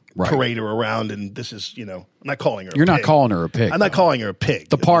and parade her around, and this is, I'm not calling her. You're a not pig. calling her a pig. I'm not calling her a pig.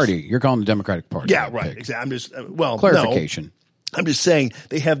 The party. You're calling the Democratic Party. Yeah, a right. pig. Exactly. I'm just Clarification. No, I'm just saying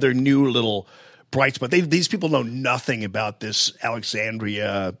they have their new little bright spot. These people know nothing about this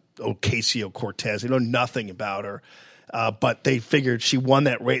Alexandria Ocasio-Cortez. They know nothing about her. But they figured she won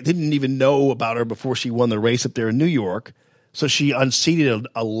that race. They didn't even know about her before she won the race up there in New York. So she unseated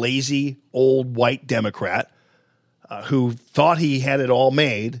a lazy old white Democrat who thought he had it all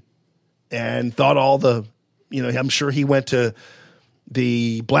made and thought all the, I'm sure he went to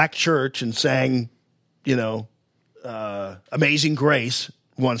the black church and sang, Amazing Grace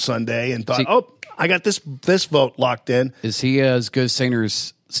one Sunday and thought, I got this vote locked in. Is he as good a singer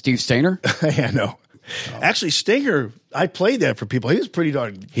as Steve Stainer? Yeah, no. Actually, Stinger, I played that for people. He was pretty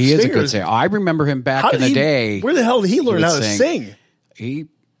darn. He is a good singer. I remember him back in the day. Where the hell did he learn how to sing? He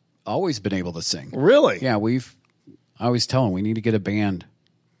always been able to sing. Really? Yeah, I always tell him we need to get a band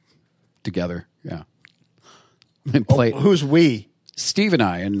together. Yeah. And play. Who's we? Steve and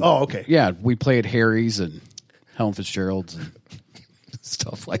I. And okay. Yeah, we play at Harry's and Helen Fitzgerald's and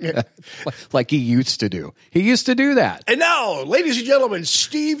stuff like that. Like he used to do. He used to do that. And now, ladies and gentlemen,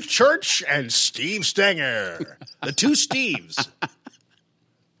 Steve Church and Steve Stanger. The two Steves.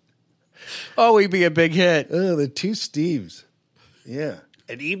 Oh, he'd be a big hit. Oh, the two Steves. Yeah.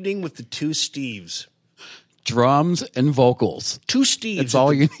 An evening with the two Steves. Drums and vocals. Two Steves. That's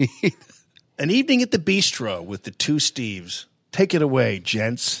all you need. An evening at the bistro with the two Steves. Take it away,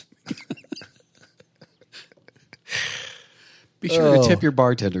 gents. Be sure to tip your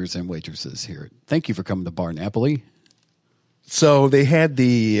bartenders and waitresses here. Thank you for coming to Bar Napoli. So they had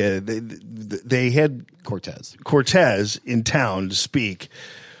they had Cortez in town to speak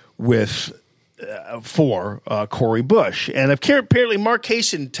with for Cori Bush, and apparently Mark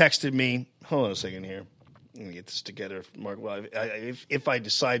Kaysen texted me. Hold on a second here. Let me get this together, Mark. Well, if I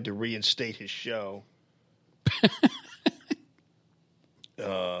decide to reinstate his show,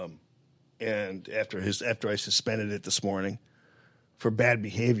 and after I suspended it this morning for bad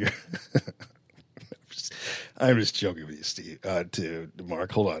behavior. I'm just joking with you, Steve. To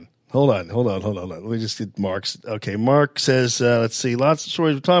Mark, hold on. Let me just get Mark's. Okay, Mark says, let's see, lots of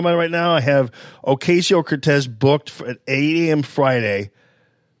stories we're talking about right now. I have Ocasio-Cortez booked at 8 a.m. Friday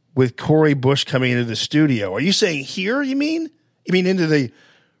with Cori Bush coming into the studio. Are you saying here, you mean? You mean into the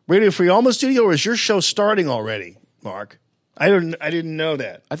Radio Free Alma studio, or is your show starting already, Mark? I didn't know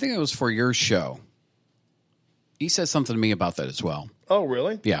that. I think it was for your show. He said something to me about that as well. Oh,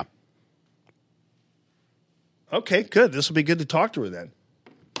 really? Yeah. Okay, good. This will be good to talk to her then.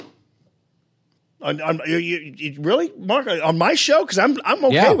 You really, Mark, on my show? Because I'm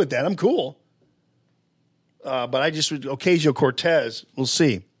okay with that. I'm cool. But I just Ocasio-Cortez. We'll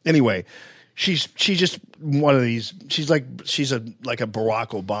see. Anyway, she's just one of these. She's like a Barack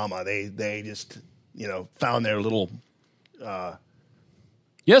Obama. They just found their little.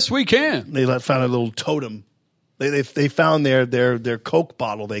 Yes, we can. They found a little totem. They found their Coke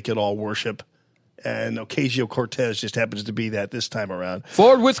bottle they could all worship. And Ocasio-Cortez just happens to be that this time around.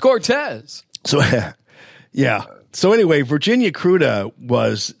 Forward with Cortez. So, yeah. So anyway, Virginia Kruta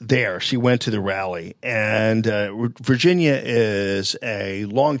was there. She went to the rally. And Virginia is a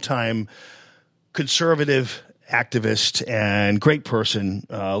longtime conservative activist and great person,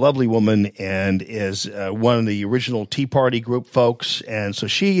 lovely woman, and is one of the original Tea Party group folks. And so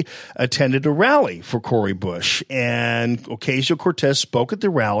she attended a rally for Cori Bush. And Ocasio-Cortez spoke at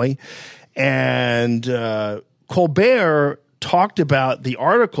the rally. And Colbert talked about the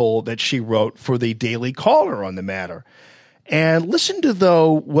article that she wrote for the Daily Caller on the matter. And listen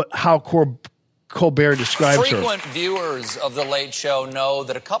to how Colbert describes her. Frequent viewers of The Late Show know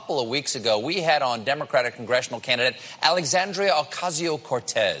that a couple of weeks ago we had on Democratic congressional candidate Alexandria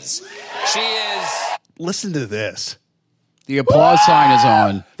Ocasio-Cortez. She is... Listen to this. The applause sign is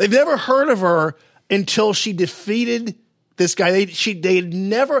on. They've never heard of her until she defeated this guy. They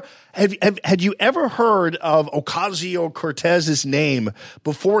never had you ever heard of Ocasio-Cortez's name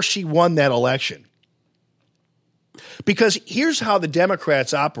before she won that election? Because here's how the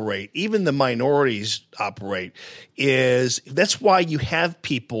Democrats operate, even the minorities operate, that's why you have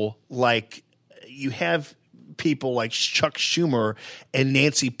people like Chuck Schumer and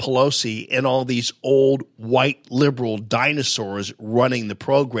Nancy Pelosi and all these old white liberal dinosaurs running the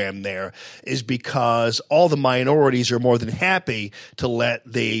program there, is because all the minorities are more than happy to let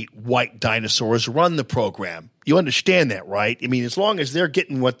the white dinosaurs run the program. You understand that, right? I mean, as long as they're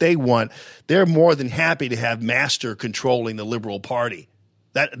getting what they want, they're more than happy to have master controlling the liberal party.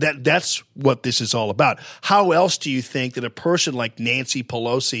 That's what this is all about. How else do you think that a person like Nancy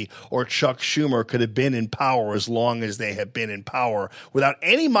Pelosi or Chuck Schumer could have been in power as long as they have been in power without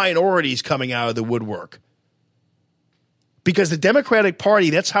any minorities coming out of the woodwork? Because the Democratic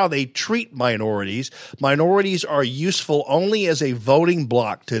Party, that's how they treat minorities. Minorities are useful only as a voting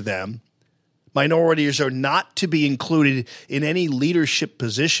bloc to them. Minorities are not to be included in any leadership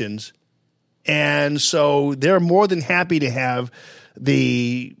positions. And so they're more than happy to have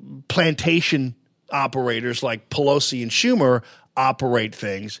the plantation operators like Pelosi and Schumer operate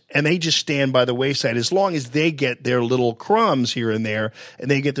things, and they just stand by the wayside as long as they get their little crumbs here and there and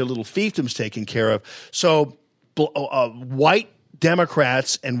they get their little fiefdoms taken care of. So white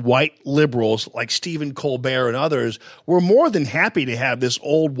Democrats and white liberals like Stephen Colbert and others were more than happy to have this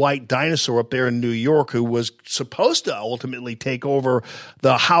old white dinosaur up there in New York who was supposed to ultimately take over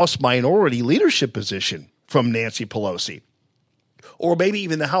the House minority leadership position from Nancy Pelosi. Or maybe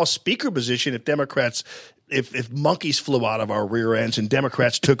even the House Speaker position if Democrats, if monkeys flew out of our rear ends and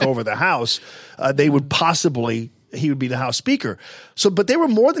Democrats took over the House, he would be the House Speaker. So, but they were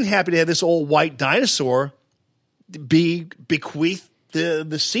more than happy to have this old white dinosaur be bequeathed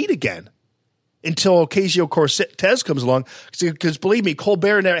the seat again until Ocasio-Cortez comes along. Because believe me,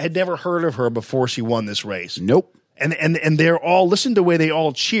 Colbert had never heard of her before she won this race. Nope. And they're all, listen to the way they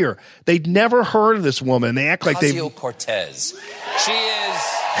all cheer. They'd never heard of this woman. They act like they. Ocasio-Cortez. She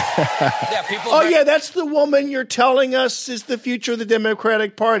is. Yeah, people. Yeah, that's the woman you're telling us is the future of the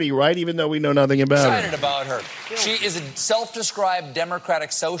Democratic Party, right? Even though we know nothing about her. Excited about her. She is a self-described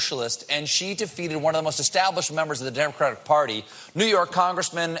Democratic socialist, and she defeated one of the most established members of the Democratic Party, New York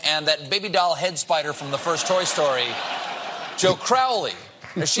Congressman, and that baby doll head spider from the first Toy Story, Joe Crowley.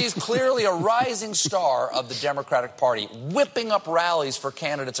 Now, she's clearly a rising star of the Democratic Party, whipping up rallies for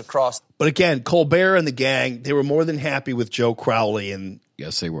candidates across. But again, Colbert and the gang, they were more than happy with Joe Crowley and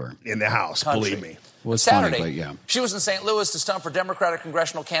yes, they were in the House. Country. Believe me. Well, it's Saturday, funny, but yeah. She was in St. Louis to stunt for Democratic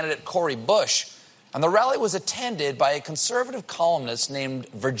congressional candidate Cori Bush, and the rally was attended by a conservative columnist named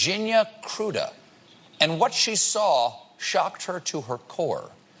Virginia Kruta. And what she saw shocked her to her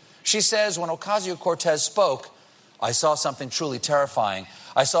core. She says when Ocasio-Cortez spoke, "I saw something truly terrifying.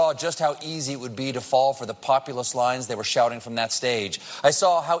 I saw just how easy it would be to fall for the populist lines they were shouting from that stage. I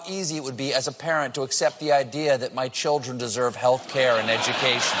saw how easy it would be as a parent to accept the idea that my children deserve health care and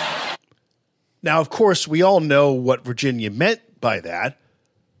education." Now, of course, we all know what Virginia meant by that.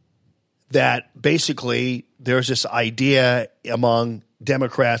 That basically there's this idea among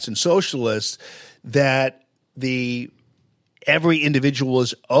Democrats and socialists that every individual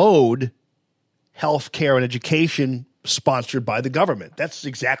is owed health care and education sponsored by the government. That's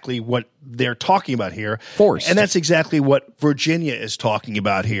exactly what they're talking about here. Forced. And that's exactly what Virginia is talking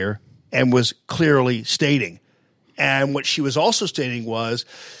about here and was clearly stating. And what she was also stating was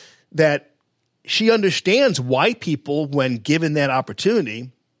that she understands why people, when given that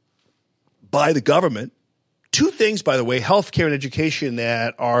opportunity by the government, two things, by the way, health care and education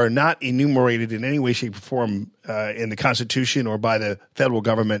that are not enumerated in any way, shape, or form in the Constitution or by the federal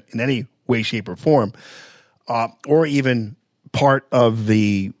government in any way, shape, or form, or even part of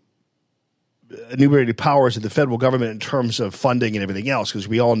the enumerated powers of the federal government in terms of funding and everything else, because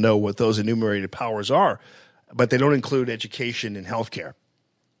we all know what those enumerated powers are, but they don't include education and healthcare.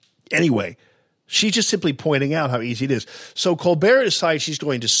 Anyway, she's just simply pointing out how easy it is. So Colbert decides she's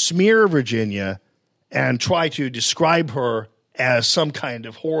going to smear Virginia and try to describe her as some kind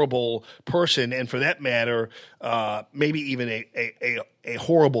of horrible person, and for that matter, maybe even a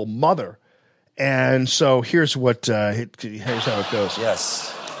horrible mother. And so here's how it goes.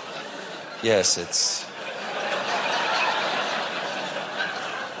 Yes, it's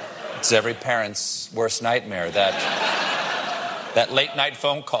every parent's worst nightmare, that late night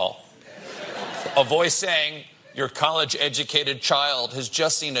phone call. A voice saying, "Your college-educated child has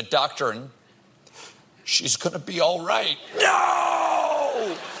just seen a doctor and she's going to be all right."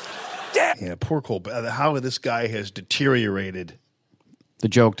 No! Yeah, poor Colbert. How this guy has deteriorated. The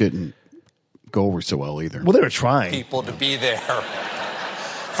joke didn't go over so well either. Well, they were trying. People to be there.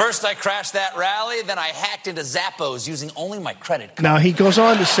 First, I crashed that rally, then I hacked into Zappos using only my credit card. Now, he goes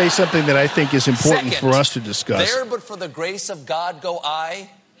on to say something that I think is important for us to discuss. There, but for the grace of God go I.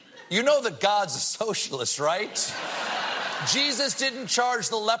 You know that God's a socialist, right? Jesus didn't charge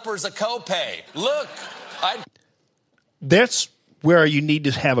the lepers a copay. Look, That's where you need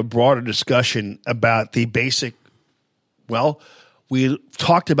to have a broader discussion about the basic, we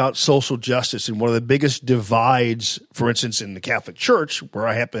talked about social justice, and one of the biggest divides, for instance, in the Catholic Church, where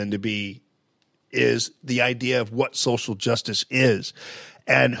I happen to be, is the idea of what social justice is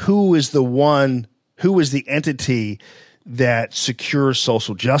and who is the entity that secures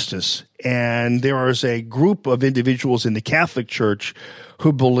social justice. And there is a group of individuals in the Catholic Church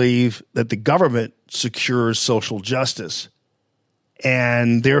who believe that the government secures social justice.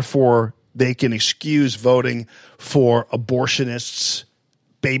 And therefore, they can excuse voting for abortionists,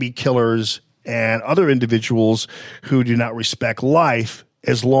 baby killers, and other individuals who do not respect life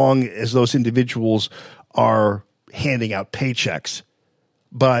as long as those individuals are handing out paychecks.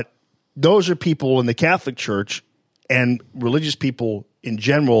 But those are people in the Catholic Church and religious people in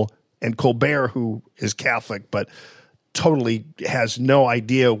general, and Colbert, who is Catholic but totally has no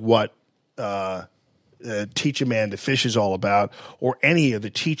idea what Teach a Man to Fish is all about, or any of the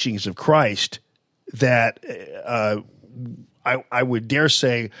teachings of Christ that I would dare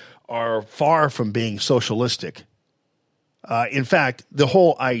say are far from being socialistic. In fact, the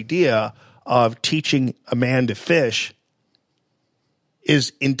whole idea of teaching a man to fish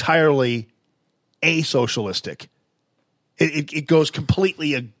is entirely asocialistic. It goes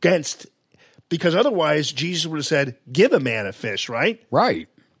completely against, because otherwise Jesus would have said, give a man a fish, right? Right.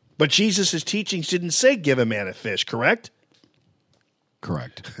 But Jesus' teachings didn't say give a man a fish, correct?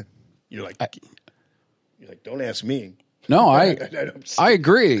 Correct. You're like, don't ask me. No, I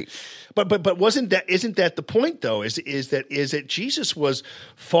agree. But isn't that the point though? Is that Jesus was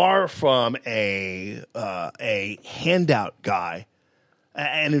far from a handout guy,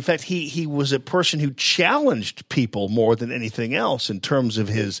 and in fact he was a person who challenged people more than anything else in terms of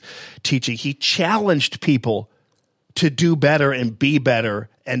his teaching. He challenged people to do better and be better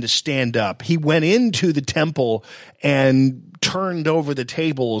and to stand up. He went into the temple and turned over the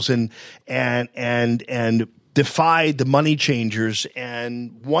tables and defied the money changers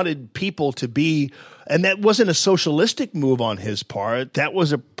and wanted people to be, and that wasn't a socialistic move on his part. That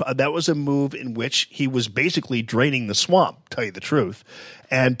was a move in which he was basically draining the swamp, tell you the truth,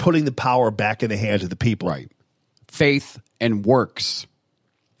 and putting the power back in the hands of the people. Right. Faith and works.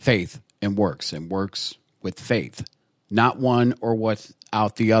 Faith and works with faith, not one or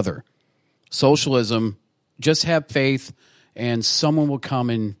without the other. Socialism, just have faith and someone will come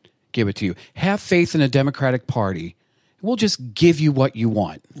and give it to you. Have faith in a Democratic Party. We'll just give you what you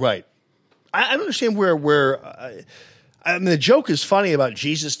want. Right. I don't understand where I mean, the joke is funny about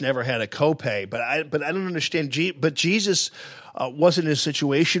Jesus never had a copay, but I don't understand. But Jesus wasn't in a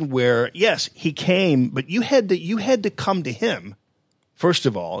situation where, yes, he came, but you had to come to him. First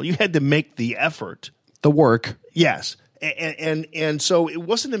of all, you had to make the effort, the work. Yes. And so it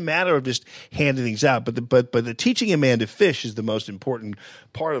wasn't a matter of just handing things out, but the teaching a man to fish is the most important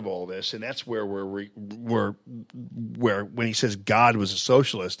part of all this, and that's where where when he says God was a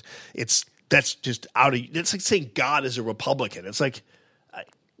socialist, that's just out of. It's like saying God is a Republican. It's like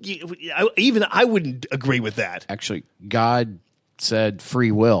I wouldn't agree with that. Actually, God said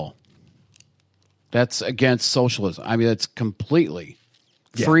free will. That's against socialism. I mean, that's completely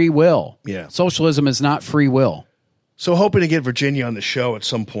free will. Yeah, socialism is not free will. So hoping to get Virginia on the show at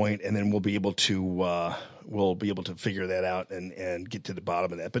some point, and then we'll be able to figure that out and get to the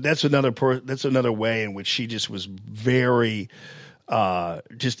bottom of that. But that's another way in which she just was very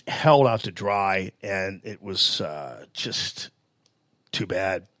just held out to dry, and it was just too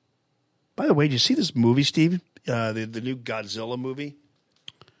bad. By the way, did you see this movie, Steve? The new Godzilla movie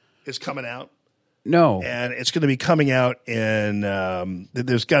is coming out. No, and it's going to be coming out in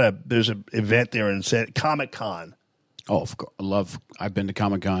there's an event there in Comic-Con. Oh, of course. I've been to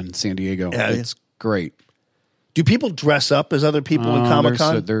Comic-Con in San Diego. Yeah, it's great. Do people dress up as other people in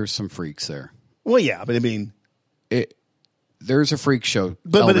Comic-Con? There's some freaks there. Well, yeah, but I mean, there's a freak show.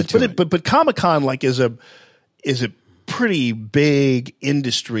 But Comic-Con is a pretty big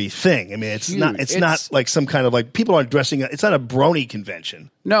industry thing. I mean, it's not like some kind of like people aren't dressing up. It's not a brony convention.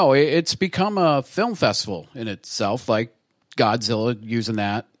 No, it's become a film festival in itself. Like Godzilla using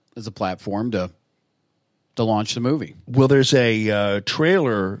that as a platform to launch the movie. Well, there's a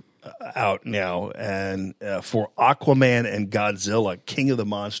trailer out now and for Aquaman and Godzilla, King of the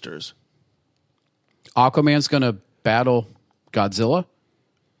Monsters. Aquaman's going to battle Godzilla?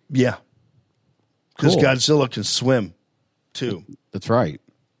 Yeah. Because Cool. Godzilla can swim, too. That's right.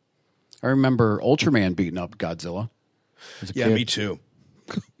 I remember Ultraman beating up Godzilla as a kid. Me too.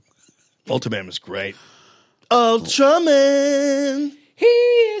 Ultraman was great. Ultraman! He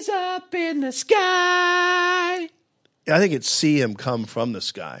is up in the sky. I think it's See Him Come From the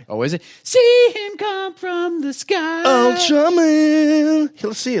Sky. Oh, is it? See him come from the sky. Ultraman.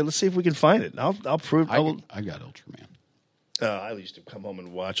 Let's see it. Let's see if we can find it. I'll prove. I got Ultraman. I used to come home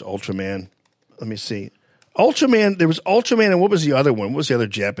and watch Ultraman. Let me see. Ultraman. There was Ultraman, and what was the other one? What was the other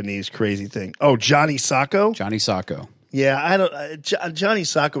Japanese crazy thing? Oh, Johnny Sacco. Johnny Sacco. Yeah, I don't. Johnny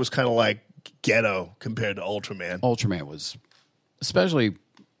Sacco was kind of like ghetto compared to Ultraman. Ultraman was, especially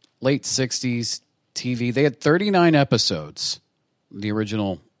late 60s TV. They had 39 episodes, the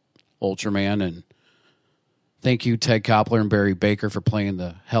original Ultraman, and thank you, Ted Koppler and Barry Baker, for playing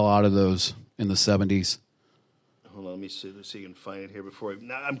the hell out of those in the 70s. Hold on, let me see. Let's see if I can find it here before.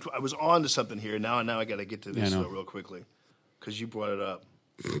 I was on to something here. Now I got to get to this real quickly because you brought it up.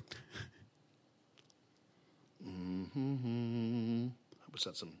 What's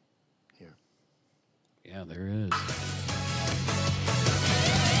that? Some here? Yeah, there is.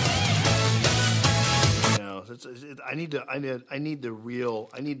 No, I need the real.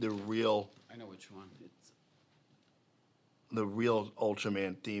 I know which one. The real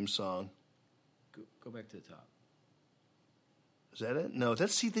Ultraman theme song. Go back to the top. Is that it? No,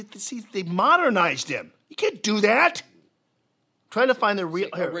 they modernized him. You can't do that. I'm trying to find the real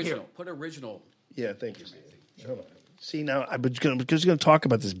original. Here. Put original. Yeah, thank you. Hold on. See, now I was going to talk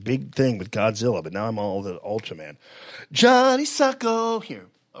about this big thing with Godzilla, but now I'm all the Ultraman. Johnny Sacco. Here.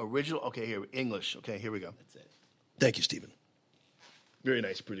 Original. Okay, here. English. Okay, here we go. That's it. Thank you, Stephen. Very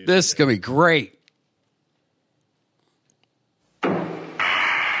nice producer. This is going to be great.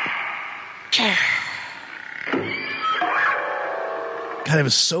 God, it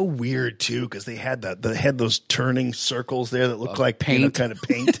was so weird too because they had those turning circles there that looked like paint, kind of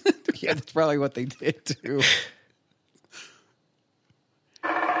paint. Yeah, that's probably what they did too.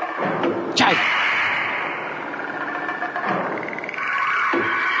 Jay.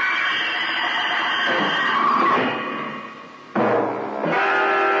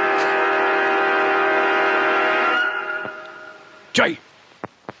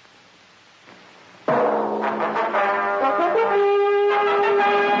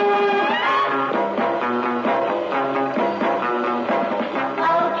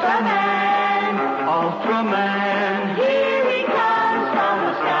 Ultraman, here he comes from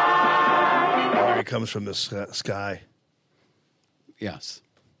the sky. Here he comes from the sky. Yes.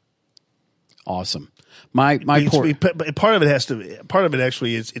 Awesome. My part of it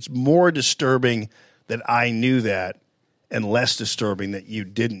actually is it's more disturbing that I knew that and less disturbing that you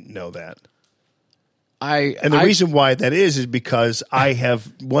didn't know that. And the reason why that is because I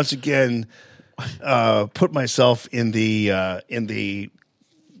have once again put myself in the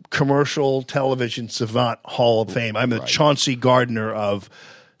commercial television savant Hall of Fame. I'm the Chauncey Gardner of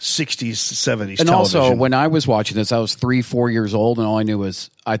 60s, 70s and television. also, when I was watching this, I was 3-4 years old, and all I knew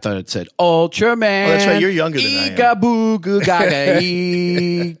was I thought it said Ultraman. Oh, that's right. You're younger than I am. Eegaboo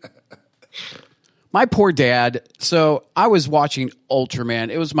gaga. My poor dad. So I was watching Ultraman.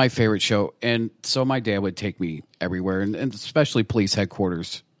 It was my favorite show, and so my dad would take me everywhere, and especially police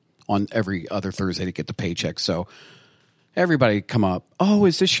headquarters on every other Thursday to get the paycheck. So everybody come up. Oh,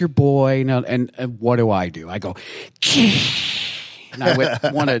 is this your boy? And what do? I go. And I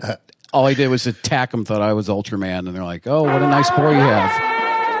wanted. All I did was attack him. Thought I was Ultraman, and they're like, "Oh, what a nice boy you have."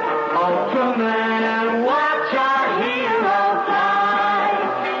 Ultraman, watch our hero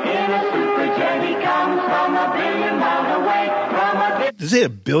fly. In a super jet, he comes from a billion miles away. Is it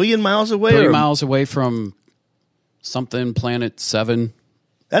 1 billion miles away? 1 billion miles away from something, planet 7.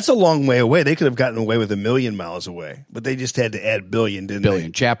 That's a long way away. They could have gotten away with 1 million miles away, but they just had to add billion, didn't they?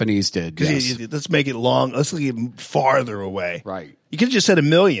 Japanese did. Yes. Let's make it long. Let's get farther away. Right. You could have just said 1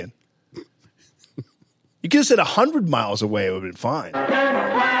 million. You could have said 100 miles away. It would have been fine.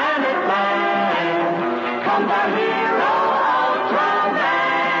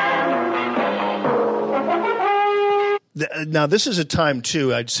 Now, this is a time,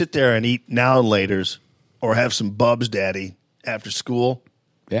 too. I'd sit there and eat now and laters or have some Bubs Daddy after school.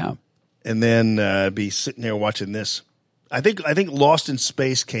 Yeah. And then be sitting there watching this. I think Lost in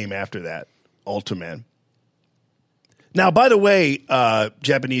Space came after that, Ultraman. Now, by the way,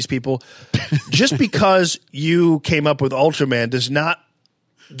 Japanese people, just because you came up with Ultraman does not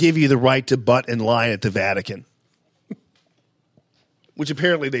give you the right to butt in line at the Vatican, which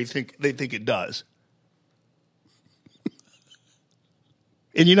apparently they think it does.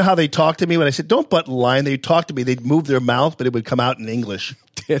 And you know how they talk to me when I said, don't butt in line? They talk to me. They'd move their mouth, but it would come out in English.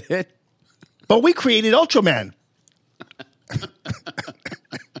 Did it? But we created Ultraman.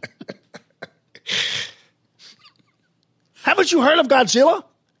 Haven't you heard of Godzilla?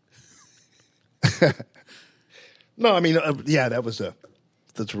 No, I mean, yeah, that's a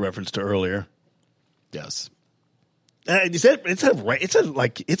reference to earlier. Yes. It's not right.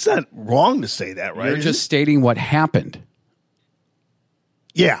 It's not wrong to say that, right? You're just stating what happened.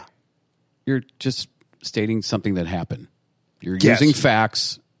 Yeah. You're just stating something that happened. You're using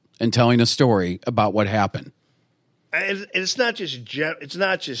facts and telling a story about what happened. And it's not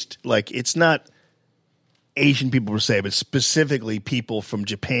Asian people per se, but specifically people from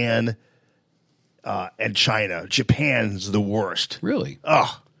Japan and China. Japan's the worst. Really?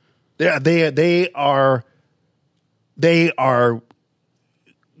 Oh, they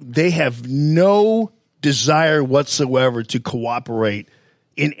have no desire whatsoever to cooperate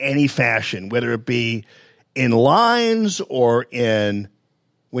in any fashion, whether it be in lines or in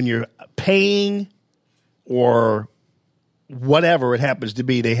when you're paying or whatever it happens to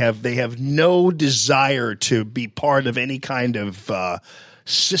be. They have no desire to be part of any kind of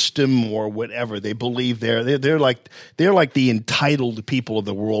system or whatever. They believe they're like the entitled people of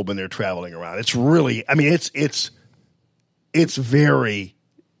the world when they're traveling around. It's really, I mean, it's very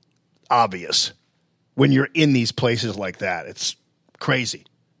obvious when you're in these places like that. It's crazy.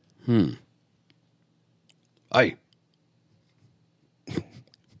 I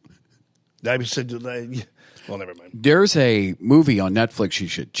said, well, never mind. There's a movie on Netflix you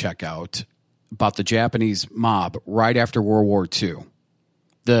should check out about the Japanese mob right after World War II.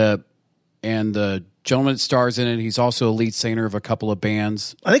 The gentleman that stars in it, he's also a lead singer of a couple of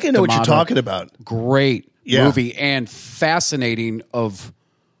bands. I think I know what you're talking about. Great movie and fascinating of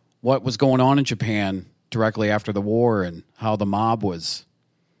what was going on in Japan directly after the war and how the mob was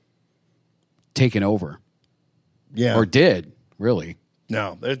taken over. Yeah. Or did, really.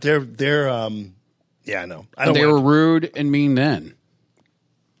 No, they're yeah, no. I And don't they were rude and mean then.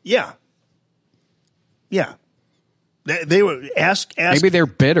 Yeah. Yeah. They were ask maybe they're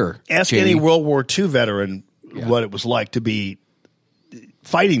bitter. Ask Jamie. any World War II veteran what it was like to be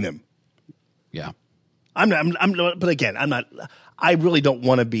fighting them. Yeah. I'm not, but again, I'm not. I really don't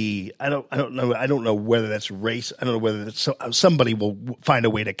want to be. I don't know. I don't know whether that's race. I don't know whether that's somebody will find a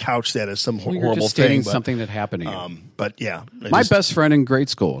way to couch that as some horrible you're just stating thing. But, something that happened to you. But yeah, my best friend in grade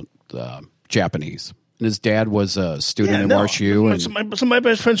school, Japanese, and his dad was a student in WashU. And some of my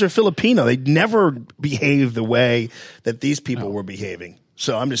best friends are Filipino. They never behave the way that these people were behaving.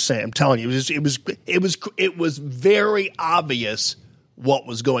 So I'm just saying. I'm telling you, it was very obvious what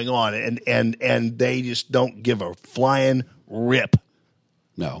was going on, and they just don't give a flying rip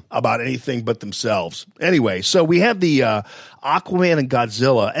about anything but themselves. Anyway, so we have the Aquaman and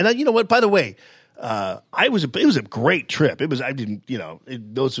Godzilla, and you know what? By the way, it was a great trip. Those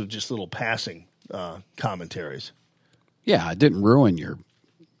are just little passing commentaries. Yeah, it didn't ruin your.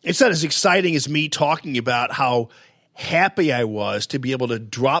 It's not as exciting as me talking about how happy I was to be able to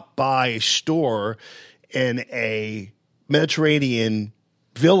drop by a store in a Mediterranean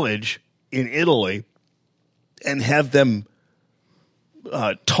village in Italy and have them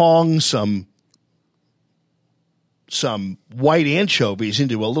tong some white anchovies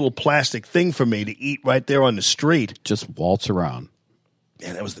into a little plastic thing for me to eat right there on the street. Just waltz around.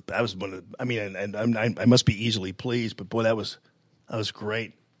 Man, that was one of. I mean, and I must be easily pleased, but boy, that was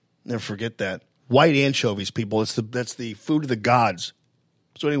great. Never forget that. White anchovies, people. That's the food of the gods.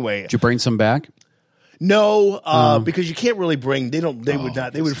 So anyway, did you bring some back? No, because you can't really bring. They would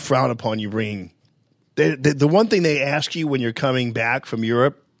not. They would frown upon you bringing. The one thing they ask you when you're coming back from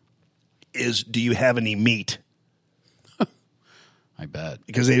Europe is, do you have any meat? I bet.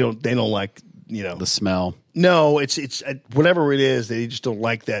 Because they don't like, the smell. No, it's whatever it is, they just don't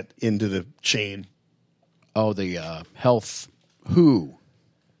like that into the chain. Oh, the health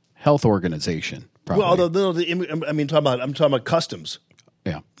organization. Probably. Well, I'm talking about customs.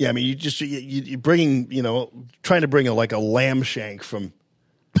 Yeah. Yeah, I mean, you're bringing, trying to bring a lamb shank from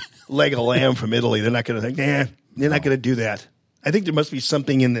leg of lamb from Italy. They're not going to think, they're not going to do that. I think there must be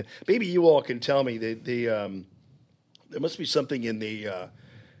something in the. Maybe you all can tell me there must be something in the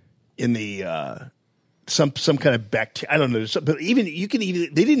some kind of bacteria. I don't know, but they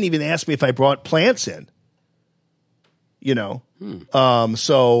didn't even ask me if I brought plants in. So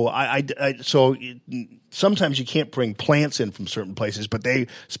sometimes you can't bring plants in from certain places, but they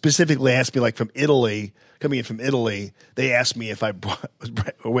specifically asked me, like from Italy, coming in from Italy, they asked me if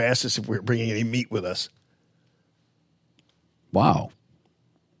asked us if we were bringing any meat with us. Wow.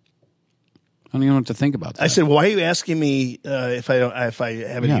 I don't even know what to think about that. I said, well, why are you asking me if I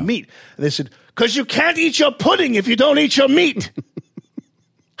have any meat? And they said, because you can't eat your pudding if you don't eat your meat.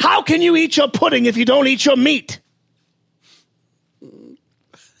 How can you eat your pudding if you don't eat your meat?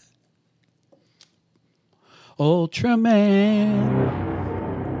 Ultraman.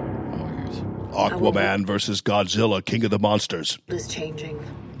 Aquaman versus Godzilla, King of the Monsters. Is changing.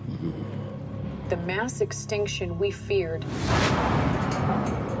 The mass extinction we feared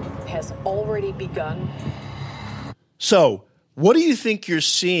has already begun. So, what do you think you're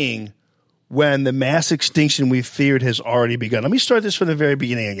seeing when the mass extinction we feared has already begun? Let me start this from the very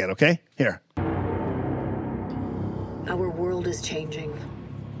beginning again, okay? Here. Our world is changing.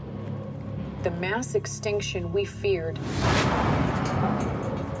 The mass extinction we feared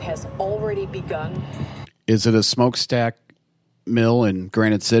has already begun. Is it a smokestack mill in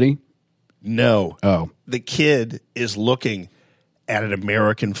Granite City? No. Oh. The kid is looking at an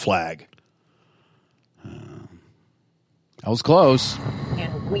American flag. I was close.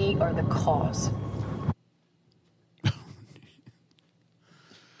 And we are the cause.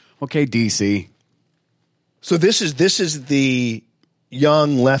 Okay, DC. So this is the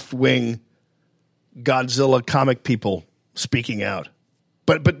young left-wing Godzilla comic people speaking out.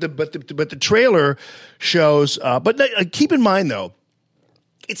 But the trailer shows. But keep in mind though,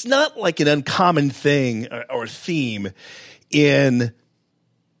 it's not like an uncommon thing or theme in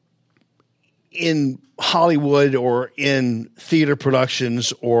Hollywood or in theater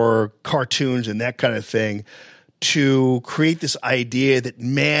productions or cartoons and that kind of thing to create this idea that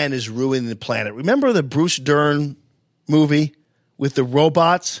man is ruining the planet. Remember the Bruce Dern movie with the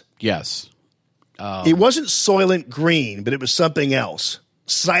robots? Yes. It wasn't Soylent Green, but it was something else.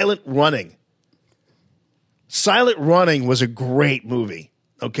 Silent Running. Silent Running was a great movie,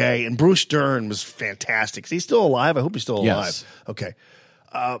 okay? And Bruce Dern was fantastic. Is he still alive? I hope he's still alive. Yes. Okay.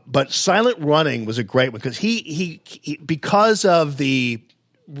 But Silent Running was a great one because he because of the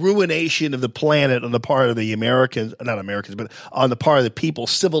ruination of the planet on the part of the Americans, not Americans, but on the part of the people,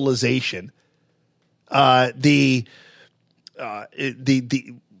 civilization,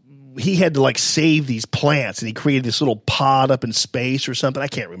 he had to like save these plants, and he created this little pod up in space or something. I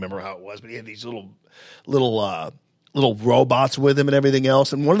can't remember how it was, but he had these little robots with him and everything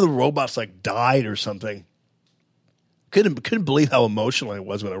else. And one of the robots like died or something. Couldn't believe how emotional it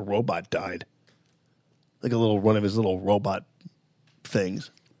was when a robot died. Like one of his little robot things.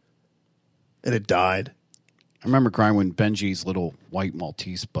 And it died. I remember crying when Benji's little white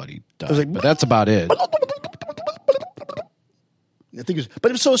Maltese buddy died. I was like, but that's about it. I think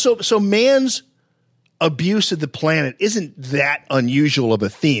so man's abuse of the planet isn't that unusual of a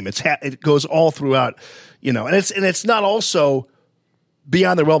theme. It goes all throughout, and it's not also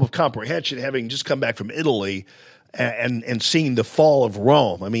beyond the realm of comprehension, having just come back from Italy and seeing the fall of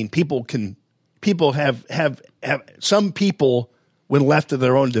Rome. I mean, people have some people, when left to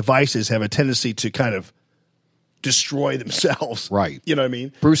their own devices, have a tendency to kind of destroy themselves. Right. You know what I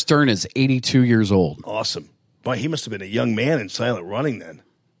mean? Bruce Dern is 82 years old. Awesome. Boy, he must have been a young man in Silent Running then.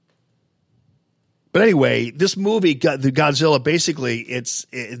 But anyway, this movie, the Godzilla, basically, it's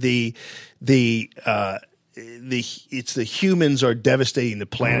the humans are devastating the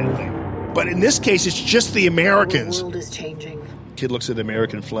planet thing. But in this case, it's just the Americans. The world is changing. Kid looks at the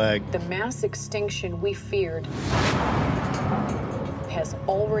American flag. The mass extinction we feared has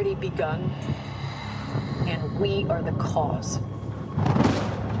already begun, and we are the cause.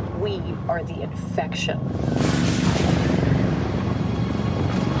 We are the infection.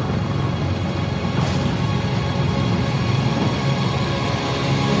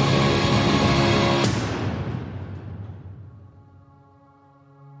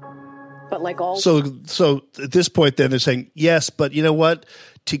 But like all So at this point, then they're saying yes, but you know what?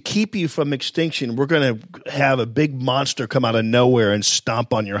 To keep you from extinction, we're going to have a big monster come out of nowhere and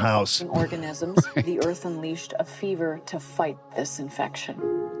stomp on your house. organisms, the earth unleashed a fever to fight this infection.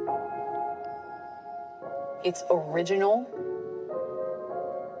 Its original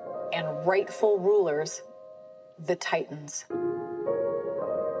and rightful rulers, the Titans.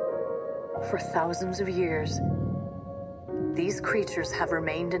 For thousands of years, these creatures have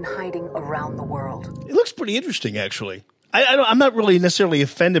remained in hiding around the world. It looks pretty interesting, actually. I'm not really necessarily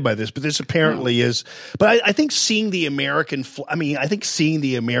offended by this, but this apparently is. But I think seeing the American flag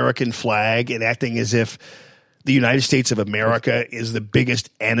and acting as if the United States of America is the biggest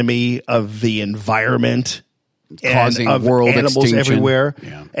enemy of the environment, causing and of world animals extinction everywhere.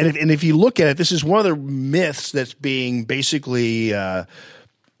 Yeah. And if you look at it, this is one of the myths that's being basically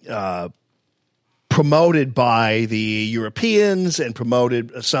promoted by the Europeans and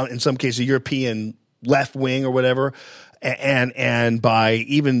promoted in some cases European left wing or whatever, and by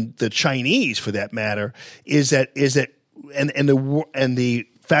even the Chinese for that matter, is that the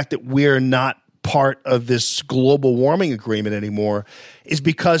fact that we're not part of this global warming agreement anymore is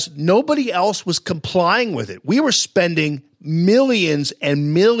because nobody else was complying with it. We were spending millions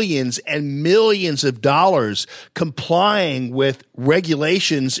and millions and millions of dollars complying with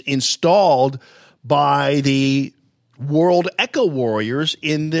regulations installed by the world eco warriors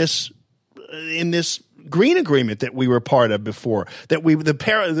in this green agreement that we were part of before, that we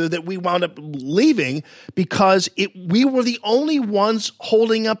wound up leaving because we were the only ones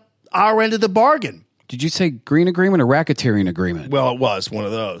holding up our end of the bargain. Did you say green agreement or racketeering agreement? Well, it was one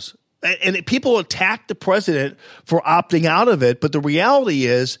of those. And people attack the president for opting out of it, but the reality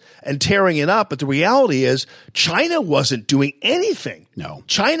is, and tearing it up, but the reality is China wasn't doing anything. No.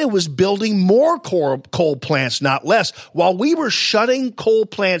 China was building more coal plants, not less. While we were shutting coal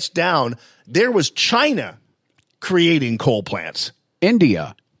plants down, there was China creating coal plants.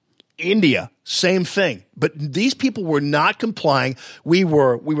 India, same thing. But these people were not complying. We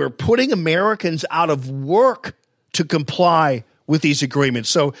were putting Americans out of work to comply with these agreements.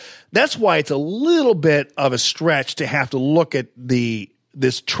 So that's why it's a little bit of a stretch to have to look at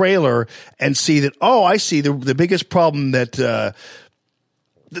this trailer and see that, oh, I see the biggest problem that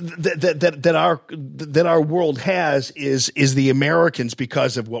our world has is the Americans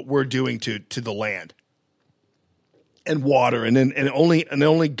because of what we're doing to the land and water, and only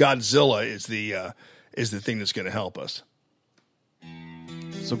Godzilla is the thing that's going to help us.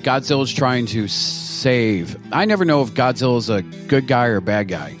 So Godzilla's trying to save. I never know if Godzilla's a good guy or a bad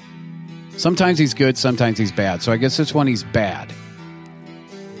guy. Sometimes he's good, sometimes he's bad. So I guess this one he's bad.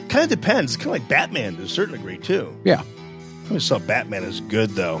 Kind of depends. It's kind of like Batman to a certain degree too. Yeah. I always saw Batman as good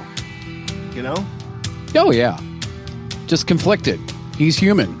though. You know? Oh yeah. Just conflicted. He's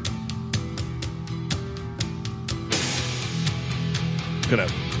human. Gonna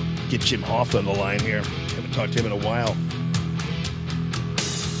get Jim Hoft on the line here. Haven't talked to him in a while.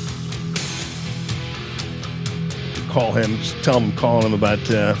 Call him. Just tell him I'm calling him about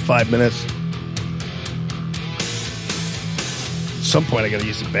 5 minutes. At some point, I got to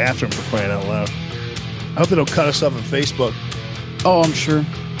use the bathroom for crying out loud. I hope they don't cut us off on Facebook. Oh, I'm sure.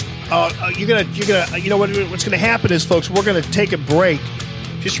 You're gonna. You know what's gonna happen is, folks, we're gonna take a break,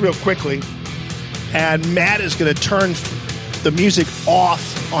 just real quickly, and Matt is gonna turn the music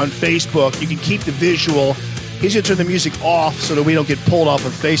off on Facebook. You can keep the visual. He's gonna turn the music off so that we don't get pulled off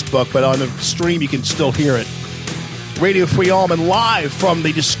of Facebook, but on the stream you can still hear it. Radio Free Allman live from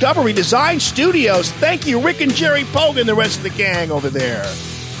the Discovery Design Studios. Thank you, Rick and Jerry Pogue and the rest of the gang over there.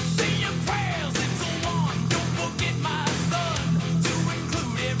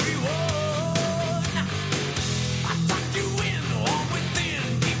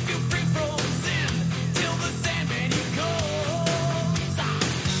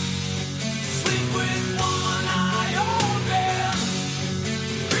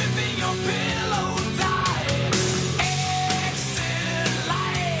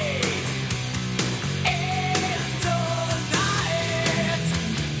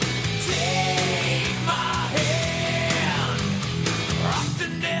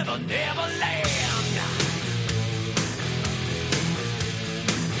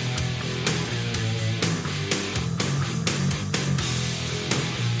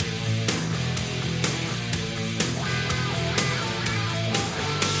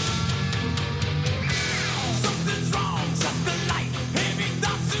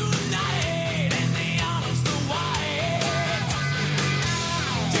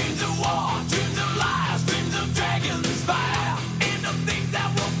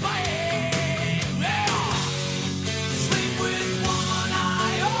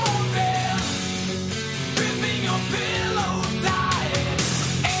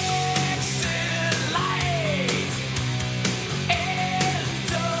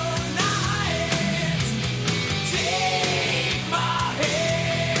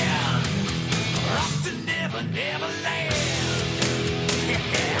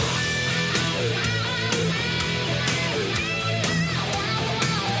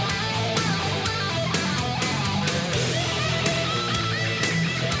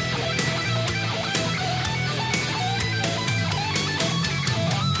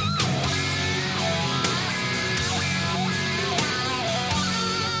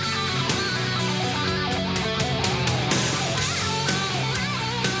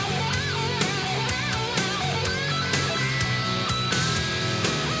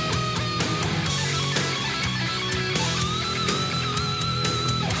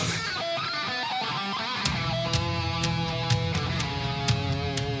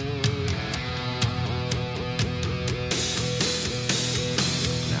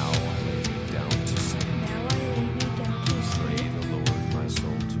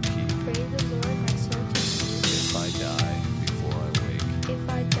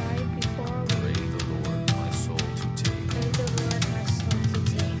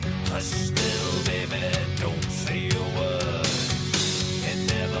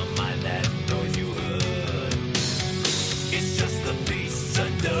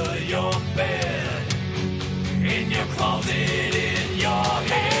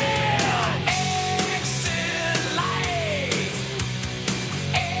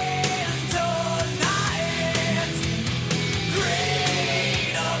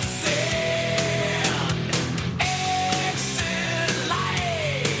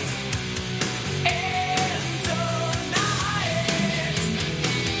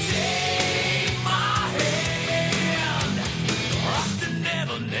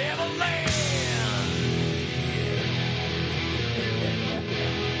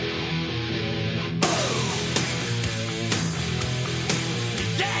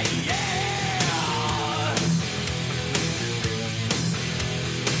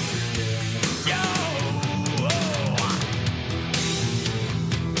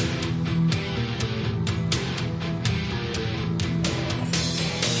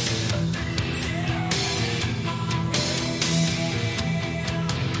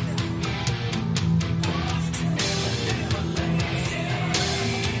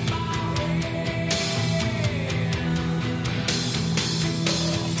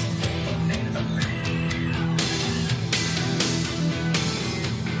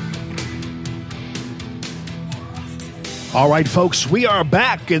 All right, folks, we are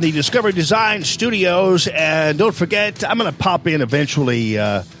back in the Discovery Design Studios, and don't forget, I'm going to pop in eventually,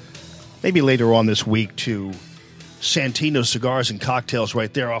 maybe later on this week, to Santino Cigars and Cocktails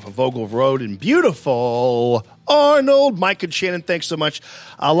right there off of Vogel Road in beautiful Arnold. Mike and Shannon, thanks so much.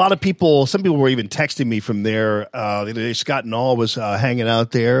 A lot of people, some people were even texting me from there. The other day, Scott Nall was hanging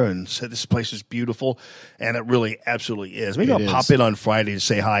out there and said this place is beautiful, and it really absolutely is. Maybe I'll pop in on Friday to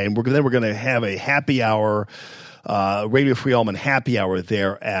say hi, and then we're going to have a happy hour, Radio Free Allman happy hour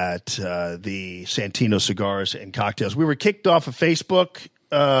there at the Santino Cigars and Cocktails. We were kicked off of Facebook,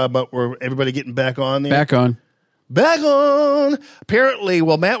 but we're everybody getting back on there? Back on. Back on. Apparently,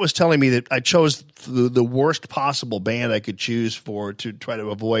 well, Matt was telling me that I chose the worst possible band I could choose to try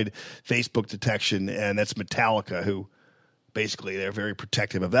to avoid Facebook detection, and that's Metallica, who basically they're very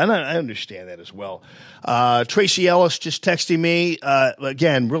protective of that. And I understand that as well. Tracy Ellis just texting me.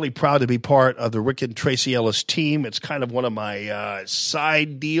 Again, really proud to be part of the Rick and Tracy Ellis team. It's kind of one of my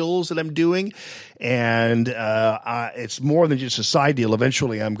side deals that I'm doing. And it's more than just a side deal.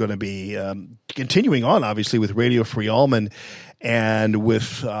 Eventually, I'm going to be continuing on, obviously, with Radio Free Allman and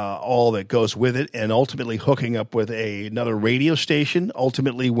with all that goes with it, and ultimately hooking up with another radio station,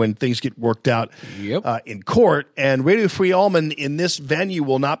 ultimately when things get worked out in court. And Radio Free Allman in this venue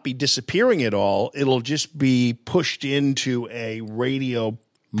will not be disappearing at all. It'll just be pushed into a radio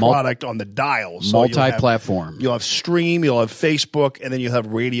product on the dial. So multi-platform. You'll have Stream, you'll have Facebook, and then you'll have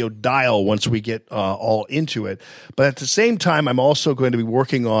Radio Dial once we get all into it. But at the same time, I'm also going to be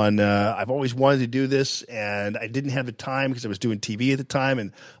working on, I've always wanted to do this, and I didn't have the time because I was doing TV at the time,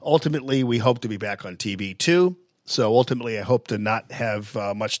 and ultimately we hope to be back on TV too. So ultimately I hope to not have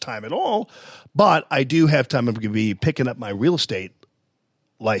much time at all, but I do have time. I'm going to be picking up my real estate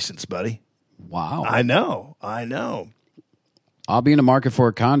license, buddy. Wow. I know. I'll be in the market for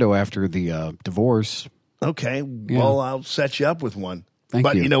a condo after the divorce. Okay. Well, I'll set you up with one.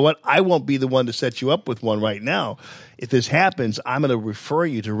 But you know what? I won't be the one to set you up with one right now. If this happens, I'm going to refer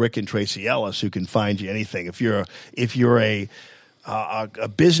you to Rick and Tracy Ellis, who can find you anything. If you're a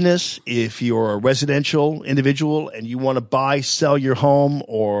business, if you're a residential individual and you want to buy, sell your home,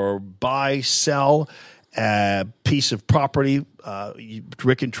 or buy, sell a piece of property,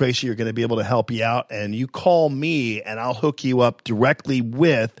 Rick and Tracy are going to be able to help you out, and you call me and I'll hook you up directly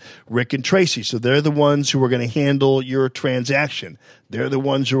with Rick and Tracy. So they're the ones who are going to handle your transaction. They're the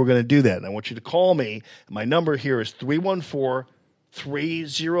ones who are going to do that. And I want you to call me. My number here is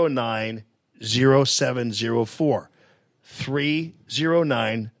 314-309-0704.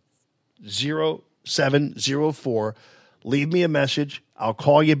 309-0704. Leave me a message. I'll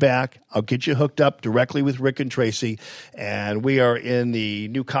call you back. I'll get you hooked up directly with Rick and Tracy. And we are in the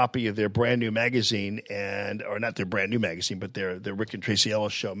new copy of their brand new magazine, or not their brand new magazine, but their Rick and Tracy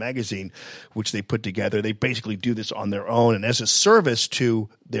Ellis Show magazine, which they put together. They basically do this on their own and as a service to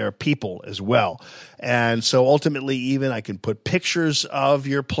their people as well. And so ultimately, even I can put pictures of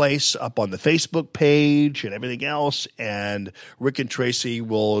your place up on the Facebook page and everything else. And Rick and Tracy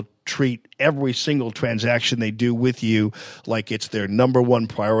will treat every single transaction they do with you like it's their number one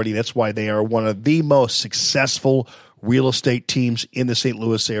priority. That's why they are one of the most successful real estate teams in the St.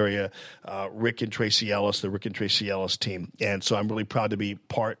 Louis area, Rick and Tracy Ellis, the Rick and Tracy Ellis team. And so I'm really proud to be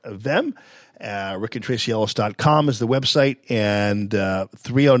part of them. RickandTracyEllis.com is the website, and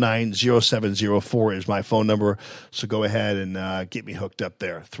 309-0704 is my phone number. So go ahead and get me hooked up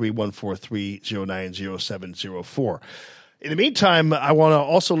there, 314-309-0704. In the meantime, I want to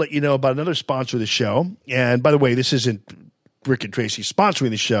also let you know about another sponsor of the show. And by the way, this isn't Rick and Tracy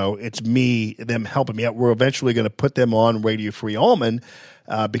sponsoring the show. It's me, them helping me out. We're eventually going to put them on Radio Free Allman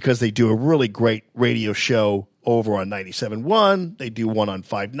because they do a really great radio show over on 97.1. They do one on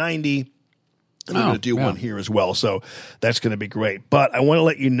 590. And they're going to do one here as well. So that's going to be great. But I want to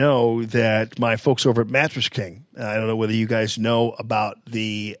let you know that my folks over at Mattress King, I don't know whether you guys know about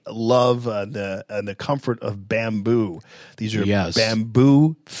the love and the comfort of bamboo. These are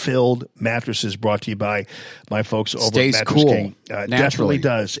bamboo-filled mattresses brought to you by my folks over at Mattress King. Definitely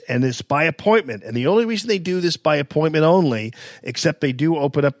does. And it's by appointment. And the only reason they do this by appointment only, except they do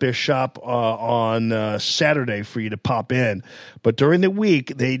open up their shop on Saturday for you to pop in. But during the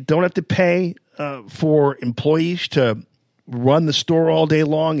week, they don't have to pay for employees to run the store all day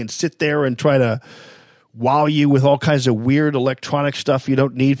long and sit there and try to wow you with all kinds of weird electronic stuff you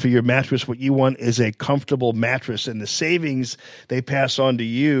don't need for your mattress. What you want is a comfortable mattress, and the savings they pass on to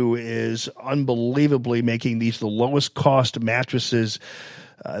you is unbelievably making these the lowest cost mattresses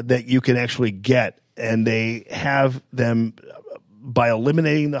that you can actually get. And they have them by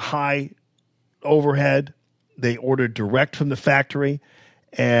eliminating the high overhead. They order direct from the factory,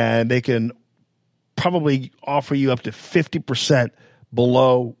 and they can probably offer you up to 50%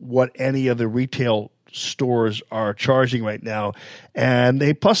 below what any of the retail stores are charging right now. And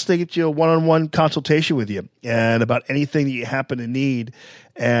they get you a one-on-one consultation with you and about anything that you happen to need.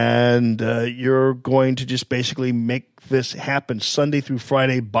 And you're going to just basically make this happen Sunday through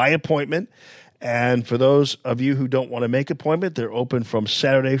Friday by appointment. And for those of you who don't want to make appointment, they're open from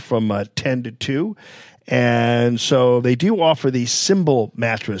Saturday from 10 to 2. And so they do offer the Symbol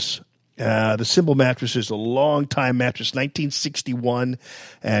mattress. The Symbol mattress is a long-time mattress, 1961,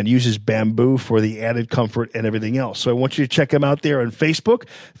 and uses bamboo for the added comfort and everything else. So I want you to check them out there on Facebook,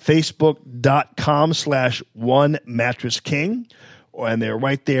 facebook.com/OneMattressKing. And they're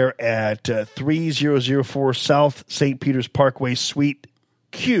right there at 3004 South St. Peters Parkway, Suite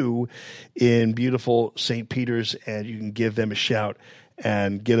Q in beautiful St. Peters. And you can give them a shout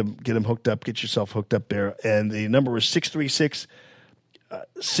and get them hooked up, get yourself hooked up there. And the number is 636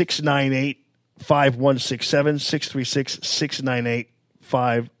 698-5167,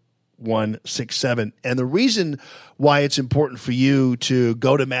 636-698-5167. And the reason why it's important for you to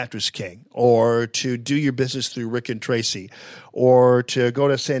go to Mattress King or to do your business through Rick and Tracy or to go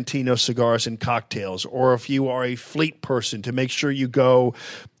to Santino Cigars and Cocktails, or if you are a fleet person, to make sure you go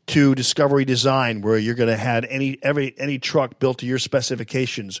to Discovery Design, where you're going to have any truck built to your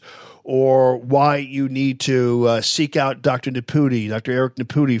specifications, or why you need to seek out Dr. Eric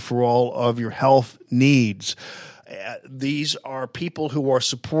Naputi, for all of your health needs. These are people who are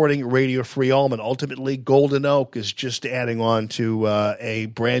supporting Radio Free Allman. Ultimately, Golden Oak is just adding on to a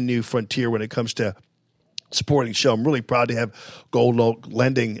brand new frontier when it comes to supporting the show. I'm really proud to have Golden Oak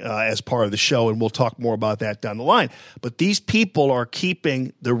Lending as part of the show, and we'll talk more about that down the line. But these people are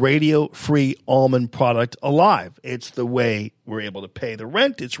keeping the Radio Free Allman product alive. It's the way we're able to pay the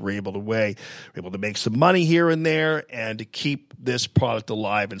rent. We're able to make some money here and there and to keep this product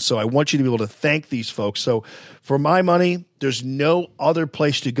alive. And so I want you to be able to thank these folks. So for my money, there's no other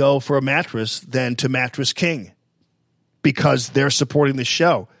place to go for a mattress than to Mattress King, because they're supporting the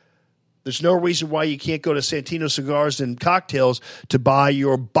show. There's no reason why you can't go to Santino Cigars and Cocktails to buy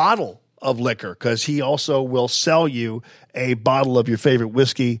your bottle of liquor, because he also will sell you a bottle of your favorite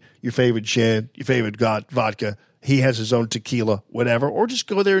whiskey, your favorite gin, your favorite vodka. He has his own tequila, whatever, or just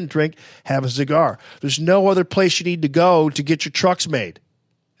go there and drink, have a cigar. There's no other place you need to go to get your trucks made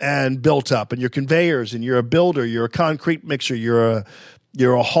and built up, and your conveyors, and you're a builder, you're a concrete mixer, you're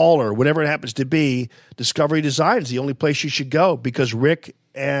a hauler, whatever it happens to be. Discovery Design is the only place you should go, because Rick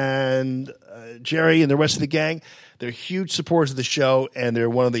and Jerry and the rest of the gang, they're huge supporters of the show, and they're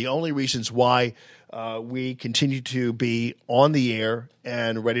one of the only reasons why we continue to be on the air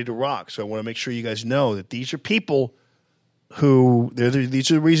and ready to rock. So I want to make sure you guys know that these are people who,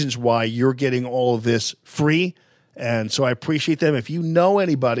 these are the reasons why you're getting all of this free. And so I appreciate them. If you know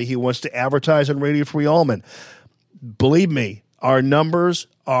anybody who wants to advertise on Radio Free Allman, believe me, our numbers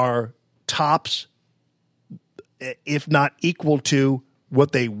are tops, if not equal to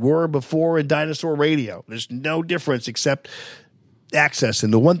what they were before in Dinosaur Radio. There's no difference except access.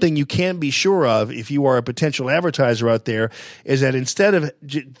 And the one thing you can be sure of, if you are a potential advertiser out there, is that instead of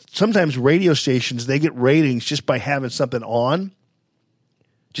sometimes radio stations, they get ratings just by having something on,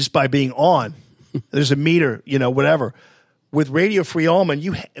 just by being on. There's a meter, whatever. With Radio Free Allman,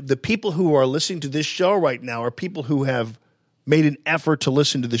 the people who are listening to this show right now are people who have made an effort to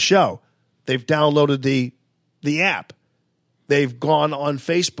listen to the show. They've downloaded the app. They've gone on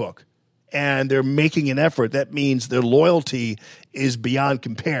Facebook, and they're making an effort. That means their loyalty is beyond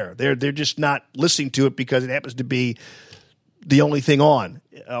compare. They're just not listening to it because it happens to be the only thing on,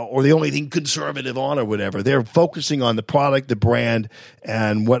 or the only thing conservative on, or whatever. They're focusing on the product, the brand,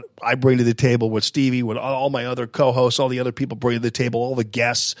 and what I bring to the table, what Stevie, what all my other co-hosts, all the other people bring to the table, all the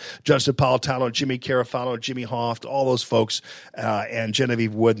guests, Justin Napolitano, Jimmy Carafano, Jimmy Hoft, all those folks, and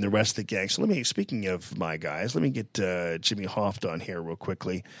Genevieve Wood and the rest of the gang. So speaking of my guys, let me get Jimmy Hoft on here real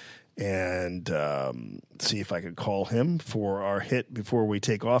quickly and see if I could call him for our hit before we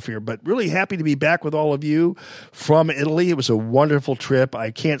take off here. But really happy to be back with all of you from Italy. It was a wonderful trip. I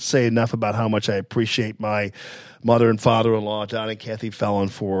can't say enough about how much I appreciate my mother and father-in-law, Don and Kathy Fallon,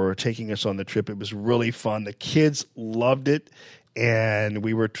 for taking us on the trip. It was really fun. The kids loved it, and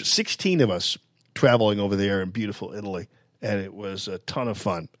we were 16 of us traveling over there in beautiful Italy, and it was a ton of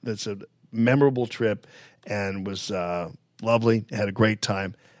fun. It's a memorable trip and was lovely. Had a great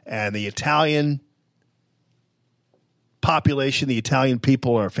time. And the Italian population, the Italian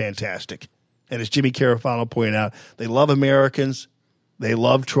people are fantastic. And as Jimmy Carafano pointed out, they love Americans, they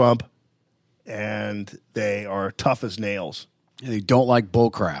love Trump, and they are tough as nails. And they don't like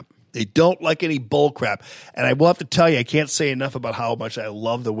bull crap. They don't like any bull crap. And I will have to tell you, I can't say enough about how much I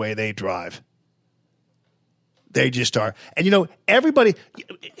love the way they drive. They just are. And, you know, everybody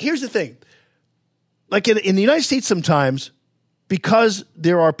 – here's the thing. Like in the United States sometimes, because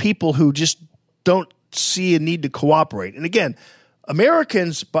there are people who just don't see a need to cooperate. And, again,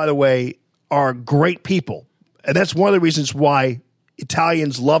 Americans, by the way, are great people. And that's one of the reasons why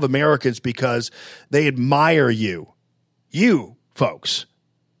Italians love Americans, because they admire you folks.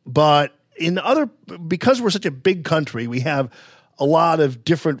 But because we're such a big country, we have a lot of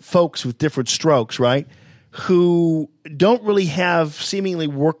different folks with different strokes, right? Who don't really have seemingly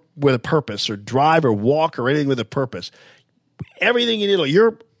work with a purpose or drive or walk or anything with a purpose. Everything in Italy,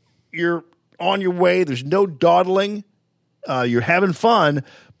 you're on your way. There's no dawdling. You're having fun,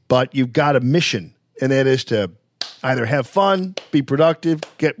 but you've got a mission, and that is to either have fun, be productive,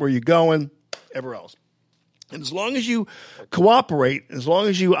 get where you're going, ever else. And as long as you cooperate, as long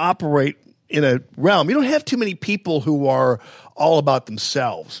as you operate in a realm, you don't have too many people who are all about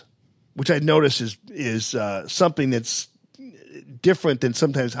themselves, which I notice is something that's different than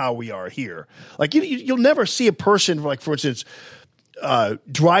sometimes how we are here. Like you'll never see a person, like for instance,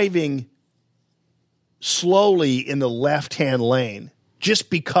 driving slowly in the left-hand lane just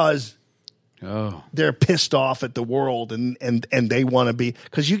because they're pissed off at the world and they want to be,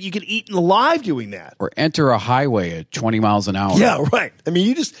 because you get eaten alive doing that. Or enter a highway at 20 miles an hour. Yeah, right. I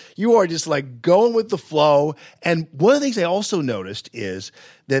mean, you are just like going with the flow. And one of the things I also noticed is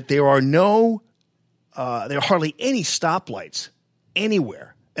that there are hardly any stoplights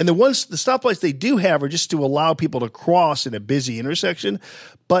anywhere. And the stoplights they do have are just to allow people to cross in a busy intersection.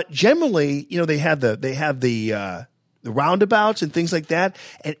 But generally, you know, they have the roundabouts and things like that,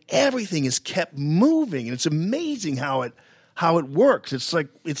 and everything is kept moving, and it's amazing how it works. It's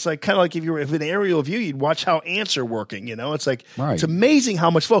like kind of like if an aerial view, you'd watch how ants are working. You know, it's like It's amazing how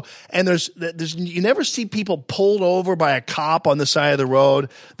much flow. And there's you never see people pulled over by a cop on the side of the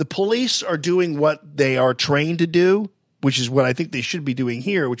road. The police are doing what they are trained to do, which is what I think they should be doing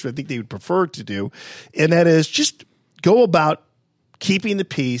here, which I think they would prefer to do, and that is just go about keeping the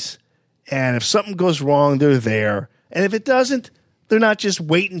peace. And if something goes wrong, they're there. And if it doesn't, they're not just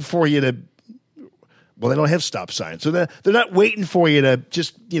waiting for you to – well, they don't have stop signs. So they're not waiting for you to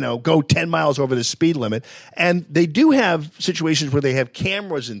just, you know, go 10 miles over the speed limit. And they do have situations where they have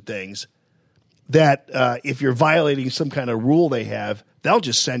cameras and things that if you're violating some kind of rule they have, they'll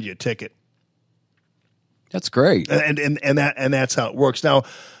just send you a ticket. That's great. And that's how it works. Now,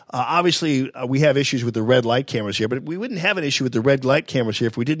 obviously, we have issues with the red light cameras here, but we wouldn't have an issue with the red light cameras here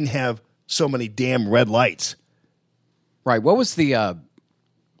if we didn't have so many damn red lights. Right. What was the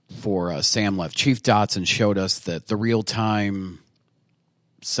for Sam left? Chief Dotson showed us that the real time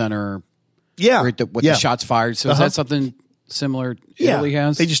center. Yeah. With the shots fired. So is that something similar Italy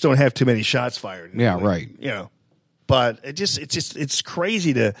has? They just don't have too many shots fired. Yeah. Right. You know, but it's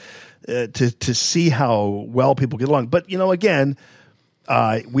crazy to see how well people get along. But you know, again,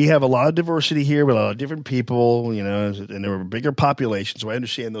 we have a lot of diversity here with a lot of different people. You know, and there are a bigger population, so I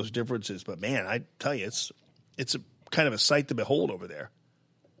understand those differences. But man, I tell you, it's a kind of a sight to behold over there.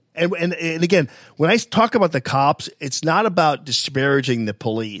 And again, when I talk about the cops, it's not about disparaging the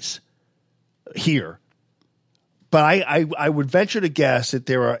police here. But I would venture to guess that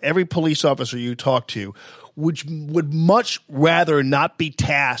every police officer you talk to would much rather not be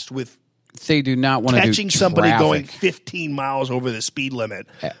tasked with they do not want to catching do somebody traffic. going 15 miles over the speed limit.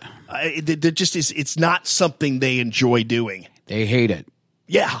 There just is. It's not something they enjoy doing. They hate it.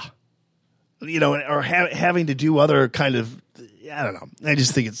 Yeah. You know, or having to do other kind of, I don't know. I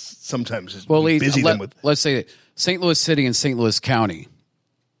just think it's sometimes busy them with. Let's say that St. Louis City and St. Louis County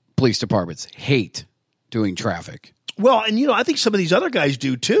police departments hate doing traffic. Well, and you know, I think some of these other guys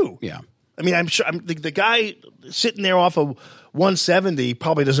do too. Yeah. I mean, I'm sure the guy sitting there off of 170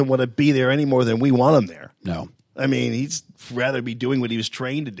 probably doesn't want to be there any more than we want him there. No. I mean, he'd rather be doing what he was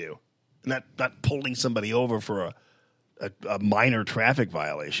trained to do, not pulling somebody over for a minor traffic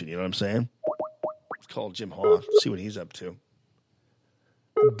violation. You know what I'm saying? Let's call Jim Hoff, see what he's up to.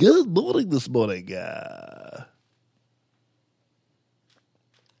 Good morning this morning.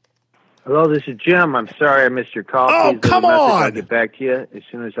 Hello, this is Jim. I'm sorry I missed your call. Oh, Please leave come a message. on. I'll get back to you as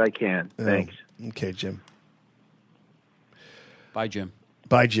soon as I can. Thanks. Okay, Jim. Bye, Jim.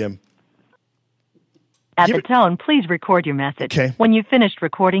 Bye, Jim. At the tone, please record your message. Okay. When you've finished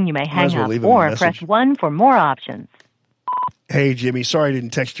recording, you may as hang well up leave him a or message. press 1 for more options. Hey, Jimmy, sorry I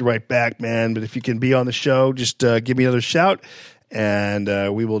didn't text you right back, man, but if you can be on the show, just give me another shout, and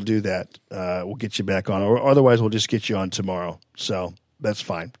we will do that. We'll get you back on, or otherwise we'll just get you on tomorrow. So that's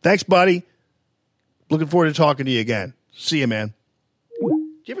fine. Thanks, buddy. Looking forward to talking to you again. See you, man.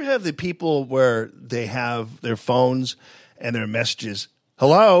 Do you ever have the people where they have their phones and their messages?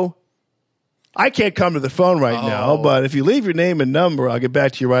 Hello? I can't come to the phone right now, but if you leave your name and number, I'll get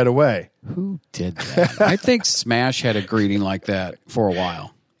back to you right away. Who did that? I think Smash had a greeting like that for a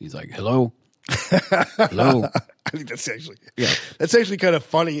while. He's like, hello. Hello. I think that's actually kind of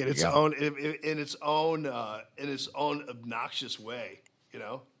funny in its own in its own obnoxious way, you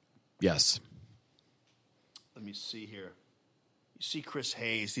know? Yes. Let me see here. You see Chris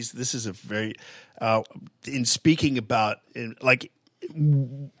Hayes. This is a very in speaking about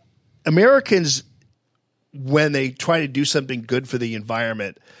Americans, when they try to do something good for the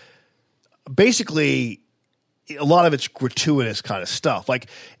environment, basically a lot of it's gratuitous kind of stuff. Like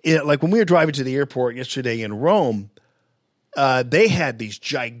when we were driving to the airport yesterday in Rome, they had these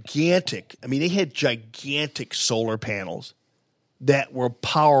gigantic solar panels that were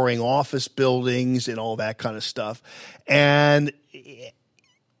powering office buildings and all that kind of stuff. And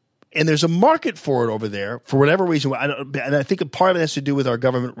there's a market for it over there for whatever reason. And I think a part of it has to do with our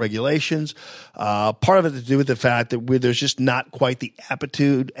government regulations. Part of it has to do with the fact that there's just not quite the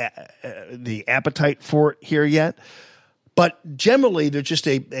appetite for it here yet. But generally, there's just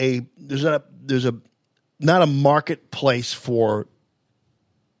there's not a marketplace for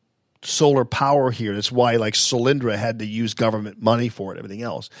solar power here. That's why like Solyndra had to use government money for it, everything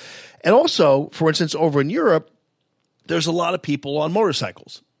else. And also, for instance, over in Europe, there's a lot of people on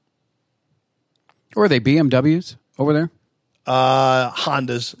motorcycles. Or are they BMWs over there?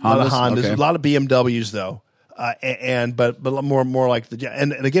 Hondas. A lot of Hondas. Okay. A lot of BMWs though. But more like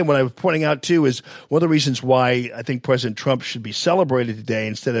and again, what I was pointing out too is one of the reasons why I think President Trump should be celebrated today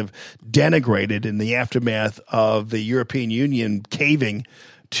instead of denigrated in the aftermath of the European Union caving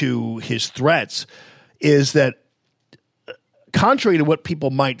to his threats is that, contrary to what people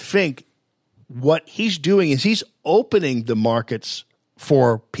might think, what he's doing is he's opening the markets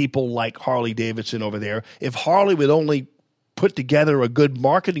for people like Harley Davidson over there. If Harley would only put together a good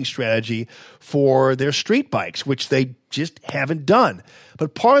marketing strategy for their street bikes, which they just haven't done.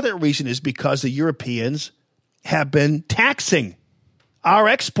 But part of that reason is because the Europeans have been taxing our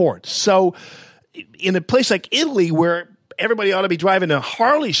exports. So in a place like Italy, where everybody ought to be driving a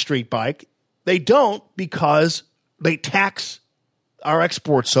Harley street bike, they don't because they tax our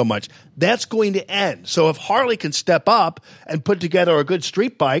exports so much. That's going to end. So if Harley can step up and put together a good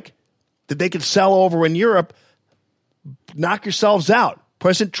street bike that they can sell over in Europe, knock yourselves out.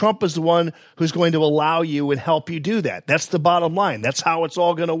 President Trump is the one who's going to allow you and help you do that. That's the bottom line. That's how it's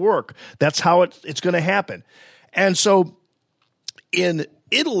all going to work. That's how it's going to happen. And so in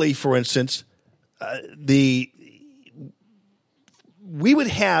Italy, for instance, we would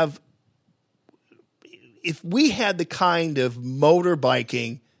have, if we had the kind of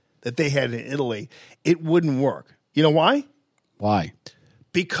motorbiking that they had in Italy, it wouldn't work. You know why? Why?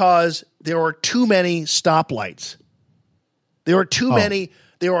 Because there are too many stoplights. There are too many.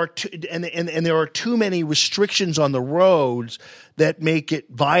 There are there are too many restrictions on the roads that make it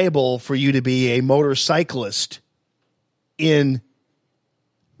viable for you to be a motorcyclist in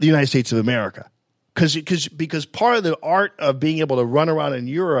the United States of America. Because part of the art of being able to run around in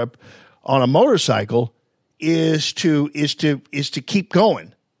Europe on a motorcycle is to keep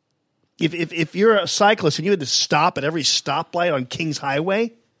going. If you're a cyclist and you had to stop at every stoplight on King's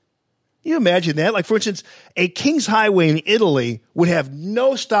Highway, can you imagine that? Like, for instance, a King's Highway in Italy would have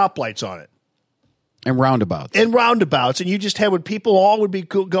no stoplights on it. And roundabouts. And you just had people all would be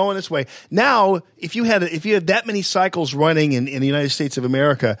going this way. Now, if you had that many cycles running in the United States of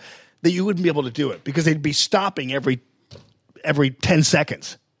America, that you wouldn't be able to do it because they'd be stopping every 10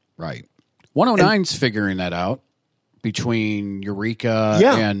 seconds. Right. 109's figuring that out between Eureka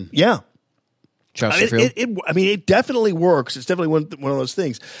and Chesterfield. It definitely works. It's definitely one of those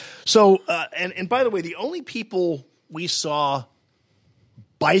things. So, and by the way, the only people we saw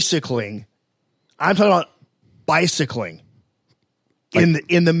bicycling, I'm talking about bicycling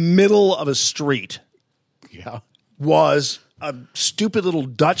in the middle of a street, was a stupid little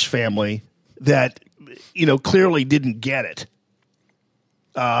Dutch family that clearly didn't get it.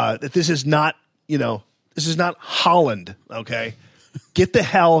 That this is not Holland. Okay.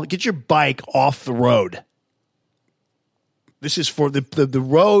 Get your bike off the road. This is for the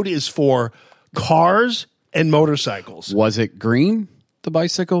road is for cars and motorcycles. Was it green, the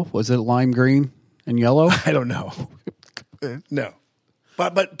bicycle? Was it lime green and yellow? I don't know. No.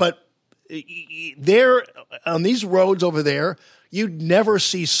 But there on these roads over there, you'd never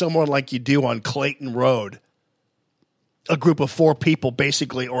see someone like you do on Clayton Road. A group of 4 people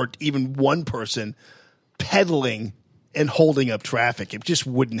basically, or even one person pedaling and holding up traffic. It just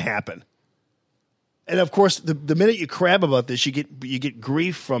wouldn't happen. And of course, the minute you crab about this, you get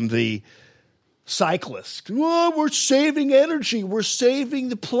grief from the cyclists. Oh, we're saving energy. We're saving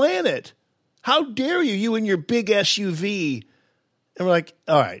the planet. How dare you? You and your big SUV. And we're like,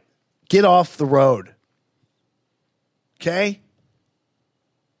 all right, get off the road. Okay?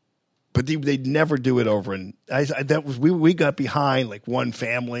 But they'd never do it over. And we got behind like one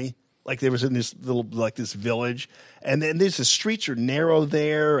family. Like there was in this little, like this village. And then the streets are narrow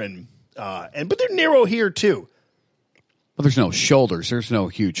there. But they're narrow here too. Well, there's no shoulders. There's no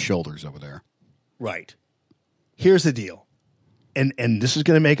huge shoulders over there. Right. Here's the deal. And this is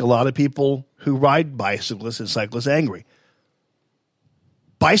going to make a lot of people who ride bicyclists and cyclists angry.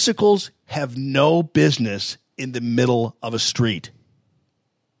 Bicycles have no business in the middle of a street.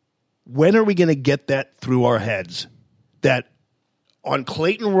 When are we going to get that through our heads? That on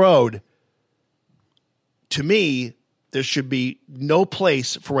Clayton Road, to me, there should be no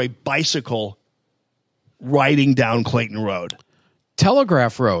place for a bicycle riding down Clayton Road.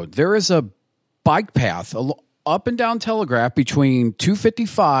 Telegraph Road. There is a bike path up and down Telegraph between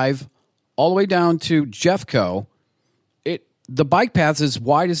 255 all the way down to Jeffco. The bike path is as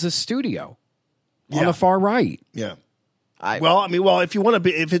wide as the studio on the far right. Yeah. If you want to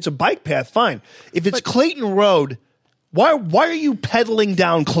be, if it's a bike path, fine. If it's Clayton Road, why are you pedaling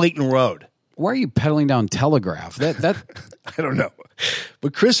down Clayton Road? Why are you pedaling down Telegraph? That I don't know.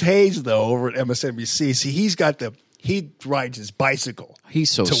 But Chris Hayes, though, over at MSNBC, he rides his bicycle. He's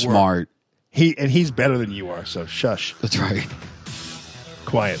so smart. He's better than you are. So shush. That's right.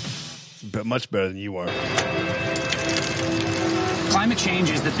 Quiet. But much better than you are. Climate change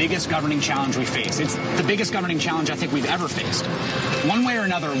is the biggest governing challenge we face. It's the biggest governing challenge I think we've ever faced. One way or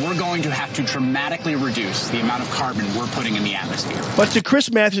another, we're going to have to dramatically reduce the amount of carbon we're putting in the atmosphere. But to Chris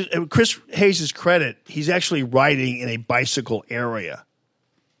Hayes' credit, he's actually riding in a bicycle area.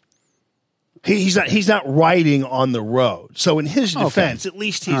 He's not riding on the road. So in his defense, at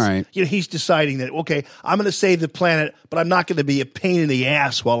least he's deciding that, okay, I'm going to save the planet, but I'm not going to be a pain in the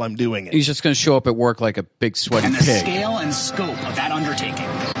ass while I'm doing it. He's just going to show up at work like a big sweaty and the pig. Scale and scope of that undertaking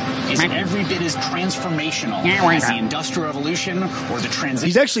is every bit as transformational as the Industrial Revolution or the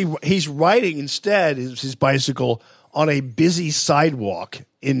transition. He's riding instead his bicycle on a busy sidewalk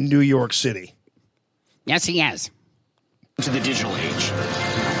in New York City. Yes, he is. To the digital age.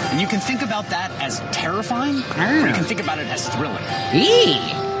 And you can think about that as terrifying, or you can think about it as thrilling.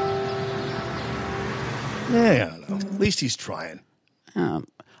 Yeah, I don't know. At least he's trying.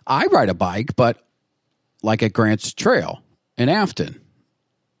 I ride a bike, but like at Grant's Trail in Afton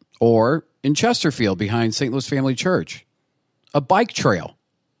or in Chesterfield behind St. Louis Family Church. A bike trail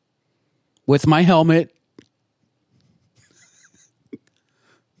with my helmet.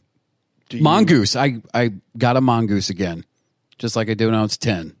 Mongoose. I got a mongoose again, just like I did when I was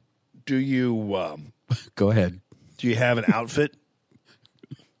 10. Do you go ahead? Do you have an outfit?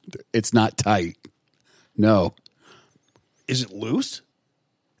 It's not tight. No. Is it loose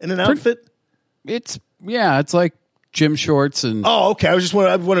in an outfit? It's like gym shorts and. Oh, okay. I was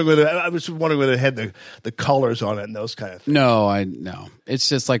wondering whether it had the colors on it and those kind of things. No. It's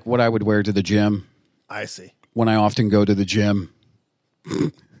just like what I would wear to the gym. I see. When I often go to the gym.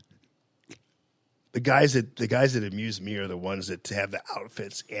 The guys that amuse me are the ones that have the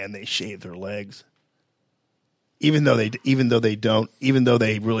outfits and they shave their legs. Even though they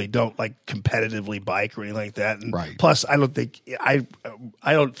really don't like competitively bike or anything like that. And right. Plus, I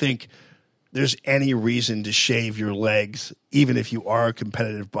don't think there's any reason to shave your legs, even if you are a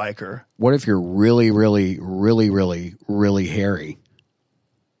competitive biker. What if you're really, really, really, really, really hairy?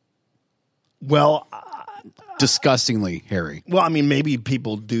 Well, disgustingly hairy. Well, I mean, maybe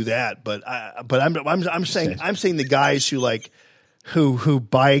people do that, but I'm saying the guys who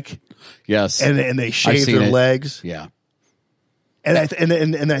bike, yes, and they shave their legs, yeah, and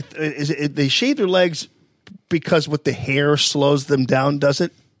they shave their legs because what the hair slows them down, does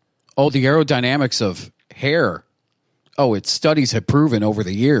it? Oh, the aerodynamics of hair. Oh, its studies have proven over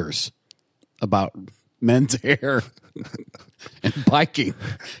the years about men's hair and biking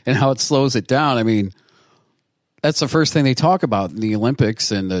and how it slows it down. I mean, that's the first thing they talk about in the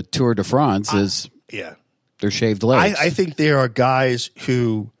Olympics and the Tour de France is their shaved legs. I think there are guys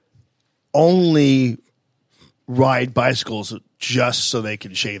who only ride bicycles just so they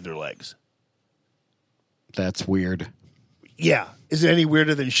can shave their legs. That's weird. Yeah. Is it any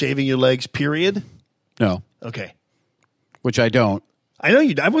weirder than shaving your legs, period? No. Okay. Which I don't. I know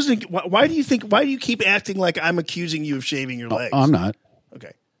you. I wasn't. Why do you keep acting like I'm accusing you of shaving your legs? I'm not.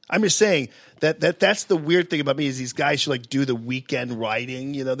 Okay. I'm just saying that's the weird thing about me is these guys who do the weekend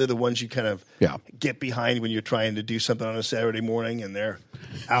riding. You know, they're the ones you kind of get behind when you're trying to do something on a Saturday morning, and they're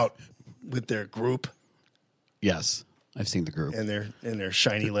out with their group. Yes, I've seen the group and their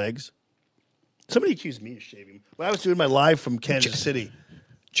shiny legs. Somebody accused me of shaving when I was doing my live from Kansas City.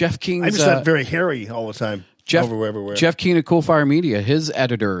 Jeff King's I'm just not very hairy all the time. Everywhere. Jeff King at Cool Fire Media, his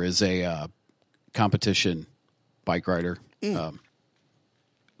editor is a competition bike rider.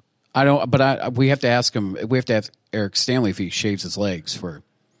 I don't, but we have to ask him. We have to ask Eric Stanley if he shaves his legs for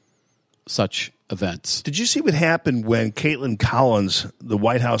such events. Did you see what happened when Caitlin Collins, the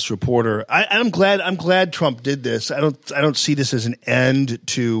White House reporter? I'm glad Trump did this. I don't see this as an end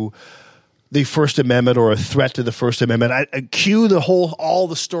to the First Amendment or a threat to the First Amendment. I cue all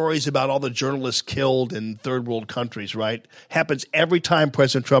the stories about all the journalists killed in third world countries, right? Happens every time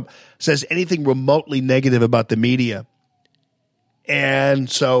President Trump says anything remotely negative about the media. And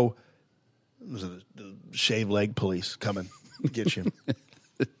so the shave leg police coming to get you.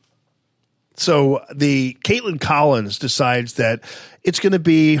 So the Caitlin Collins decides that it's going to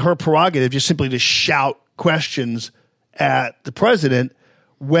be her prerogative just simply to shout questions at the president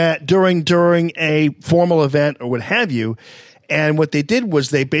during a formal event or what have you. And what they did was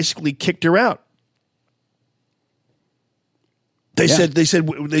they basically kicked her out. They said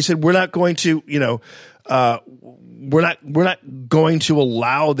we're not going to, we're not going to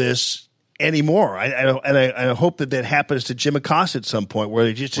allow this anymore. I hope that happens to Jim Acosta at some point, where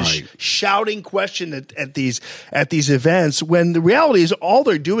they're just shouting question at these events, when the reality is all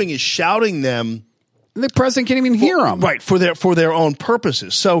they're doing is shouting them. And the president can't even hear them. Right, for their own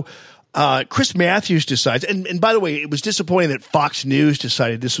purposes. So Chris Matthews decides, and by the way, it was disappointing that Fox News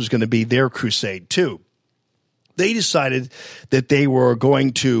decided this was going to be their crusade too. They decided that they were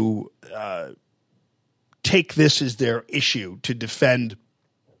going to take this as their issue to defend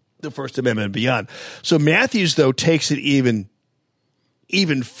the First Amendment and beyond. So Matthews, though, takes it even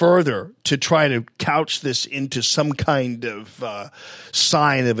further to try to couch this into some kind of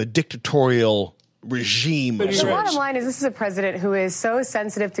sign of a dictatorial regime. But the bottom line is this is a president who is so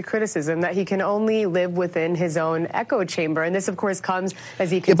sensitive to criticism that he can only live within his own echo chamber. And this, of course, comes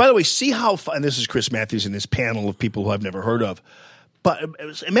as he can. Yeah, by the way, see how and this is Chris Matthews in this panel of people who I've never heard of. But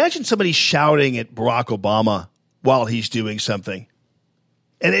imagine somebody shouting at Barack Obama while he's doing something.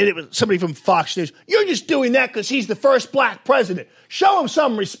 And it was somebody from Fox News. You're just doing that because he's the first black president. Show him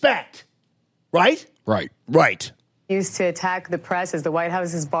some respect. Right? Right. Used to attack the press as the White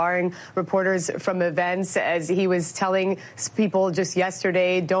House is barring reporters from events, as he was telling people just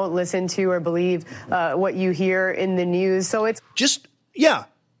yesterday, don't listen to or believe what you hear in the news. So it's just, the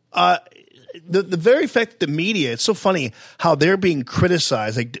very fact that the media, it's so funny how they're being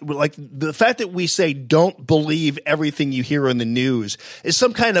criticized. Like the fact that we say don't believe everything you hear in the news is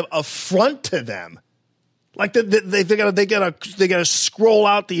some kind of affront to them. Like they gotta scroll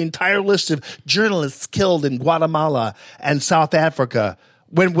out the entire list of journalists killed in Guatemala and South Africa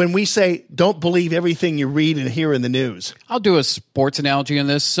when we say don't believe everything you read and hear in the news. I'll do a sports analogy in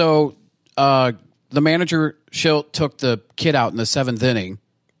this. So the manager took the kid out in the 7th inning,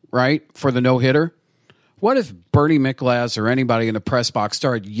 right, for the no-hitter. What if Bernie Miklasz or anybody in the press box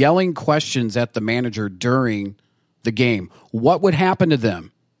started yelling questions at the manager during the game? What would happen to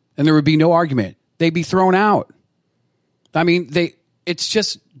them? And there would be no argument. They'd be thrown out. I mean, it's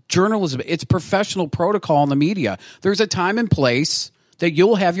just journalism. It's professional protocol in the media. There's a time and place that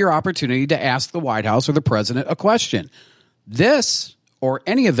you'll have your opportunity to ask the White House or the president a question. This, or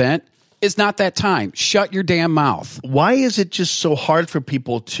any event, is not that time. Shut your damn mouth. Why is it just so hard for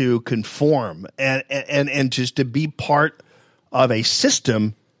people to conform and just to be part of a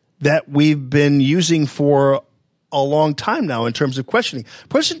system that we've been using for a long time now in terms of questioning?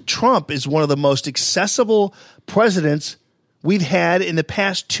 President Trump is one of the most accessible presidents we've had in the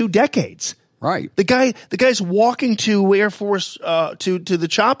past 2 decades. Right. The guy's walking to Air Force to the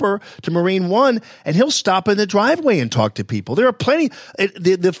chopper to Marine One, and he'll stop in the driveway and talk to people. There are plenty.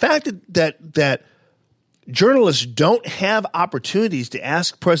 The fact that journalists don't have opportunities to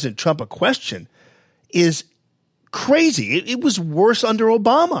ask President Trump a question is crazy. It was worse under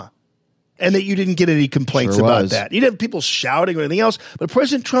Obama. And that you didn't get any complaints about that. You didn't have people shouting or anything else. But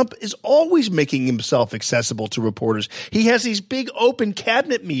President Trump is always making himself accessible to reporters. He has these big open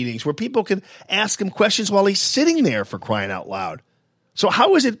cabinet meetings where people can ask him questions while he's sitting there, for crying out loud. So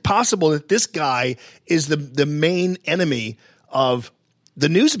how is it possible that this guy is the main enemy of the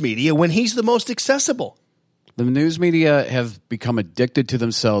news media when he's the most accessible? The news media have become addicted to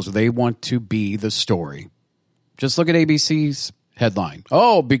themselves. They want to be the story. Just look at ABC's headline.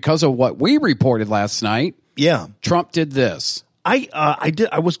 Oh, because of what we reported last night. Yeah. Trump did this. I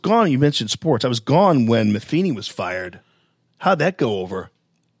was gone. You mentioned sports. I was gone when Matheny was fired. How'd that go over?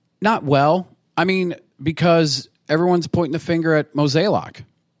 Not well. I mean, because everyone's pointing the finger at Mozeliak.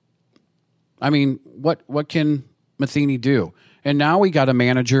 I mean, what can Matheny do? And now we got a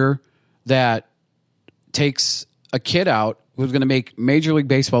manager that takes a kid out who was going to make Major League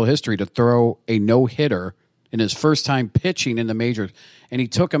Baseball history to throw a no-hitter in his first time pitching in the majors, and he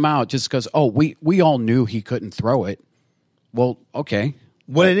took him out just because, we all knew he couldn't throw it. Well, okay.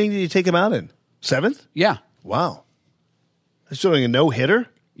 What inning did you take him out in? 7th? Yeah. Wow. He's doing a no-hitter?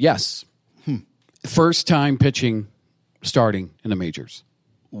 Yes. First time pitching, starting in the majors.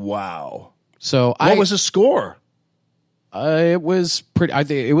 Wow. So what was the score? It was pretty. I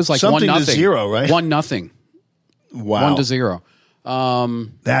think it was like something 1-0, to 0, right? 1-0. Wow.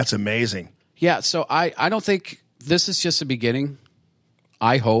 1-0. That's amazing. Yeah. So I don't think this is just the beginning.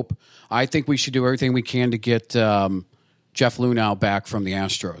 I hope. I think we should do everything we can to get Jeff Luhnow back from the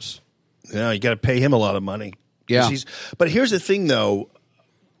Astros. Yeah, you got to pay him a lot of money. Yeah. But here's the thing, though.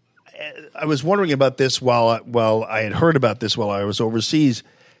 I was wondering about this while I had heard about this while I was overseas,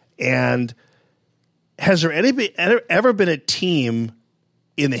 and has there ever been a team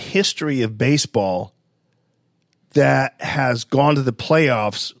in the history of baseball that has gone to the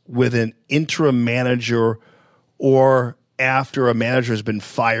playoffs with an interim manager or after a manager has been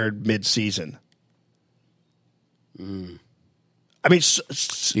fired mid-season? I mean,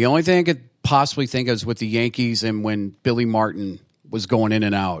 the only thing I could possibly think is with the Yankees and when Billy Martin was going in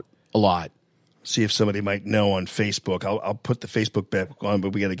and out a lot. See if somebody might know on Facebook. I'll put the Facebook back on,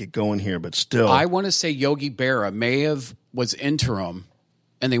 but we got to get going here. But still, I want to say Yogi Berra was interim,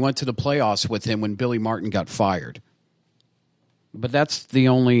 and they went to the playoffs with him when Billy Martin got fired. But that's the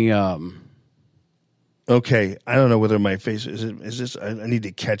only. Okay, I don't know whether my face is this. I need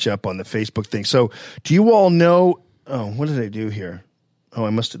to catch up on the Facebook thing. So, do you all know? Oh, what did I do here? Oh,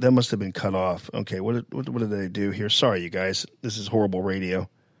 that must have been cut off. Okay, what did I do here? Sorry, you guys. This is horrible radio.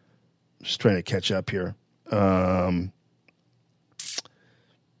 Just trying to catch up here. Yeah,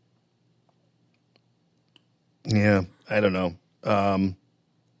 I don't know.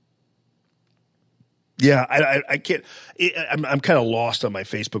 Yeah, I can't. I'm kind of lost on my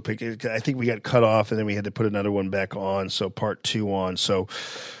Facebook page. I think we got cut off, and then we had to put another one back on. So part 2 on. So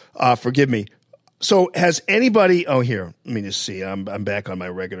forgive me. So has anybody? Oh, here. Let me just see. I'm back on my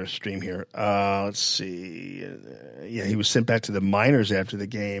regular stream here. Let's see. Yeah, he was sent back to the minors after the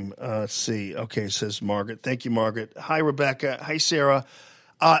game. Let's see. Okay, says Margaret. Thank you, Margaret. Hi, Rebecca. Hi, Sarah.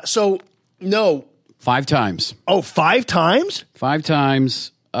 So no. 5 times. Oh, 5 times? 5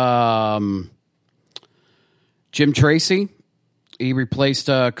 times. Jim Tracy. He replaced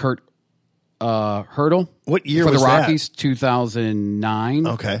Kurt Hurdle. What year for was the Rockies? that? 2009.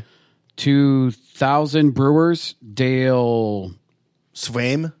 Okay. 2000 Brewers, Dale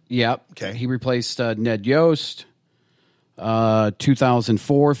Swaim. Yep. Okay. He replaced Ned Yost.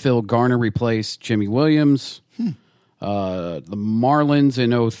 2004, Phil Garner replaced Jimmy Williams. The Marlins in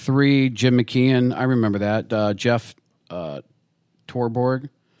 2003, Jim McKeon. I remember that. Jeff Torborg.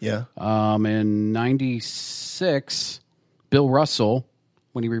 Yeah. In 96, Bill Russell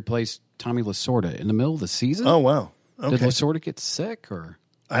when he replaced Tommy Lasorda in the middle of the season. Oh, wow. Okay. Did Lasorda get sick or?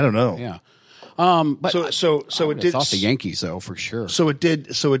 I don't know. Yeah. But so it did. Thought the Yankees though for sure. So it did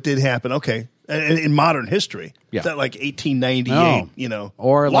happen. Okay, in modern history, Yeah. Is that like 1898? No. You know,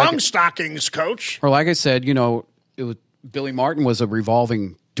 Or long like- stockings, coach. Or like I said, it was Billy Martin was a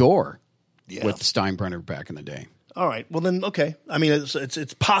revolving door with Steinbrenner back in the day. All right. Well, then, okay. I mean,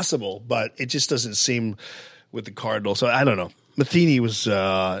 it's possible, but it just doesn't seem with the Cardinals. So I don't know. Matheny was.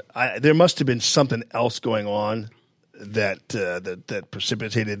 There must have been something else going on that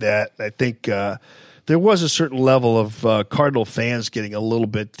precipitated that. I think there was a certain level of Cardinal fans getting a little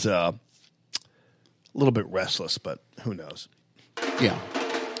bit restless, but who knows? Yeah.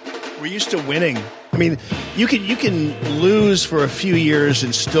 We're used to winning. I mean, you can lose for a few years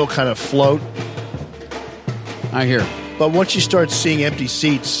and still kind of float. I hear. But once you start seeing empty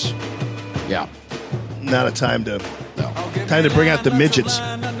seats, yeah, not a time to bring out the midgets.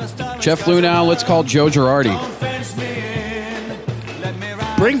 Jeff Luhnow, let's call Joe Girardi.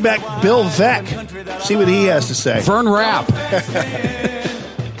 Bring back Bill Veeck. See what he has to say. Vern Rapp.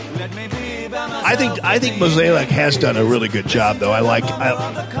 I think Mozeliak has done a really good job, though.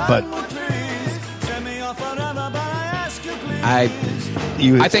 I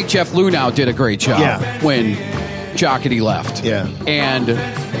think Jeff Luhnow did a great job when Jocketty left. Yeah. And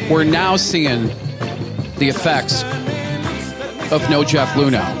we're now seeing the effects of no Jeff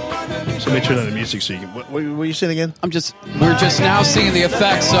Luhnow. So let me turn on the music so you can. What were you saying again? We're just now seeing the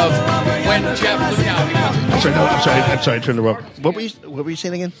effects of when Jeff Luhnow. I'm sorry. I turned the wrong. What were you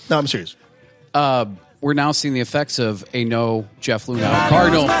saying again? No, I'm serious. We're now seeing the effects of a no Jeff Luhnow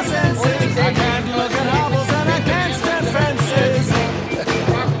Cardinal.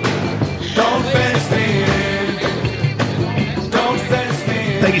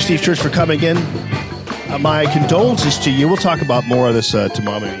 Thank you, Steve Church, for coming in. my condolences to you. We'll talk about more of this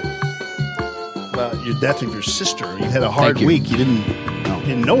tomorrow, maybe. About your death of your sister. You had a hard week. You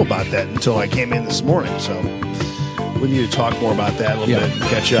didn't know about that until I came in this morning. So we need to talk more about that a little bit and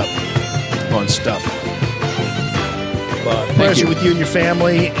catch up on stuff. But pleasure with you and your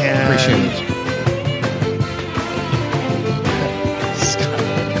family. And appreciate it.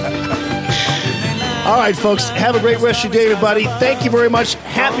 All right, folks. Have a great rest of your day, everybody. Thank you very much.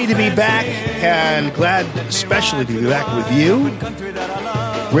 Happy to be back and glad especially to be back with you.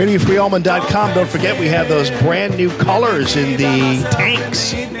 RadioFreeAllman.com. Don't forget we have those brand new colors in the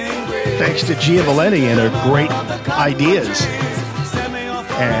tanks. Thanks to Gia Valenti and her great ideas.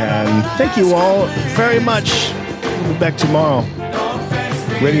 And thank you all very much. We'll be back tomorrow.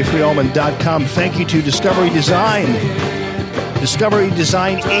 RadioFreeAllman.com. Thank you to Discovery Design.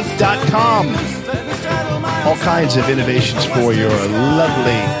 DiscoveryDesignInc.com. All kinds of innovations for your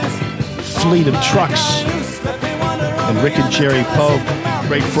lovely fleet of trucks. And Rick and Jerry Pope,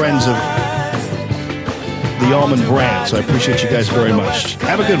 great friends of the Allman brand. So I appreciate you guys very much.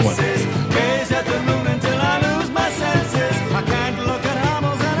 Have a good one.